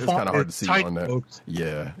the font kind of hard to is see tiny, on that. folks.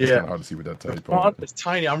 Yeah, it's kind of hard to see with that type. Font is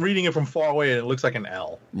tiny. I'm reading it from far away, and it looks like an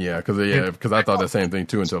L. Yeah, because I thought the same thing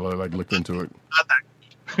too until I looked into it.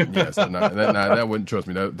 Yeah, so that wouldn't trust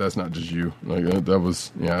me. That's not just you. That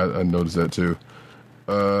was I noticed that too.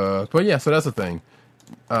 But yeah, so that's the thing.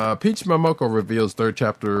 Peach Momoko reveals third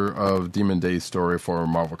chapter of Demon Days story for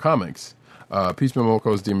Marvel Comics. Peach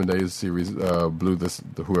Momoko's Demon Days series blew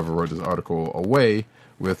whoever wrote this article away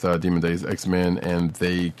with Demon Days X-Men, and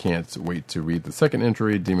they can't wait to read the second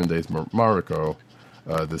entry, Demon Days Mariko,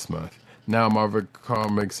 this month. Now Marvel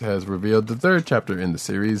Comics has revealed the third chapter in the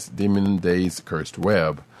series, Demon Days Cursed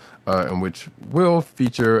Web, in which will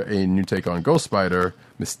feature a new take on Ghost Spider,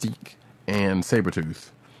 Mystique, and Sabretooth.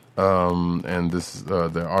 And this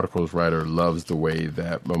the article's writer loves the way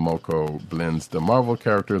that Momoko blends the Marvel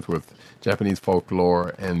characters with Japanese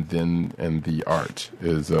folklore, and the art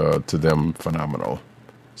is to them phenomenal.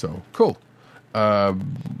 So cool.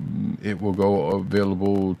 It will go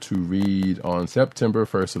available to read on September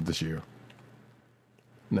 1st of this year.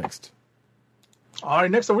 Next. All right,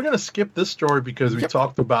 next up, we're going to skip this story because we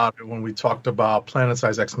talked about it when we talked about Planet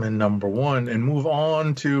Size X-Men #1 and move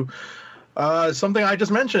on to something I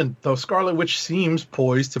just mentioned. The Scarlet Witch seems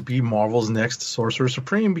poised to be Marvel's next Sorcerer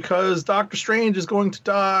Supreme because Doctor Strange is going to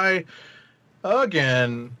die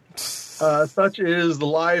again. Such is the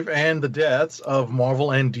life and the deaths of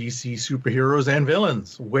Marvel and DC superheroes and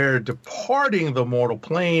villains, where departing the mortal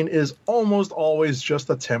plane is almost always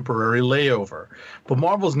just a temporary layover. But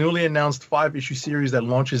Marvel's newly announced 5-issue series that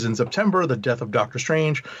launches in September, The Death of Doctor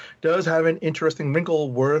Strange, does have an interesting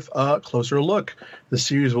wrinkle worth a closer look. The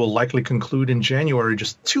series will likely conclude in January,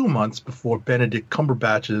 just 2 months before Benedict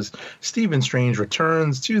Cumberbatch's Stephen Strange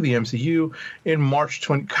returns to the MCU in March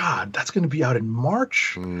 20. God, that's going to be out in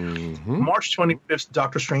March? Mm-hmm. March 25th,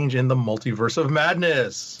 Doctor Strange in the Multiverse of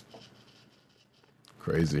Madness.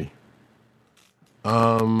 Crazy.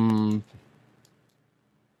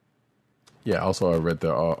 Yeah, also I read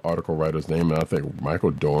the article writer's name, and I think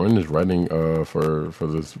Michael Dorn is writing for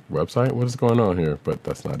this website. What is going on here? But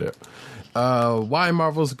that's not it. Why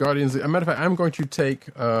Marvel's Guardians? As a matter of fact, I'm going to take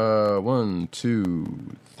I'm going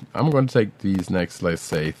to take these next, let's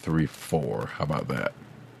say 3, 4. How about that?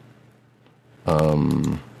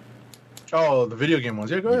 Oh, the video game ones.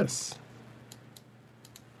 Yeah, go ahead. Yes.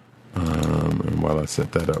 And while I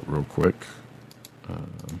set that up real quick, there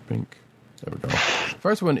we go.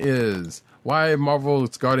 First one is why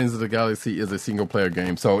Marvel's Guardians of the Galaxy is a single-player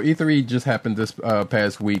game. So E3 just happened this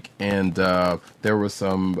past week, and there was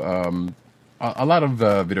some a lot of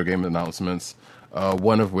video game announcements.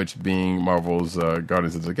 One of which being Marvel's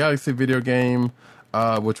Guardians of the Galaxy video game,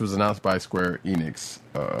 which was announced by Square Enix,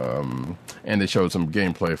 and they showed some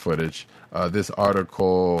gameplay footage. This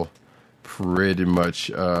article pretty much,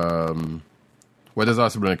 well, there's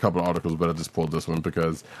also been a couple of articles, but I just pulled this one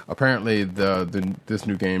because apparently this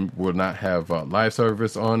new game will not have live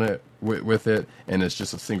service on it with it, and it's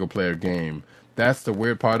just a single player game. That's the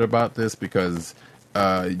weird part about this because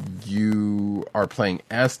you are playing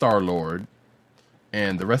as Star-Lord,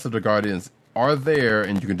 and the rest of the Guardians are there,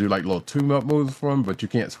 and you can do like little team-up moves for them, but you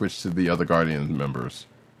can't switch to the other Guardian members.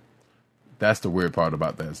 That's the weird part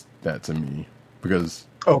about that to me, because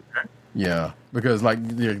because like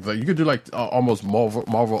you could do like almost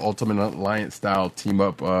Marvel Ultimate Alliance style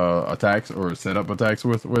team-up attacks or setup attacks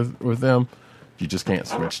with them. You just can't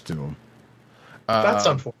switch to them. That's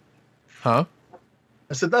unfortunate. Huh?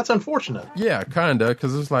 I said that's unfortunate. Yeah, kinda,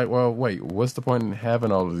 because it's like, well, wait, what's the point in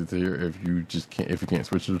having all of these here if you can't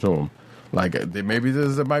switch to them? Like, there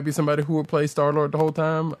might be somebody who would play Star-Lord the whole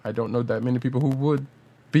time. I don't know that many people who would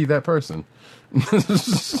be that person.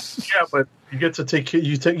 Yeah, but you get to take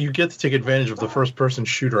advantage of the first-person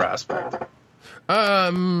shooter aspect.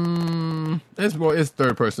 It's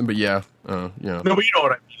third person, but yeah, No, but you know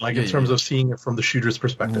what I mean. Like in terms of seeing it from the shooter's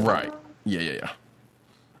perspective. Right. Yeah.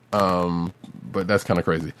 But that's kind of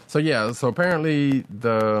crazy. So yeah, so apparently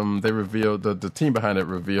they revealed the team behind it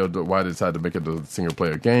revealed why they decided to make it a single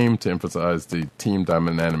player game to emphasize the team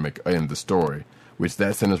dynamic in the story. Which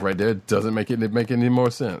that sentence right there doesn't make any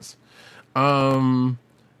more sense.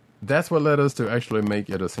 That's what led us to actually make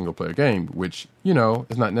it a single player game, which,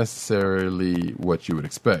 is not necessarily what you would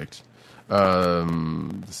expect.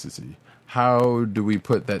 Let's see. How do we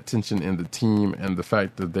put that tension in the team and the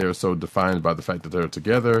fact that they're so defined by the fact that they're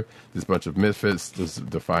together? This bunch of misfits just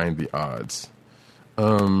defying the odds.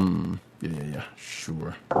 Yeah,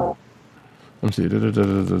 sure. Let me see.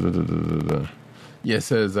 Yeah, it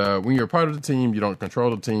says, when you're part of the team, you don't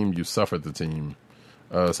control the team, you suffer the team.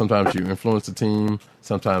 Sometimes you influence the team.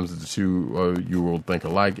 Sometimes the two you will think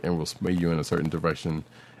alike and will sway you in a certain direction.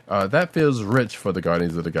 That feels rich for the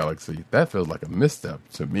Guardians of the Galaxy. That feels like a misstep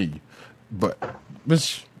to me. But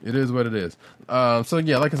it is what it is. So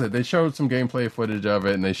yeah, like I said, they showed some gameplay footage of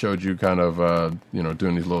it, and they showed you kind of,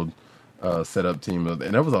 doing these little setup team.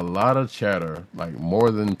 And there was a lot of chatter, like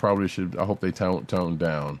more than probably should. I hope they toned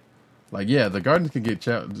down. Like, yeah, the Guardians can get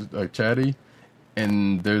chatty,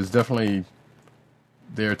 and there's definitely...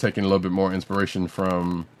 They're taking a little bit more inspiration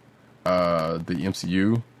from the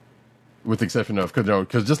MCU, with the exception of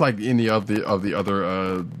because just like any of the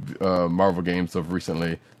other Marvel games of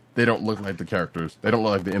recently, they don't look like the characters. They don't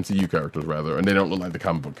look like the MCU characters, rather, and they don't look like the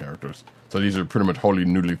comic book characters. So these are pretty much wholly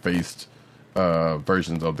newly faced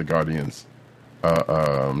versions of the Guardians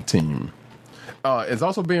team. It's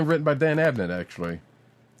also being written by Dan Abnett, actually.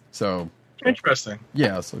 So interesting.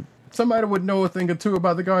 Yeah. So. Somebody would know a thing or two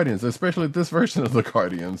about the Guardians, especially this version of the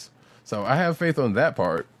Guardians. So I have faith on that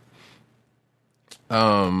part.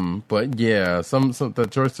 But yeah, some the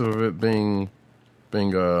choice of it being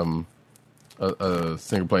a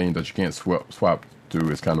single plane that you can't swap to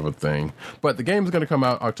is kind of a thing. But the game is going to come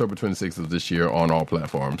out October 26th of this year on all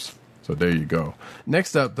platforms. So there you go.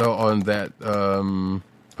 Next up, though, on that, oh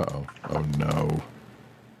no.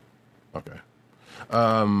 Okay.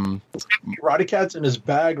 Roddy Cat's in his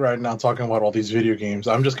bag right now talking about all these video games.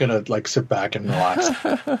 I'm just gonna sit back and relax.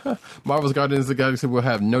 Marvel's Guardians of the Galaxy will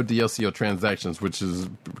have no DLC or transactions, which is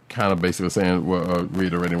kind of basically saying,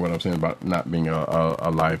 reiterating what I'm saying about not being a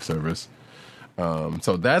live service.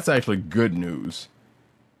 So that's actually good news.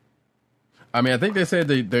 I mean, I think they said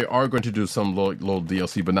they are going to do some little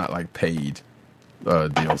DLC, but not like paid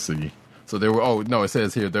DLC. So there were. Oh no, it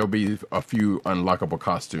says here there will be a few unlockable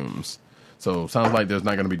costumes. So sounds like there's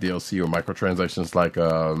not going to be DLC or microtransactions like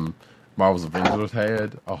Marvel's Avengers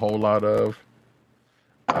had a whole lot of.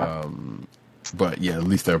 But yeah, at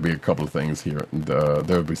least there'll be a couple of things here.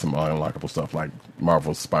 There'll be some unlockable stuff like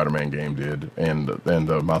Marvel's Spider-Man game did, and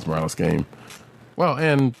the Miles Morales game. Well,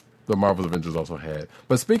 and the Marvel's Avengers also had.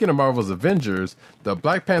 But speaking of Marvel's Avengers, the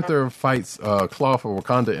Black Panther fights Claw for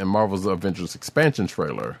Wakanda in Marvel's Avengers expansion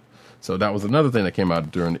trailer. So that was another thing that came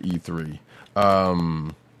out during E3.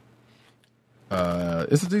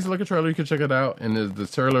 It's a decent looking trailer. You can check it out. And the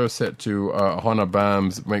trailer is set to Hana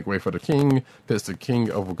Bam's Make Way for the King, pits the King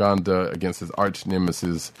of Uganda against his arch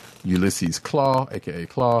nemesis Ulysses Claw, aka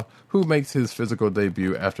Claw, who makes his physical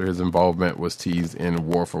debut after his involvement was teased in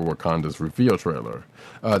War for Wakanda's reveal trailer.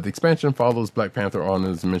 The expansion follows Black Panther on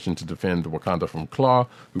his mission to defend Wakanda from Claw,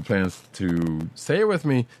 who plans to, say it with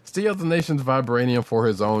me, steal the nation's vibranium for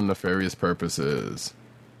his own nefarious purposes.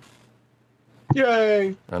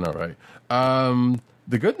 Yay! I know, right?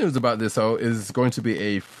 The good news about this, though, is going to be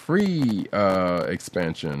a free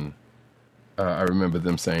expansion. I remember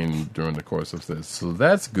them saying during the course of this, so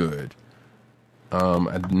that's good.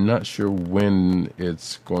 I'm not sure when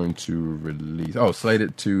it's going to release. Oh,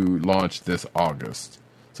 slated to launch this August.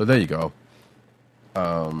 So there you go.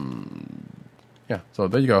 Yeah, so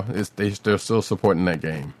there you go. They're still supporting that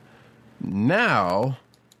game. Now,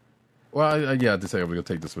 well, yeah, to say we're going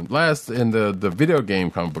to take this one. Last, in the video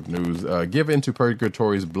game comic book news, give in to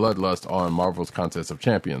Purgatory's bloodlust on Marvel's Contest of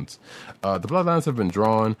Champions. The bloodlines have been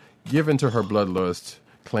drawn. Give in to her bloodlust.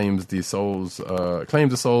 Claim the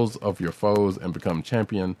souls of your foes and become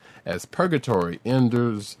champion as Purgatory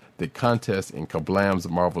enters the contest in Kablam's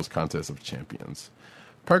Marvel's Contest of Champions.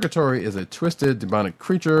 Purgatory is a twisted, demonic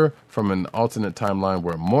creature from an alternate timeline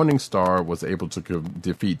where Morningstar was able to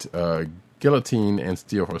defeat Guillotine and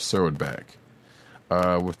steal her sword back.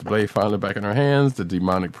 With the blade finally back in her hands, the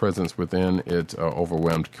demonic presence within it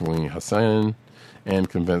overwhelmed Queen Hassan and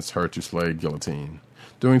convinced her to slay Guillotine.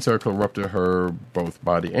 Doing so corrupted her both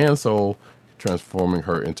body and soul, transforming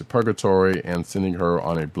her into purgatory and sending her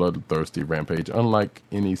on a bloodthirsty rampage, unlike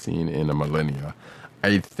any seen in a millennia.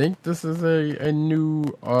 I think this is a new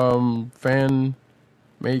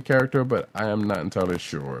fan-made character, but I am not entirely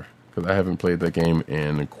sure because I haven't played that game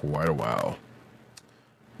in quite a while.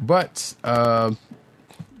 But yeah,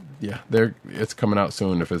 it's coming out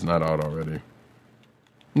soon if it's not out already.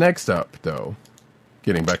 Next up, though,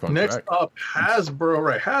 getting back on track. Next up, Hasbro.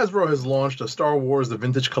 Right, Hasbro has launched a Star Wars: The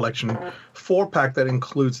Vintage Collection 4-pack that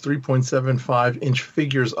includes 3.75-inch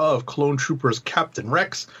figures of Clone Troopers Captain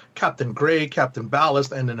Rex, Captain Gray, Captain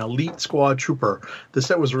Ballast, and an Elite Squad Trooper. The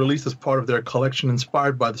set was released as part of their collection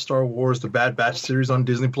inspired by the Star Wars: The Bad Batch series on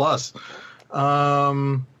Disney+.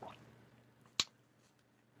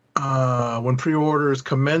 When pre-orders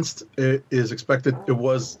commenced, it is expected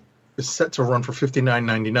is set to run for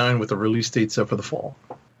 $59.99 with a release date set for the fall.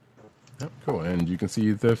 Yep, cool. And you can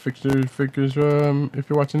see the figures if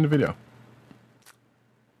you're watching the video.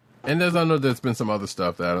 And I know there's been some other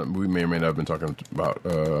stuff that we may or may not have been talking about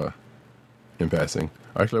in passing.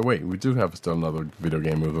 Actually, wait, we do have still another video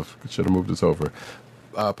game move. Should have moved this over.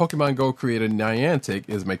 Pokemon Go creator Niantic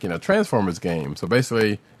is making a Transformers game. So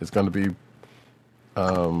basically, it's going to be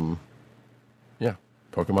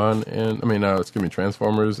Pokemon and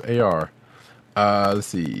Transformers AR. Let's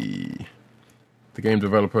see. The game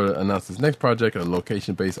developer announced his next project, a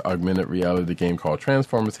location-based augmented reality game called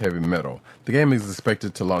Transformers Heavy Metal. The game is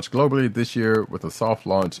expected to launch globally this year with a soft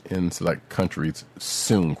launch in select countries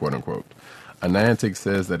soon, quote unquote. Niantic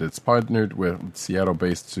says that it's partnered with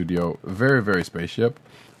Seattle-based studio Very Very Spaceship,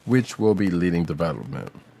 which will be leading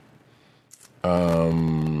development.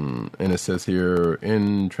 And it says here,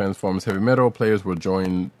 in Transformers Heavy Metal, players will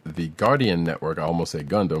join the Guardian Network, I almost say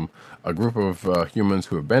Gundam, a group of humans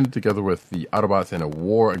who have banded together with the Autobots in a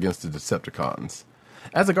war against the Decepticons.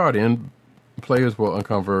 As a Guardian, players will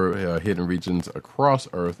uncover hidden regions across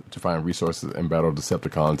Earth to find resources and battle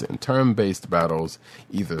Decepticons in turn-based battles,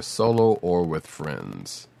 either solo or with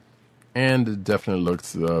friends. And it definitely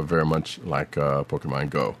looks very much like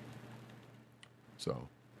Pokemon Go. So,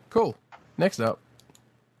 cool. Next up,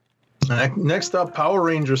 Power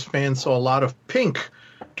Rangers fans saw a lot of pink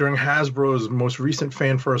during Hasbro's most recent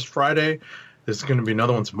Fan First Friday. There's going to be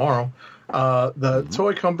another one tomorrow. The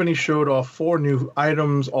toy company showed off 4 new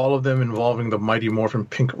items, all of them involving the Mighty Morphin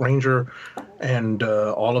Pink Ranger, and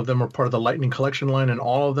all of them are part of the Lightning Collection line, and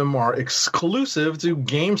all of them are exclusive to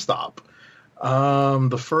GameStop.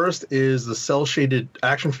 The first is the cel-shaded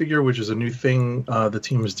action figure, which is a new thing the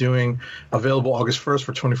team is doing. Available August 1st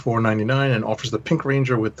for $24.99 and offers the Pink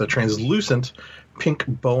Ranger with the translucent pink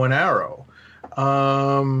bow and arrow.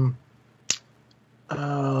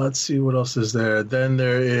 Let's see what else is there. Then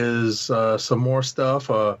there is some more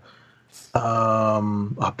stuff. A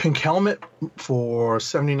pink helmet for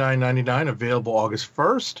 $79.99, available August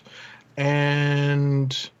 1st.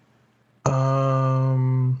 And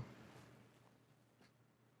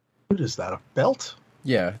what is that, a belt?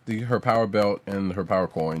 Yeah, her power belt and her power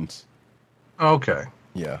coins. Okay.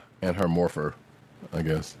 Yeah, and her morpher, I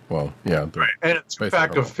guess. Well, yeah. Right. And a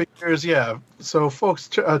 2-pack of figures, yeah. So, folks,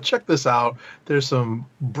 check this out. There's some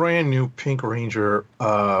brand new Pink Ranger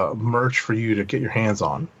merch for you to get your hands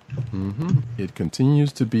on. Mm-hmm. It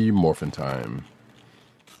continues to be morphin' time.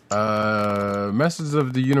 Masters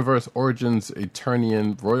of the Universe Origins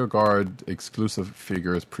Eternian Royal Guard exclusive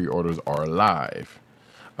figures pre-orders are live.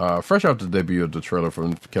 Fresh off the debut of the trailer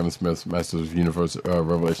from Kevin Smith's Masters of the Universe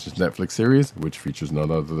Revelations Netflix series, which features none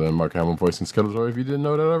other than Mark Hamill voicing Skeletor, if you didn't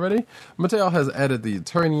know that already, Mattel has added the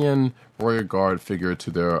Eternian Royal Guard figure to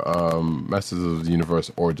their Masters of the Universe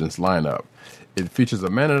Origins lineup. It features a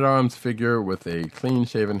Man-at-Arms figure with a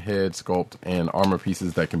clean-shaven head sculpt and armor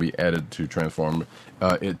pieces that can be added to transform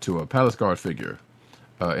it to a Palace Guard figure.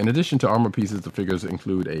 In addition to armor pieces, the figures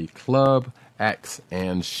include a club, axe,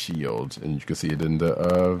 and shield. And you can see it in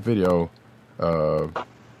the video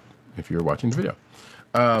if you're watching the video.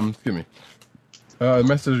 Excuse me.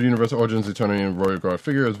 Masters of the Universe Origins Eternian Royal Guard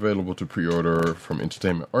figure is available to pre-order from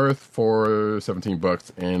Entertainment Earth for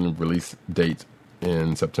 $17 and release date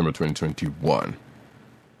in September 2021.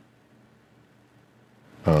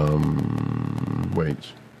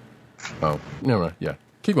 Wait. Oh, never mind. Yeah.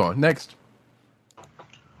 Keep going. Next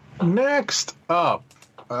up,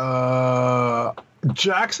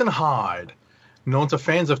 Jackson Hyde, known to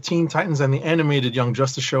fans of Teen Titans and the animated Young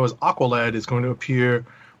Justice show as Aqualad, is going to appear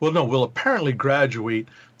will apparently graduate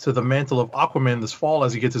to the mantle of Aquaman this fall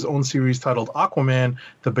as he gets his own series titled Aquaman: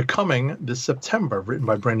 The Becoming this September, written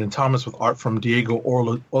by Brandon Thomas with art from Diego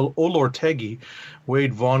Olortegui,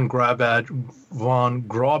 Wade Von Grawbadger,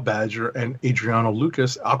 and Adriano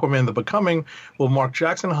Lucas. Aquaman: The Becoming will mark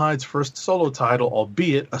Jackson Hyde's first solo title,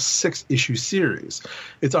 albeit a 6-issue series.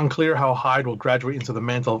 It's unclear how Hyde will graduate into the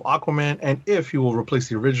mantle of Aquaman and if he will replace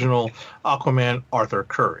the original Aquaman, Arthur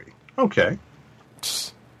Curry. Okay.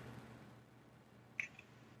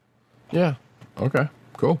 Yeah. Okay.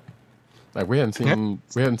 Cool. Like we hadn't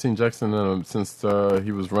seen Jackson since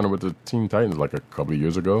he was running with the Teen Titans like a couple of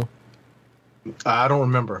years ago. I don't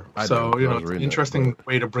remember. It's an interesting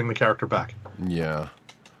way to bring the character back. Yeah.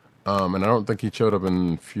 And I don't think he showed up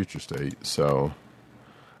in Future State. So,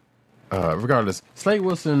 regardless, Slade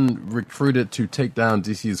Wilson recruited to take down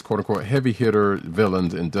DC's quote-unquote heavy hitter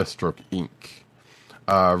villains in Deathstroke Inc.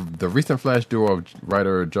 The recent Flash duo of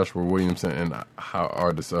writer Joshua Williamson and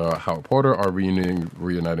artist Howard Porter are reuniting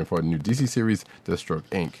for a new DC series, Deathstroke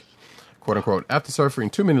Inc. Quote unquote, after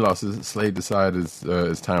suffering too many losses, Slade decided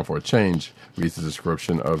it's time for a change, reads the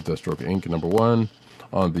description of Deathstroke Inc. #1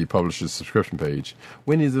 on the publisher's subscription page.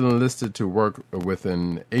 When he's enlisted to work with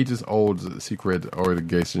an ages-old secret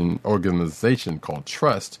organization called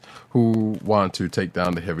Trust, who want to take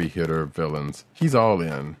down the heavy hitter villains. He's all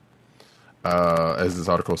in. As this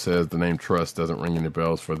article says, the name Trust doesn't ring any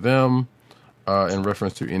bells for them in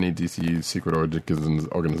reference to any DC secret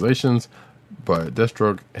organizations, but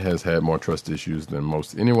Deathstroke has had more trust issues than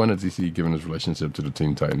most anyone at DC, given his relationship to the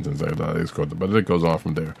Teen Titans and but it goes on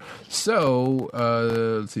from there. So,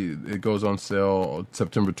 let's see, it goes on sale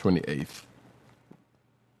September 28th.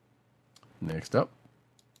 Next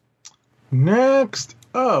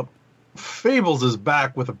up, Fables is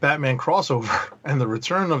back with a Batman crossover and the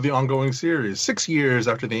return of the ongoing series. 6 years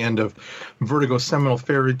after the end of Vertigo's seminal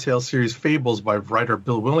fairy tale series Fables by writer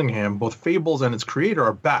Bill Willingham, both Fables and its creator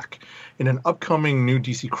are back in an upcoming new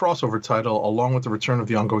DC crossover title, along with the return of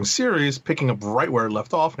the ongoing series, picking up right where it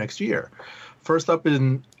left off next year. First up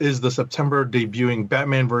is the September debuting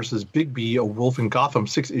Batman vs. Bigby, a Wolf in Gotham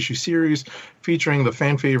 6-issue series featuring the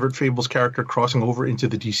fan favorite Fables character crossing over into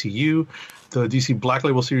the DCU. The DC Black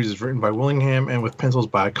Label series is written by Willingham and with pencils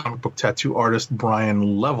by comic book tattoo artist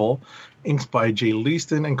Brian Level, inks by Jay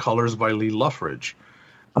Leaston, and colors by Lee Luffridge.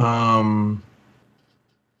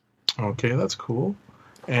 Okay, that's cool.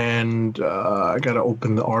 And I got to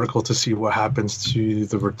open the article to see what happens to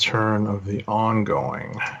the return of the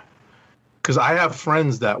ongoing. Because I have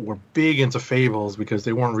friends that were big into Fables because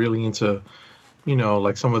they weren't really into,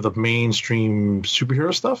 like some of the mainstream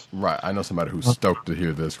superhero stuff. right? I know somebody who's stoked to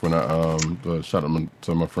hear this when I shout out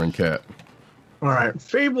to my friend Kat. All right.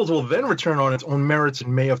 Fables will then return on its own merits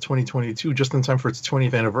in May of 2022, just in time for its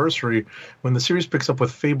 20th anniversary, when the series picks up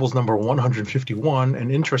with Fables number 151, an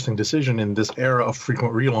interesting decision in this era of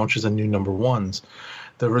frequent relaunches and new number ones.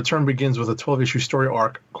 The return begins with a 12-issue story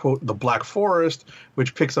arc, quote, The Black Forest,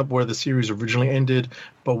 which picks up where the series originally ended,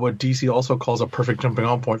 but what DC also calls a perfect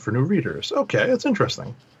jumping-on point for new readers. Okay, that's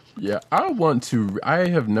interesting. Yeah, I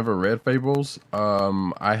have never read Fables.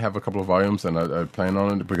 I have a couple of volumes, and I plan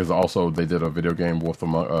on it, because also they did a video game, Wolf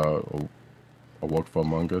Among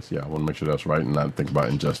Us. Yeah, I want to make sure that's right and not think about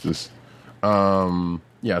Injustice. Yeah,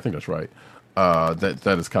 I think that's right.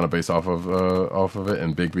 That is kind of based off of it,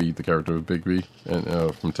 and Bigby, the character of Bigby,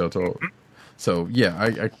 and from Telltale. So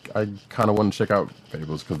yeah, I kind of want to check out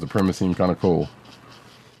Fables because the premise seemed kind of cool.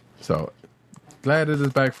 So glad it is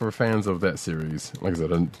back for fans of that series. Like I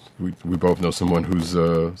said, we both know someone who's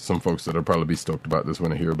some folks that'll probably be stoked about this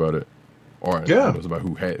when they hear about it, or I know about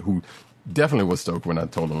who definitely was stoked when I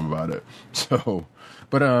told them about it. So,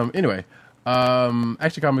 but anyway,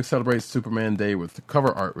 Action Comics celebrates Superman Day with the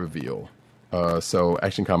cover art reveal. So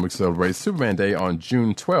Action Comics celebrates Superman Day on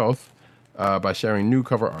June 12th by sharing new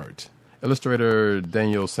cover art. Illustrator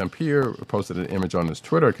Daniel Sampier posted an image on his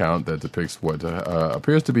Twitter account that depicts what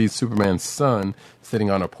appears to be Superman's son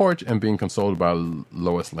sitting on a porch and being consoled by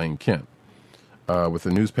Lois Lane Kent, with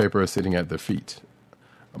the newspaper sitting at their feet.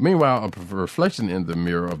 Meanwhile, a reflection in the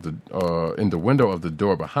mirror of in the window of the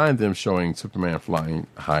door behind them showing Superman flying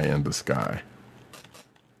high in the sky.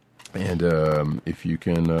 And if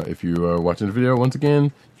you are watching the video once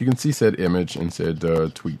again, you can see said image and said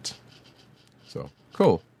tweet. So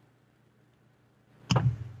cool.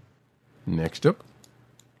 Next up,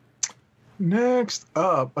 Next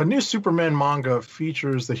up, a new Superman manga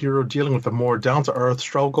features the hero dealing with a more down-to-earth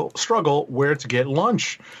struggle where to get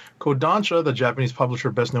lunch. Kodansha, the Japanese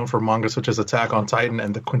publisher best known for manga such as Attack on Titan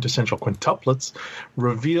and the quintessential quintuplets,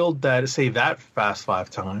 revealed that, say that fast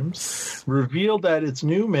 5 times, revealed that its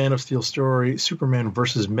new Man of Steel story, Superman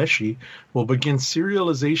vs. Meshi, will begin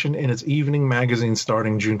serialization in its evening magazine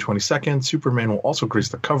starting June 22nd. Superman will also grace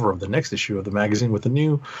the cover of the next issue of the magazine with a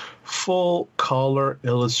new full-color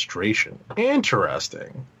illustration.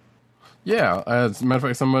 Interesting. Yeah, as a matter of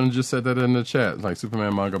fact, someone just said that in the chat. Like,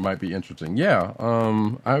 Superman manga might be interesting. Yeah,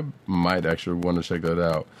 I might actually want to check that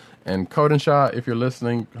out. And Code and Shaw, if you're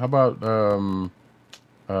listening, how about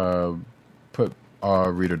put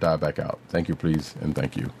our Reader Die back out? Thank you, please, and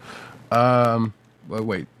thank you. Well,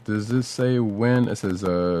 wait, does this say when? It says,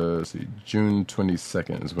 let's see, June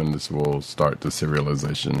 22nd is when this will start the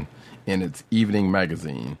serialization in its evening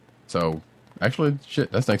magazine. So, actually,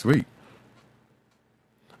 shit, that's next week.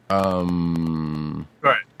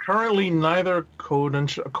 Right. Currently, neither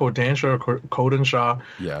Kodansha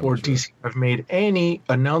or DC have made any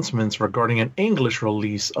announcements regarding an English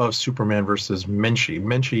release of Superman versus Menshi.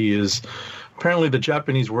 Menshi is apparently the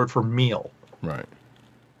Japanese word for meal. Right.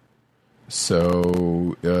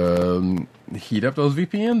 So, heat up those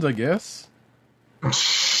VPNs, I guess.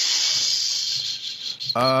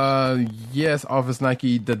 Yes, Office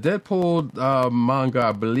Nike. The Deadpool manga,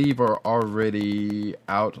 I believe, are already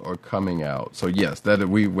out or coming out. So yes, I think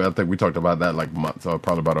we talked about that like months,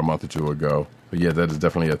 probably about a month or two ago. But yeah, that is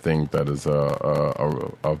definitely a thing that is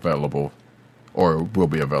available or will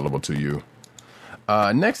be available to you.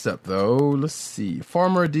 Next up, though, let's see.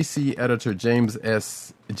 Former DC editor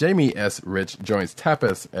Jamie S. Rich joins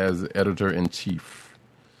Tapas as editor-in-chief.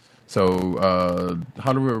 So,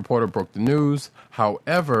 Hollywood Reporter broke the news.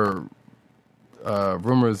 However,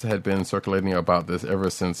 rumors had been circulating about this ever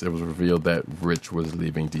since it was revealed that Rich was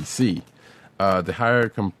leaving DC. The hire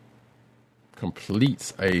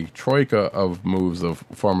completes a troika of moves of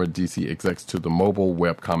former DC execs to the mobile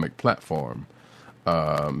webcomic platform.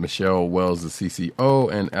 Michelle Wells, the CCO,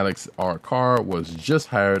 and Alex R. Carr was just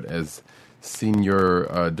hired as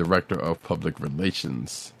Senior Director of Public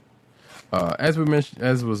Relations. As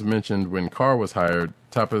was mentioned when Carr was hired,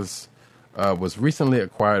 Tapas was recently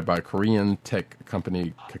acquired by Korean tech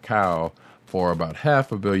company Kakao for about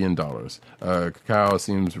 $500 million. Kakao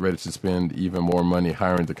seems ready to spend even more money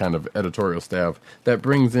hiring the kind of editorial staff that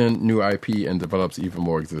brings in new IP and develops even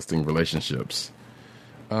more existing relationships.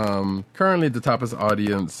 Currently, the Tapas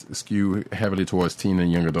audience skew heavily towards teen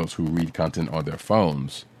and young adults who read content on their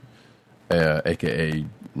phones, aka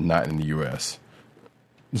not in the U.S.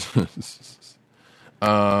 Let's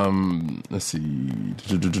see.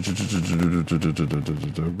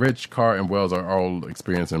 Rich, Carr, and Wells are all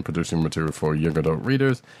experienced in producing material for young adult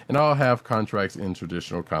readers, and all have contracts in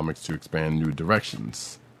traditional comics to expand new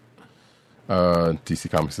directions. DC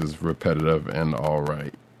Comics is repetitive and all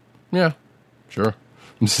right. Yeah, sure.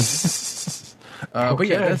 But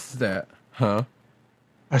yeah, that's that. Huh?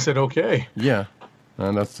 I said okay. Yeah.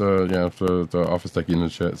 And that's, the Office Techie in the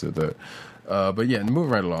chat said that. But yeah,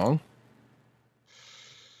 moving right along.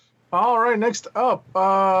 All right, next up,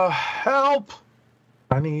 help.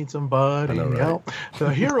 I need somebody help.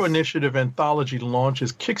 The Hero Initiative anthology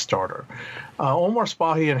launches Kickstarter. Omar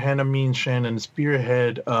Spahi and Hannah Mean Shannon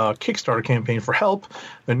spearhead a Kickstarter campaign for Help,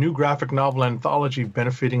 a new graphic novel anthology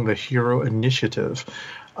benefiting the Hero Initiative.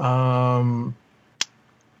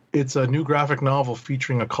 It's a new graphic novel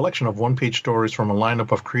featuring a collection of one-page stories from a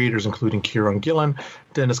lineup of creators including Kieron Gillen,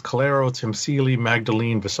 Dennis Calero, Tim Seeley,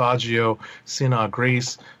 Magdalene Visaggio, Sina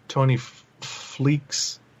Grace, Tony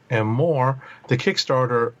Fleeks, and more. The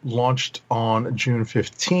Kickstarter launched on June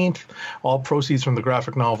 15th. All proceeds from the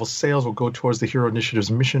graphic novel sales will go towards the Hero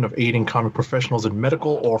Initiative's mission of aiding comic professionals in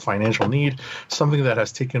medical or financial need, something that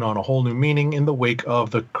has taken on a whole new meaning in the wake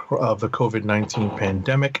of the COVID-19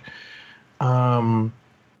 pandemic.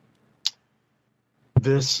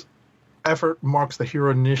 This effort marks the Hero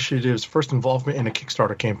Initiative's first involvement in a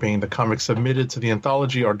Kickstarter campaign. The comics submitted to the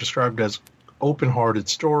anthology are described as open-hearted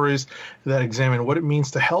stories that examine what it means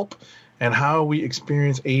to help and how we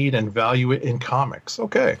experience aid and value it in comics.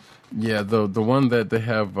 Okay. Yeah, the one that they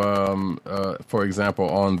have, for example,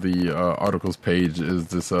 on the articles page is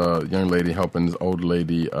this young lady helping this old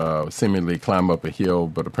lady seemingly climb up a hill,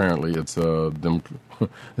 but apparently it's them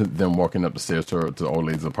walking up the stairs to the old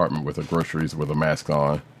lady's apartment with her groceries with a mask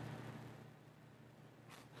on.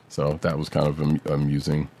 So that was kind of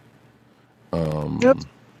amusing. Yep.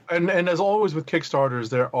 and as always with Kickstarters,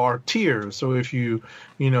 there are tiers. So if you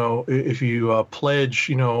pledge,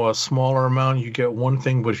 a smaller amount, you get one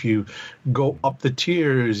thing. But if you go up the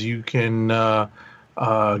tiers, you can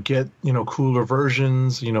get cooler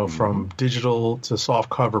versions. From digital to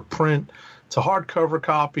softcover print to hardcover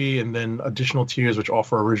copy, and then additional tiers which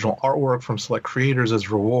offer original artwork from select creators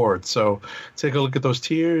as rewards. So take a look at those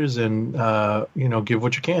tiers and give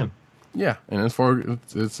what you can. Yeah, and it's for a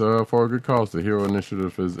good cause. The Hero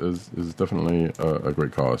Initiative is definitely a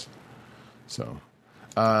great cause. So,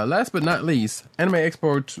 last but not least, Anime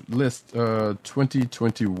Expo List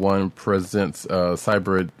 2021 presents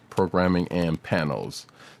hybrid programming and panels.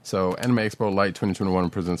 So, Anime Expo Light 2021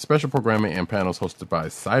 presents special programming and panels hosted by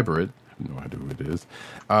Cybrid. No idea who it is.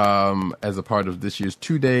 As a part of this year's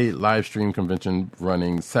 2-day live stream convention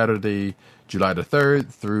running Saturday, July the 3rd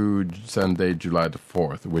through Sunday, July the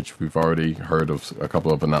 4th, which we've already heard of a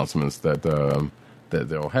couple of announcements that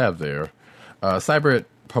they'll have there. Cybrid,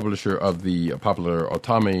 publisher of the popular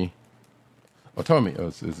Otome,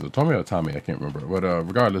 is it Otome or Otame? I can't remember. But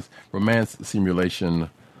regardless, romance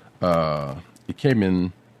simulation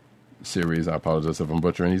Ikemen series. I apologize if I'm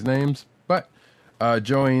butchering these names. But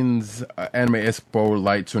joins Anime Expo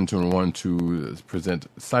Light 2021 to present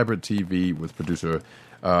Cybrid TV with producer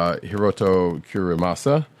Hiroto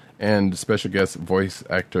Kurimasa and special guest voice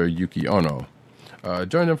actor Yuki Ono.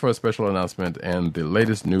 Join them for a special announcement and the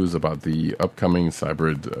latest news about the upcoming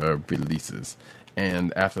Cybrid releases.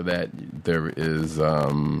 And after that, there is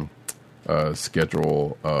a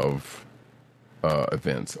schedule of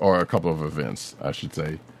events, or a couple of events, I should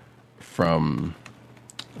say, from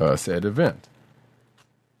said event.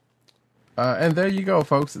 And there you go,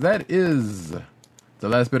 folks. That is the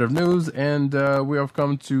last bit of news, and we have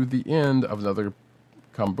come to the end of another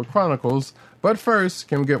Comic Book Chronicles. But first,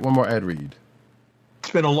 can we get one more ad read? It's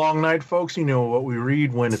been a long night, folks. You know what we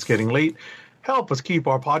read when it's getting late. Help us keep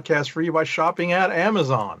our podcast free by shopping at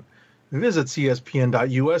Amazon. Visit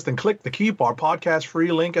cspn.us, then click the Keep Our Podcast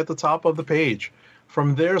Free link at the top of the page.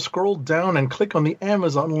 From there, scroll down and click on the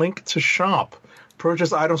Amazon link to shop.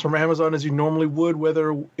 Purchase items from Amazon as you normally would,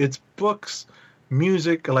 whether it's books,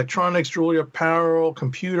 music, electronics, jewelry, apparel,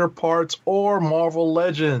 computer parts, or Marvel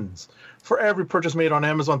Legends. For every purchase made on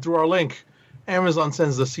Amazon through our link, Amazon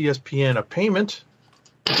sends the CSPN a payment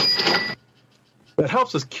that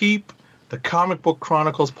helps us keep the Comic Book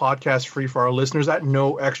Chronicles podcast free for our listeners at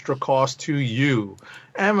no extra cost to you.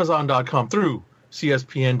 Amazon.com through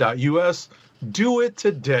CSPN.us. Do it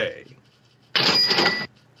today.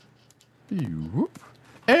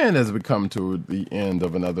 And as we come to the end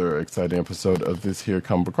of another exciting episode of this here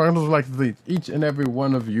Comic Book Chronicles, I'd like to thank each and every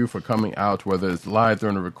one of you for coming out, whether it's live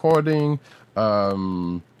during the recording,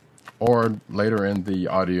 or later in the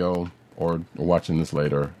audio, or watching this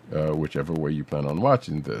later, whichever way you plan on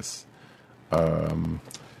watching this.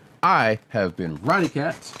 I have been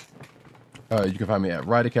Roddycat. You can find me at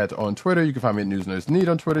Roddycat on Twitter. You can find me at News Nerds Need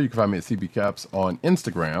on Twitter. You can find me at CBCaps on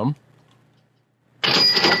Instagram.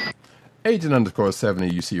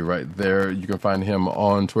 Agent_70, you see right there. You can find him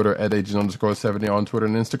on Twitter at Agent_70 on Twitter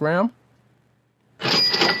and Instagram.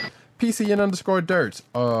 PCN_Dirt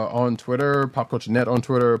on Twitter, PopCultureNet on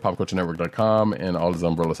Twitter, PopCultureNetwork.com, and all his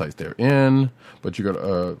umbrella sites therein. But you got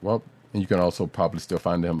you can also probably still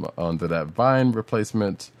find him under that Vine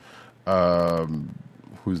replacement,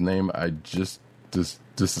 whose name I just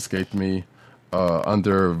escaped me,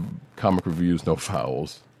 under Comic Reviews No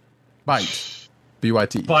Fouls. Byte.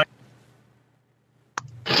 BYT. Bye.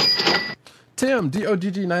 Tim,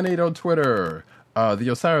 DOGG98 on Twitter. The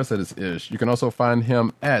Osiris at his ish. You can also find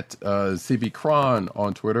him at CB Cron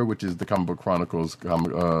on Twitter, which is the Comic Book Chronicles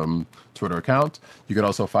Twitter account. You can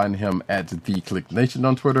also find him at The Click Nation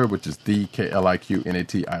on Twitter, which is the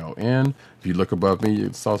KLIQNATION. If you look above me,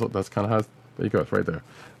 it's also, that's kind of how, there you go, it's right there.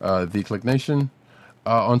 The Click Nation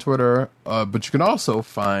on Twitter. But you can also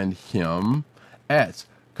find him at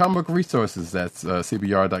Comic Book Resources. That's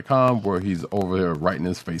CBR.com, where he's over there writing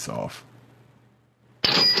his face off.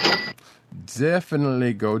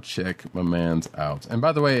 Definitely go check my man's out. And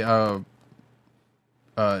by the way,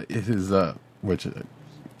 it is which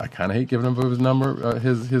I kind of hate giving him his number,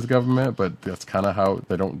 his government, but that's kind of how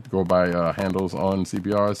they don't go by handles on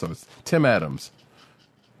CBR. So it's Tim Adams.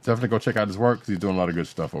 Definitely go check out his work because he's doing a lot of good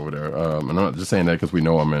stuff over there. And I'm not just saying that because we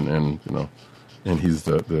know him and you know, and he's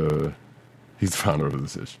the founder of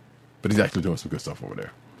this ish, but he's actually doing some good stuff over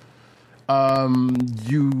there.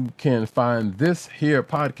 You can find this here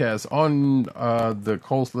podcast on the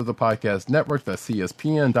Cold Slither Podcast Network. That's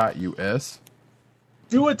CSPN.us.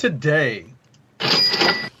 Do it today.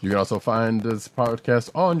 You can also find this podcast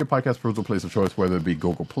on your podcast perusal place of choice, whether it be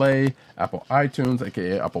Google Play, Apple iTunes,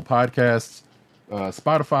 aka Apple Podcasts,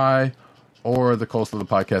 Spotify, or the Coast of the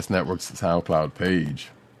Podcast Network's SoundCloud page.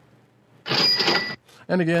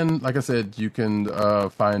 And again, like I said, you can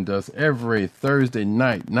find us every Thursday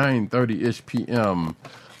night, 9:30-ish p.m.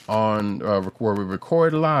 on where we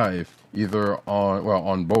record live, either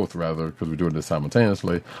on both rather, because we're doing this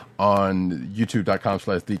simultaneously, on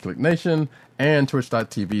youtube.com/theclicknation and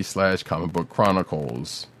twitch.tv/Comic Book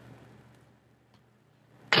Chronicles.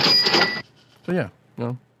 So yeah,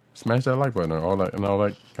 smash that like button and all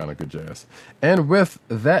that kind of good jazz. And with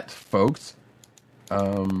that, folks,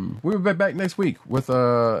 we'll be back next week with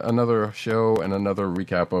another show and another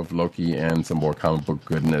recap of Loki and some more comic book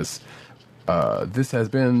goodness. This has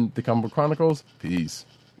been the Comic Book Chronicles. Peace.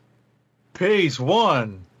 Peace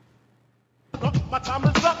one. My time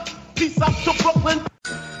is up. Peace out to Brooklyn.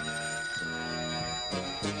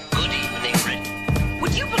 Good evening, Rick.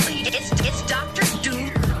 Would you believe it's Dr. Doom?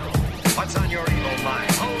 What's on your